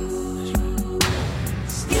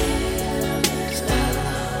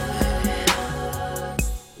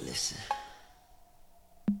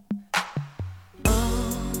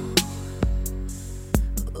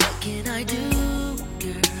 What can I do,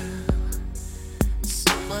 girl?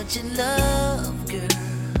 So much in love, girl.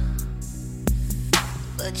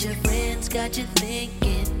 But your friends got you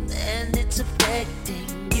thinking, and it's affecting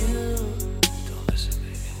you. Don't listen,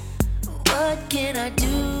 baby. What can I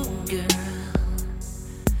do, girl?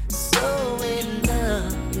 So in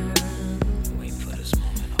love, girl. Wait for this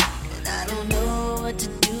moment. And I don't know what to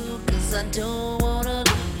do, 'cause I don't wanna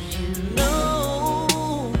lose you. No.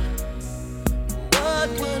 What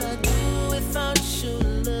would I do without your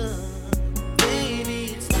love? Baby,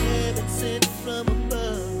 it's heaven sent from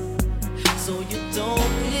above. So you don't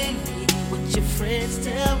believe what your friends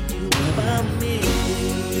tell you about me.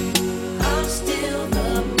 I'm still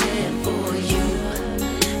the man for you,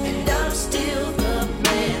 and I'm still the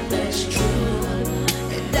man that's true,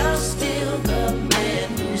 and I'm still the man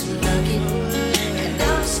who's lucky, and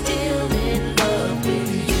I'm still in love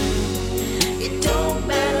with you. It don't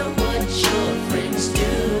matter what your friends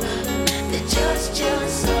do, they're just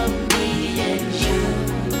jealous of me and you,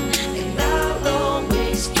 and I'll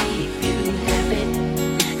always keep you happy,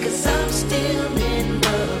 'cause I'm still in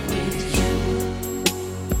love with you.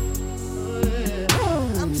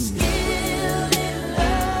 I'm still in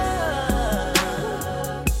love.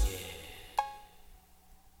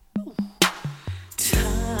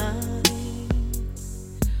 Time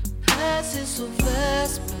passes so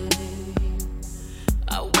fast, babe.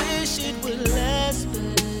 I wish it would last,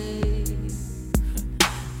 babe.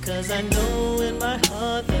 'Cause I know in my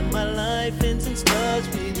heart that my life ends and starts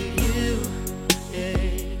with you.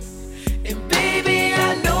 Yeah. And baby,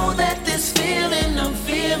 I know that this feeling I'm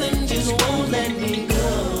feeling just won't let me go.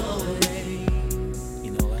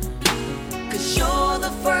 You know what? 'Cause you're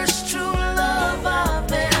the first true love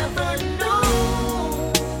I've ever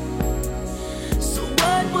known. So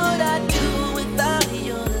what would I do without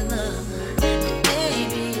your love?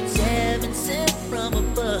 Baby, it's heaven sent from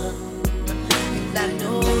above. And I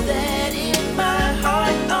know that in my heart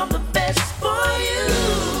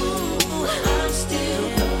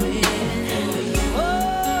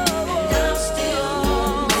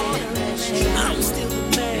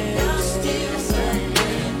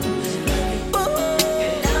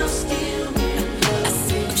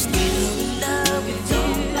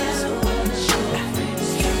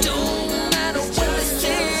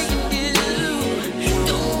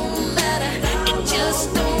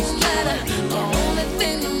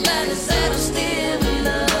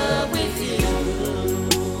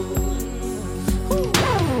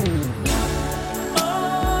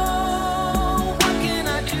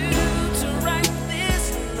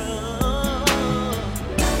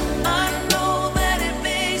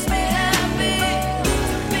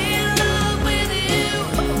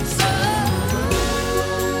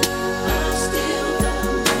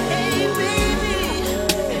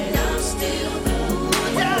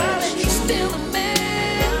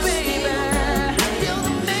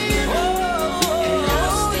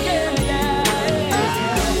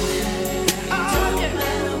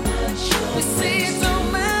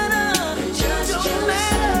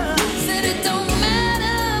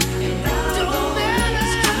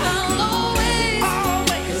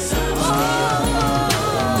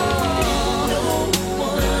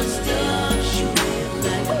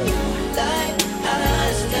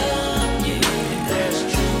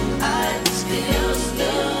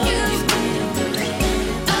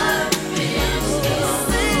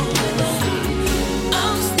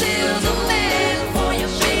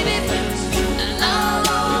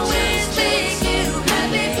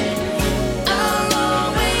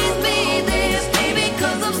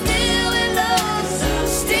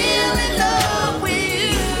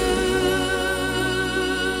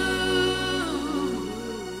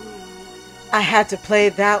I had to play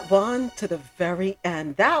that one to the very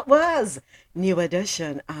end. That was New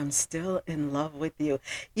Edition. I'm still in love with you.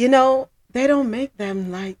 You know, they don't make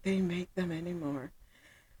them like they make them anymore.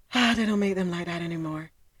 They don't make them like that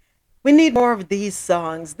anymore. We need more of these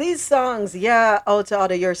songs. These songs, yeah,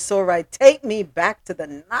 Otada, you're so right. Take me back to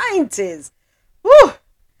the 90s. Woo!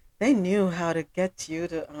 They knew how to get you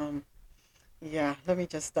to, yeah, let me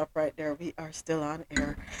just stop right there. We are still on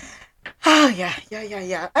air. Yeah. And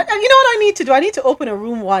you know what I need to do? I need to open a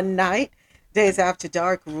room one night, Days After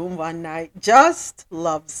Dark room one night. Just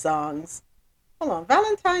love songs. Hold on.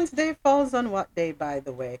 Valentine's Day falls on what day, by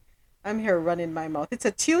the way? I'm here running my mouth. It's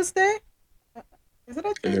a Tuesday? Is it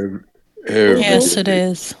a Tuesday? Yes, it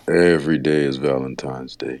is. Every day is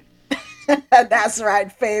Valentine's Day. That's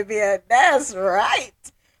right, Fabian. That's right.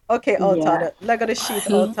 Okay, Yeah. Otada. Leg of the sheet,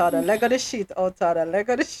 Otada. Leg of the sheet, Otada. Leg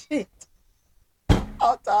of the sheet.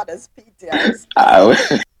 Otada's PTRs.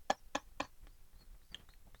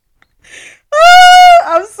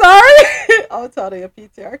 I'm sorry. Otada, your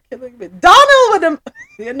PTR killing me. Donald with him.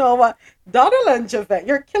 You know what? Donald and Javette,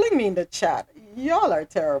 you're killing me in the chat. Y'all are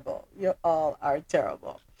terrible. You all are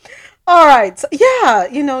terrible. All right. So, yeah,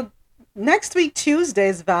 you know, next week, Tuesday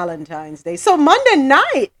is Valentine's Day. So Monday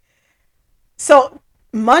night.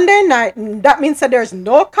 That means that there's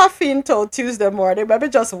no coffee until Tuesday morning. Maybe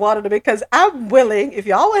just water because I'm willing. If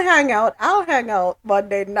y'all will hang out, I'll hang out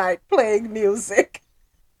Monday night playing music.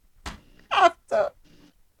 After.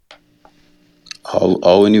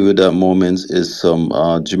 All we need with that moment is some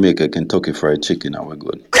Jamaica Kentucky fried chicken and we're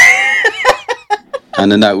good.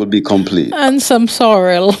 And the night will be complete. And some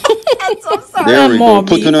sorrel. There we go. Mommy.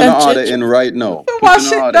 Putting an order in right now.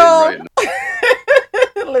 Wash it down.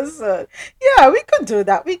 Listen, yeah, we could do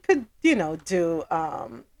that. We could, you know, do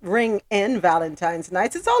ring in Valentine's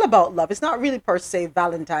nights. It's all about love. It's not really per se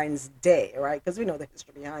Valentine's Day, right? Because we know the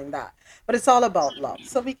history behind that. But it's all about love.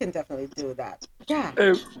 So we can definitely do that. Yeah.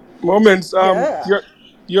 Moments. Yeah.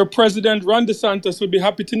 Your president Ron DeSantis would be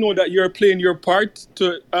happy to know that you're playing your part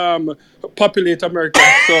to populate America.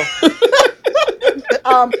 So.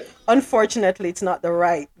 Unfortunately, it's not the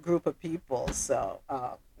right group of people. So,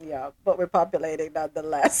 yeah, but we're populating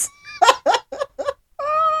nonetheless.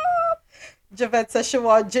 Javette says she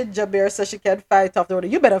wants ginger beer so she can fight off the Rona.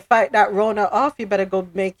 You better fight that Rona off. You better go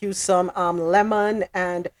make you some lemon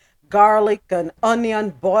and garlic and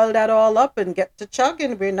onion, boil that all up and get to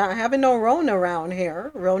chugging. We're not having no Rona around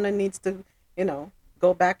here. Rona needs to, you know,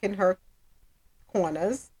 go back in her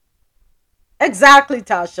corners. Exactly,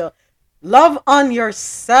 Tasha. Love on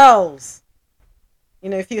yourselves. You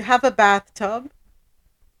know, if you have a bathtub,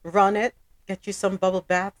 run it. Get you some bubble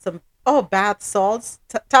bath, some bath salts.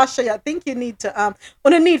 Tasha, I think you need to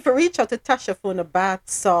reach out to Tasha for the bath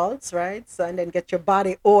salts, right? So and then get your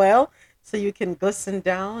body oil so you can glisten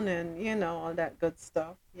down and you know all that good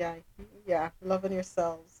stuff. Yeah, loving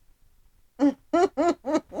yourselves.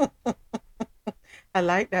 I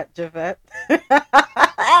like that, Javette.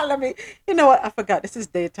 You know what? I forgot. This is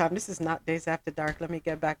daytime. This is not Days After Dark. Let me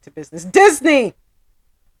get back to business. Disney!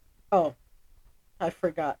 Oh, I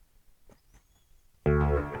forgot.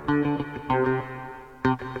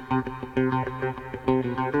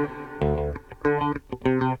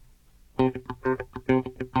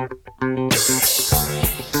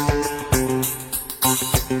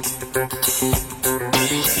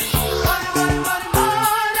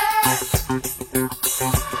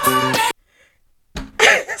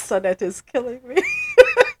 So that is killing me.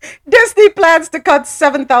 Disney plans to cut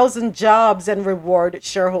 7,000 jobs and reward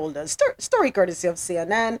shareholders. Story courtesy of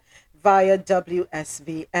CNN via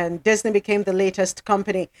WSV. And Disney became the latest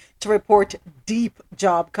company to report deep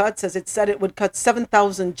job cuts, as it said it would cut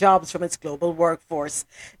 7,000 jobs from its global workforce.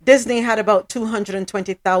 Disney had about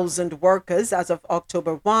 220,000 workers as of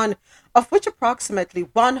October 1, of which approximately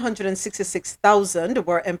 166,000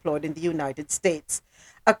 were employed in the United States.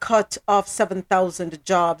 A cut of 7,000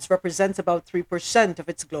 jobs represents about 3% of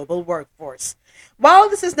its global workforce. While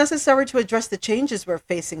this is necessary to address the changes we're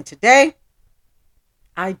facing today,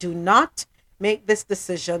 I do not make this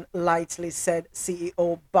decision lightly, said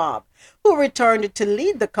CEO Bob, who returned to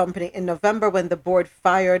lead the company in November when the board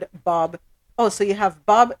fired Bob. Oh, so you have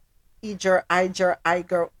Bob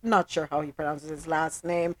Iger, not sure how he pronounces his last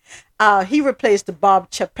name. He replaced Bob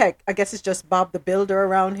Chapek. I guess it's just Bob the Builder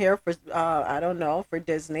around here for, I don't know, for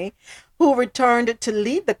Disney, who returned to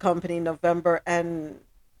lead the company in November and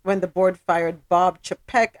when the board fired Bob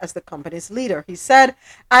Chapek as the company's leader. He said,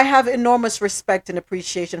 I have enormous respect and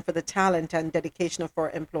appreciation for the talent and dedication of our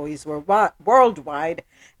employees worldwide,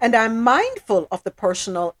 and I'm mindful of the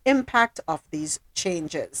personal impact of these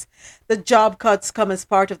changes. The job cuts come as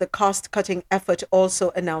part of the cost-cutting effort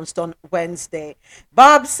also announced on Wednesday.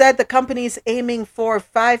 Bob said the company is aiming for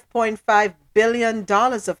 $5.5 billion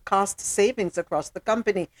of cost savings across the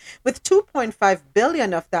company, with $2.5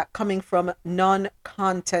 billion of that coming from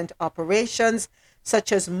non-content operations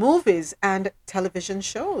such as movies and television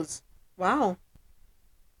shows. Wow.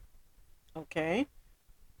 Okay.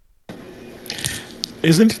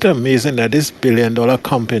 Isn't it amazing that these billion-dollar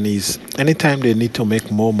companies, anytime they need to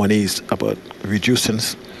make more money, is about reducing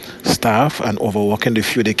staff and overworking the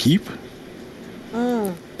few they keep?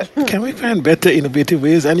 Can we find better innovative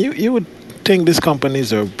ways? And you would think these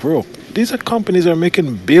companies are broke. These are companies that are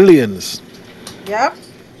making billions. Yep.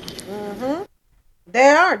 They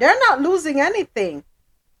are. They're not losing anything.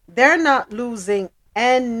 They're not losing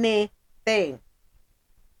anything.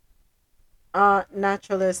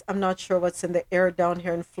 Naturalist, I'm not sure what's in the air down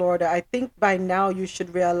here in Florida. I think by now you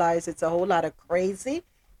should realize it's a whole lot of crazy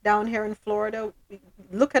down here in Florida.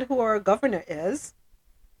 Look at who our governor is.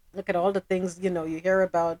 Look at all the things, you hear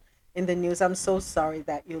about in the news. I'm so sorry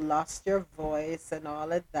that you lost your voice and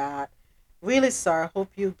all of that. Really sorry. Hope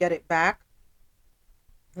you get it back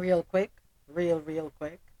real quick. Real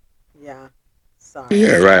quick. Yeah. Sorry.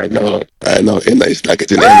 Yeah, right. No, I know. It's like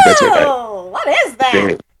it's any better right. Oh, what is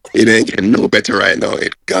that? It ain't getting no better right now.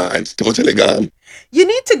 It's gone. It's totally gone. You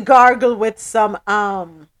need to gargle with some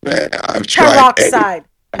Man, I've tried. peroxide.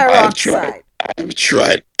 I've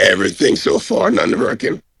tried everything so far. None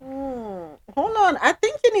working. Hold on. I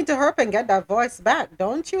think you need to hurry up and get that voice back.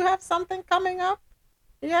 Don't you have something coming up?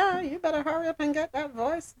 Yeah, you better hurry up and get that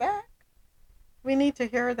voice back. We need to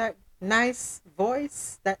hear that nice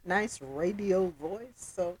voice, that nice radio voice.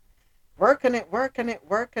 So working it.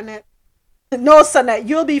 No, Sonette,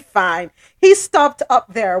 you'll be fine. He stopped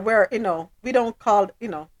up there where, we don't call,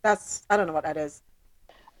 that's, I don't know what that is.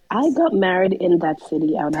 I got married in that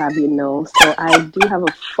city, I would have you know. So I do have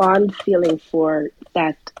a fond feeling for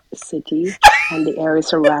that city and the area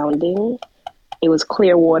surrounding. It was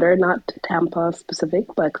Clearwater, not Tampa specific,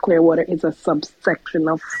 but Clearwater is a subsection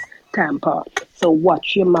of Tampa. So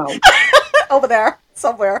watch your mouth. Over there,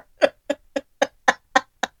 somewhere.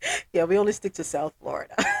 Yeah, we only stick to South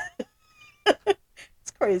Florida.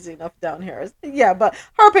 It's crazy enough down here. Yeah, but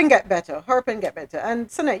hurry and get better. And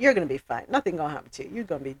Sonette, you're going to be fine. Nothing going to happen to you. You're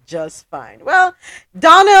going to be just fine. Well,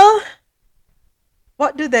 Donald,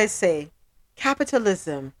 what do they say?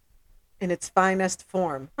 Capitalism in its finest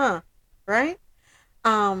form. Huh? Right?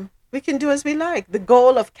 We can do as we like. The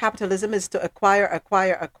goal of capitalism is to acquire,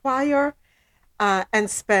 and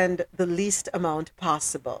spend the least amount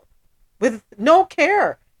possible with no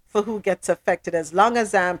care for who gets affected, as long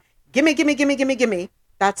as gimme.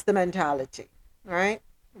 That's the mentality, right?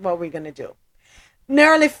 What we're going to do.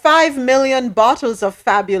 Nearly 5 million bottles of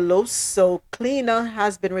Fabuloso cleaner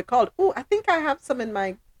has been recalled. Oh, I think I have some in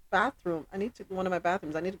my bathroom. One of my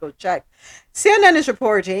bathrooms. I need to go check. CNN is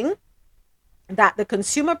reporting that the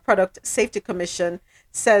Consumer Product Safety Commission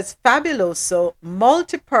says Fabuloso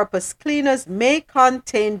multi-purpose cleaners may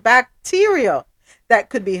contain bacteria that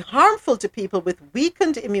could be harmful to people with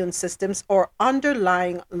weakened immune systems or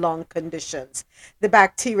underlying lung conditions. The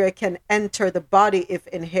bacteria can enter the body if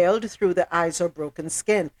inhaled through the eyes or broken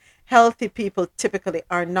skin. Healthy people typically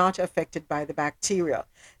are not affected by the bacteria.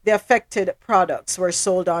 The affected products were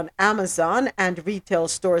sold on Amazon and retail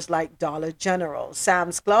stores like Dollar General,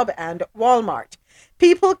 Sam's Club, and Walmart.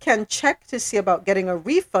 People can check to see about getting a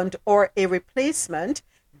refund or a replacement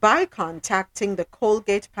by contacting the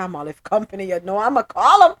Colgate-Palmolive company. I'm going to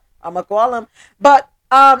call them. But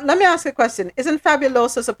let me ask you a question. Isn't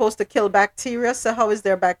Fabuloso supposed to kill bacteria? So how is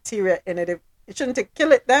there bacteria in it? Shouldn't it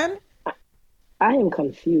kill it then? I am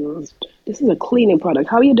confused. This is a cleaning product.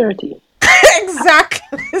 How are you dirty?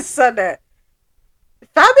 Exactly, Sonette.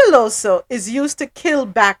 Fabuloso is used to kill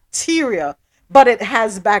bacteria, but it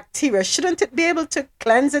has bacteria. Shouldn't it be able to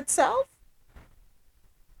cleanse itself?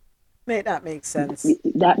 May that make sense?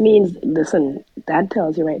 That means, listen, that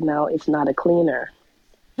tells you right now it's not a cleaner.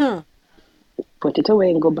 Put it away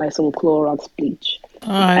and go buy some Clorox bleach.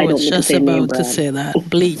 I was just about to say that.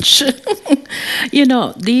 Bleach.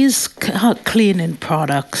 These cleaning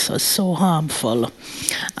products are so harmful.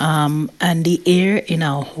 And the air in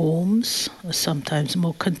our homes are sometimes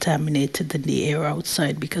more contaminated than the air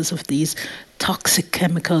outside because of these toxic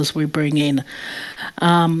chemicals we bring in.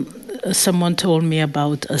 Someone told me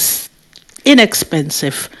about a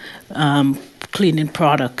inexpensive cleaning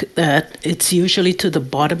product that it's usually to the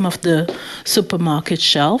bottom of the supermarket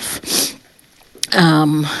shelf.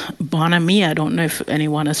 Bon Ami, I don't know if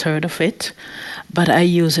anyone has heard of it, but I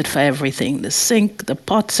use it for everything. The sink, the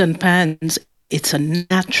pots and pans. It's a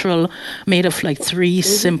natural, made of like 3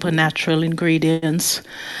 simple natural ingredients.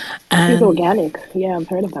 It's And organic. Yeah, I've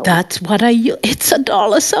heard of that one. that's what I use. It's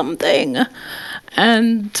 $1 something.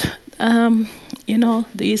 And,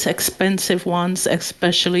 these expensive ones,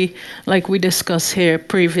 especially like we discussed here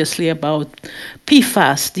previously about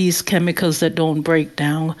PFAS, these chemicals that don't break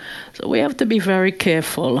down. So we have to be very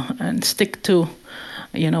careful and stick to,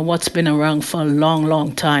 what's been around for a long,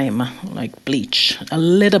 long time, like bleach. A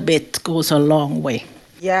little bit goes a long way.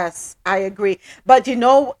 Yes, I agree. But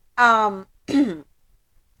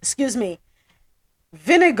excuse me,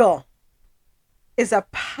 vinegar is a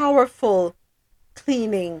powerful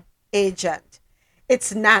cleaning agent.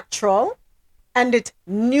 It's natural and it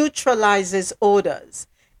neutralizes odors.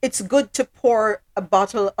 It's good to pour a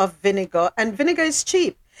bottle of vinegar, and vinegar is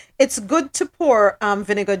cheap. It's good to pour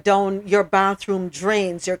vinegar down your bathroom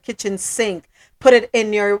drains, your kitchen sink, put it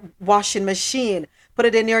in your washing machine, put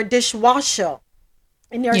it in your dishwasher,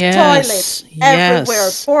 in your toilet, Yes, everywhere.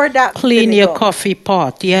 yes. Pour that Clean your vinegar. coffee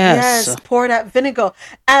pot. Yes. Yes, pour that vinegar.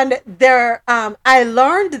 And I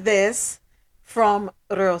learned this from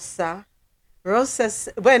Rosa.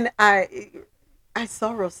 When I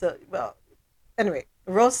saw Rosa, well, anyway,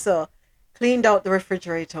 Rosa cleaned out the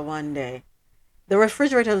refrigerator one day. The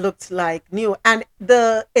refrigerator looked like new, and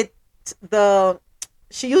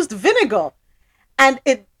she used vinegar, and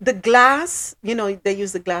the glass, they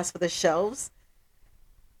use the glass for the shelves,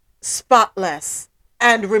 spotless,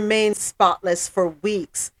 and remained spotless for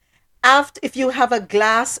weeks. If you have a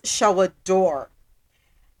glass shower door,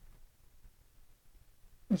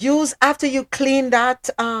 after you clean that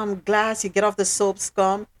glass, you get off the soap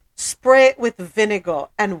scum, spray it with vinegar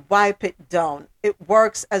and wipe it down. It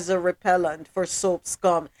works as a repellent for soap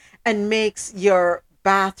scum and makes your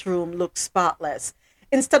bathroom look spotless.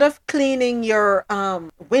 Instead of cleaning your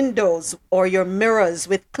windows or your mirrors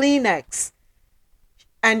with Kleenex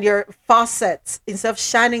and your faucets, instead of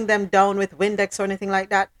shining them down with Windex or anything like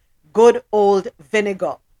that, good old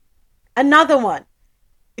vinegar. Another one,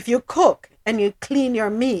 if you cook and you clean your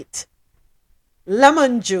meat,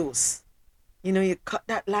 lemon juice. You cut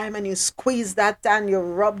that lime and you squeeze that and you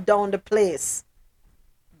rub down the place.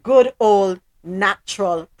 Good old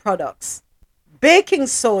natural products. Baking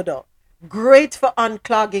soda, great for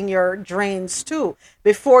unclogging your drains too.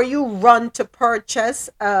 Before you run to purchase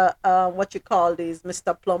what you call these,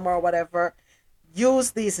 Mr. Plumber or whatever,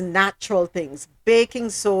 use these natural things.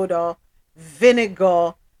 Baking soda,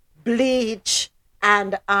 vinegar, bleach,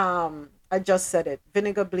 and I just said it.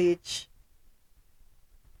 Vinegar, bleach.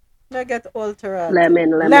 I get altered.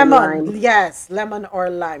 Lemon, lime. Yes, lemon or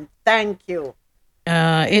lime. Thank you.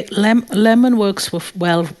 Lemon works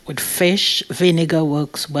well with fish. Vinegar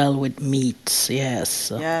works well with meats.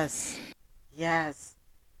 Yes. Yes. Yes.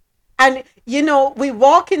 And we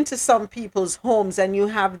walk into some people's homes and you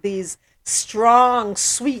have these strong,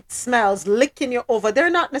 sweet smells licking you over. They're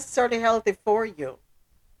not necessarily healthy for you.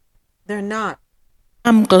 They're not.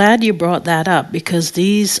 I'm glad you brought that up because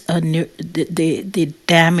these they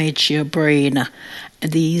damage your brain.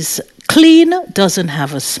 These clean doesn't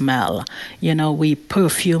have a smell. We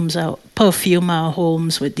perfume our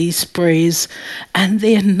homes with these sprays, and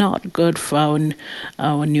they're not good for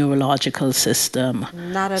our neurological system.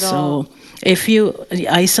 Not at all. So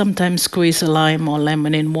I sometimes squeeze a lime or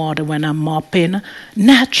lemon in water when I'm mopping.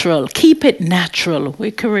 Natural, keep it natural. We're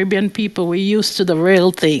Caribbean people, we're used to the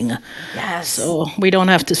real thing. Yes. So we don't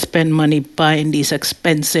have to spend money buying these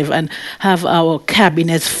expensive and have our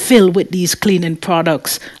cabinets filled with these cleaning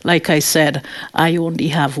products. Like I said, I only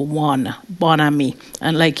have one, Bon Ami.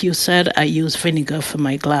 And like you said, I use vinegar for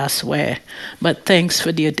my glassware. But thanks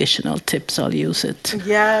for the additional tips. I'll use it.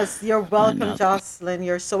 Yes, you're welcome, Jocelyn.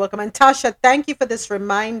 You're so welcome. And Tasha, thank you for this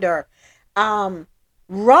reminder.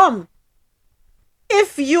 Rum.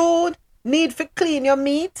 If you need to clean your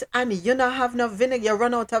meat and you don't have no vinegar, you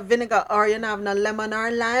run out of vinegar or you don't have no lemon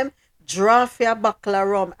or lime, draft your buckle of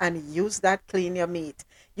rum and use that clean your meat.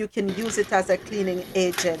 You can use it as a cleaning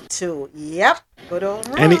agent too. Yep. Good old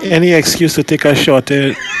rum. Any excuse to take a short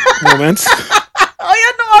moments?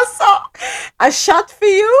 So a shot for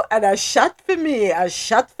you and a shot for me, a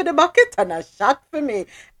shot for the bucket and a shot for me.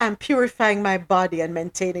 I'm purifying my body and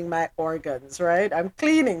maintaining my organs, right? I'm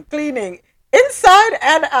cleaning inside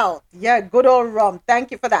and out. Yeah, good old rum.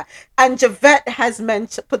 Thank you for that. And Gov't has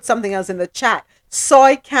put something else in the chat.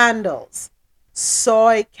 Soy candles.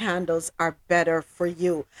 Soy candles are better for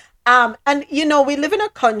you. And we live in a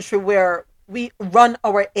country where we run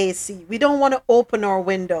our AC. We don't want to open our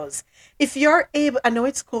windows. If you're able, I know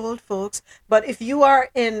it's cold, folks, but if you are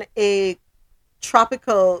in a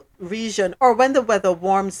tropical region or when the weather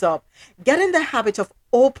warms up, get in the habit of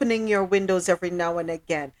opening your windows every now and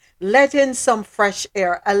again. Let in some fresh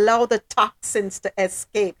air. Allow the toxins to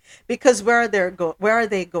escape because where are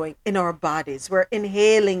they going? In our bodies. We're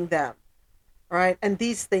inhaling them, right? And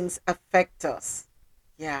these things affect us.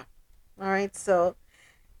 Yeah. All right. So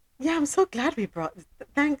yeah, I'm so glad we brought.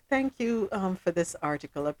 Thank you for this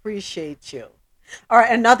article. Appreciate you. All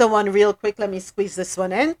right, another one, real quick. Let me squeeze this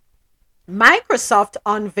one in. Microsoft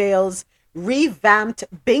unveils revamped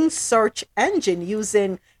Bing search engine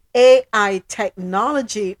using AI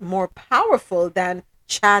technology more powerful than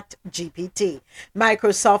ChatGPT.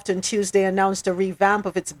 Microsoft on Tuesday announced a revamp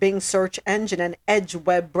of its Bing search engine and Edge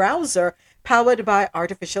web browser powered by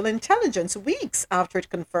artificial intelligence weeks after it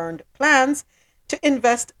confirmed plans to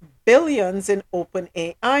invest billions in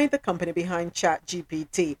OpenAI, the company behind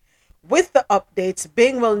ChatGPT. With the updates,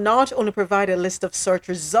 Bing will not only provide a list of search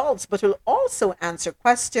results, but will also answer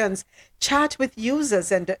questions, chat with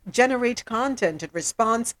users, and generate content in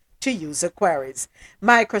response to user queries.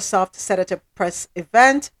 Microsoft said at a press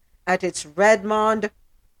event at its Redmond,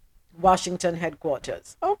 Washington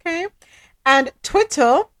headquarters. Okay. And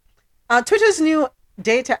Twitter's new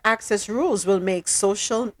data access rules will make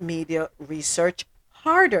social media research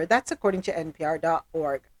harder. That's according to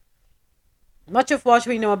NPR.org. Much of what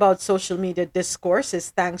we know about social media discourse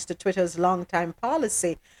is thanks to Twitter's longtime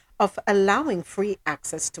policy of allowing free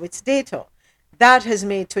access to its data. That has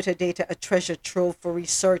made Twitter data a treasure trove for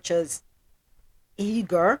researchers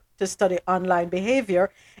eager to study online behavior,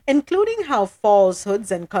 including how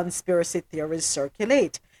falsehoods and conspiracy theories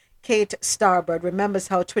circulate. Kate Starbird remembers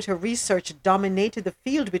how Twitter research dominated the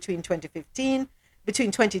field between 2010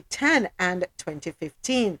 and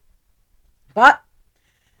 2015. But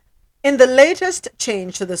in the latest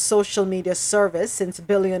change to the social media service since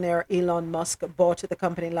billionaire Elon Musk bought the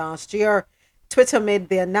company last year, Twitter made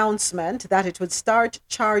the announcement that it would start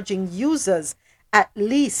charging users at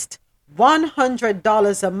least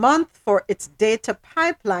 $100 a month for its data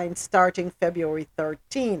pipeline starting February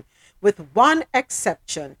 13, with one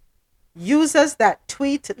exception: users that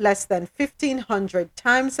tweet less than 1,500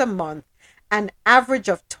 times a month, an average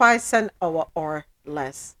of twice an hour or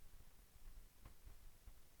less.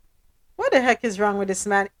 What the heck is wrong with this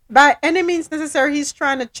man? By any means necessary, he's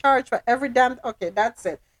trying to charge for every damn... Okay, that's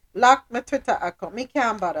it. Lock my Twitter account. Me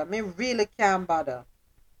can't bother. Me really can't bother.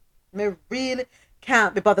 Me really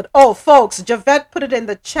can't be bothered. Oh, folks, Gov't put it in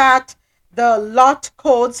the chat. The lot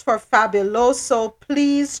codes for Fabuloso.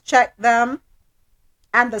 Please check them.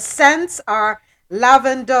 And the scents are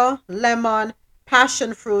lavender, lemon,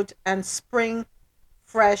 passion fruit, and spring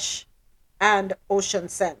fresh and ocean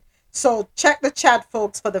scent. So check the chat,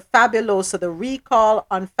 folks, for the Fabuloso, the recall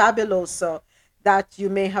on Fabuloso that you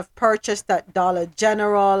may have purchased at Dollar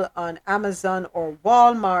General, on Amazon, or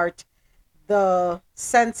Walmart. The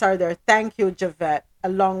scents are there. Thank you, Gov't,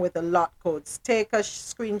 along with the lot codes. Take a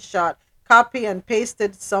screenshot, copy and paste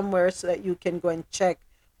it somewhere so that you can go and check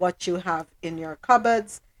what you have in your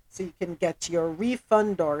cupboards so you can get your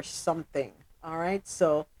refund or something. All right.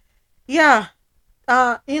 So, yeah.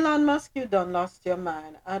 Elon Musk, you done lost your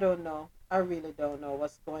mind. I don't know. I really don't know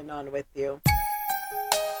what's going on with you.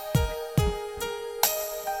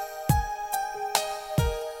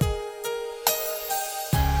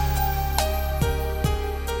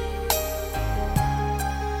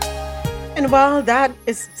 And while that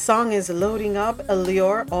song is loading up,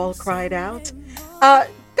 Allure all cried out.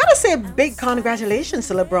 Gotta say a big congratulations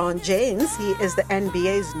to LeBron James. He is the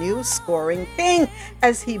NBA's new scoring king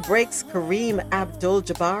as he breaks Kareem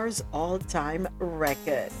Abdul-Jabbar's all-time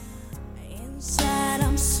record. Inside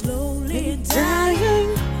I'm slowly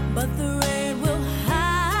dying, but the rain will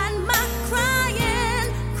hide my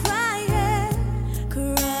crying, crying,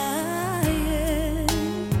 crying.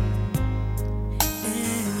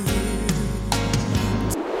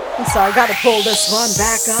 I'm sorry, I gotta pull this one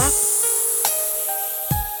back up.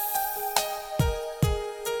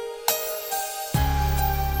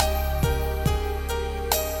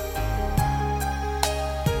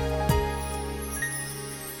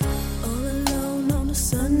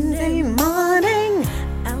 Sunday morning,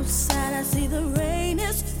 outside I see the rain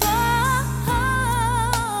is falling.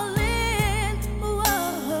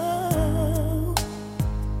 Whoa.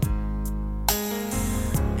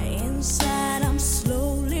 Inside I'm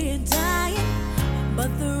slowly dying,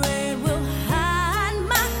 but the rain will hide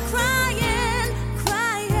my crying,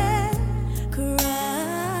 crying, crying.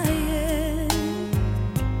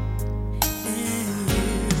 And you,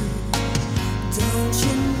 don't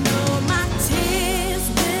you know my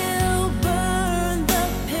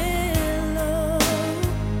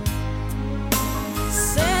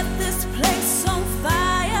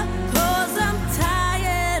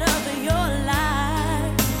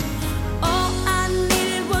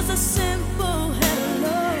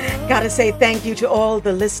Gotta say thank you to all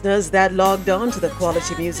the listeners that logged on to the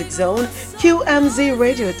Quality Music Zone,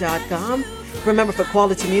 QMZRadio.com. Remember, for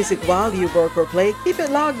quality music while you work or play, keep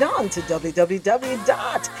it logged on to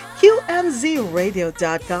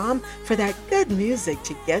www.qmzradio.com for that good music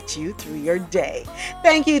to get you through your day.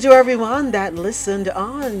 Thank you to everyone that listened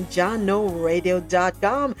on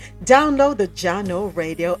JahknoRadio.com. Download the Jahkno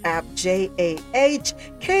Radio app, JAHKNO.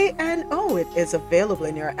 It is available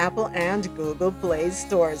in your Apple and Google Play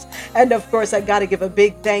stores. And of course, I gotta give a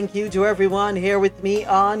big thank you to everyone here with me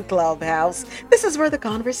on Clubhouse. This is where the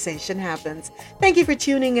conversation happens. Thank you for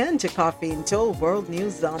tuning in to Coffee Until World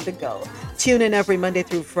News on the Go. Tune in every Monday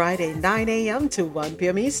through Friday, 9 a.m. to 1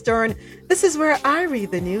 p.m. Eastern. This is where I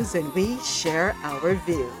read the news and we share our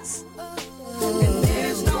views.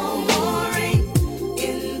 There's no more rain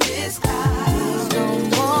in this sky. No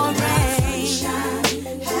more rain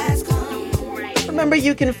has come. Remember,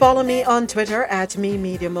 you can follow me on Twitter at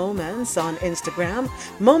 @MeMediaMoments, on Instagram,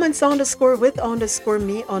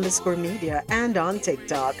 moments_with_me_media, and on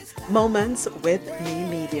TikTok, Moments with Me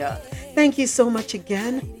Media. Thank you so much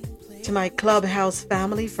again to my Clubhouse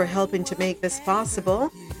family for helping to make this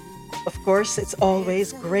possible. Of course, it's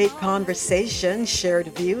always great conversation, shared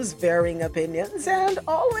views, varying opinions, and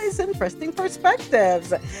always interesting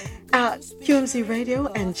perspectives. QMZ Radio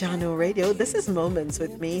and Jahkno Radio, this is Moments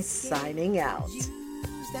with Me signing out.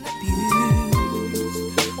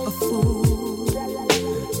 A fool.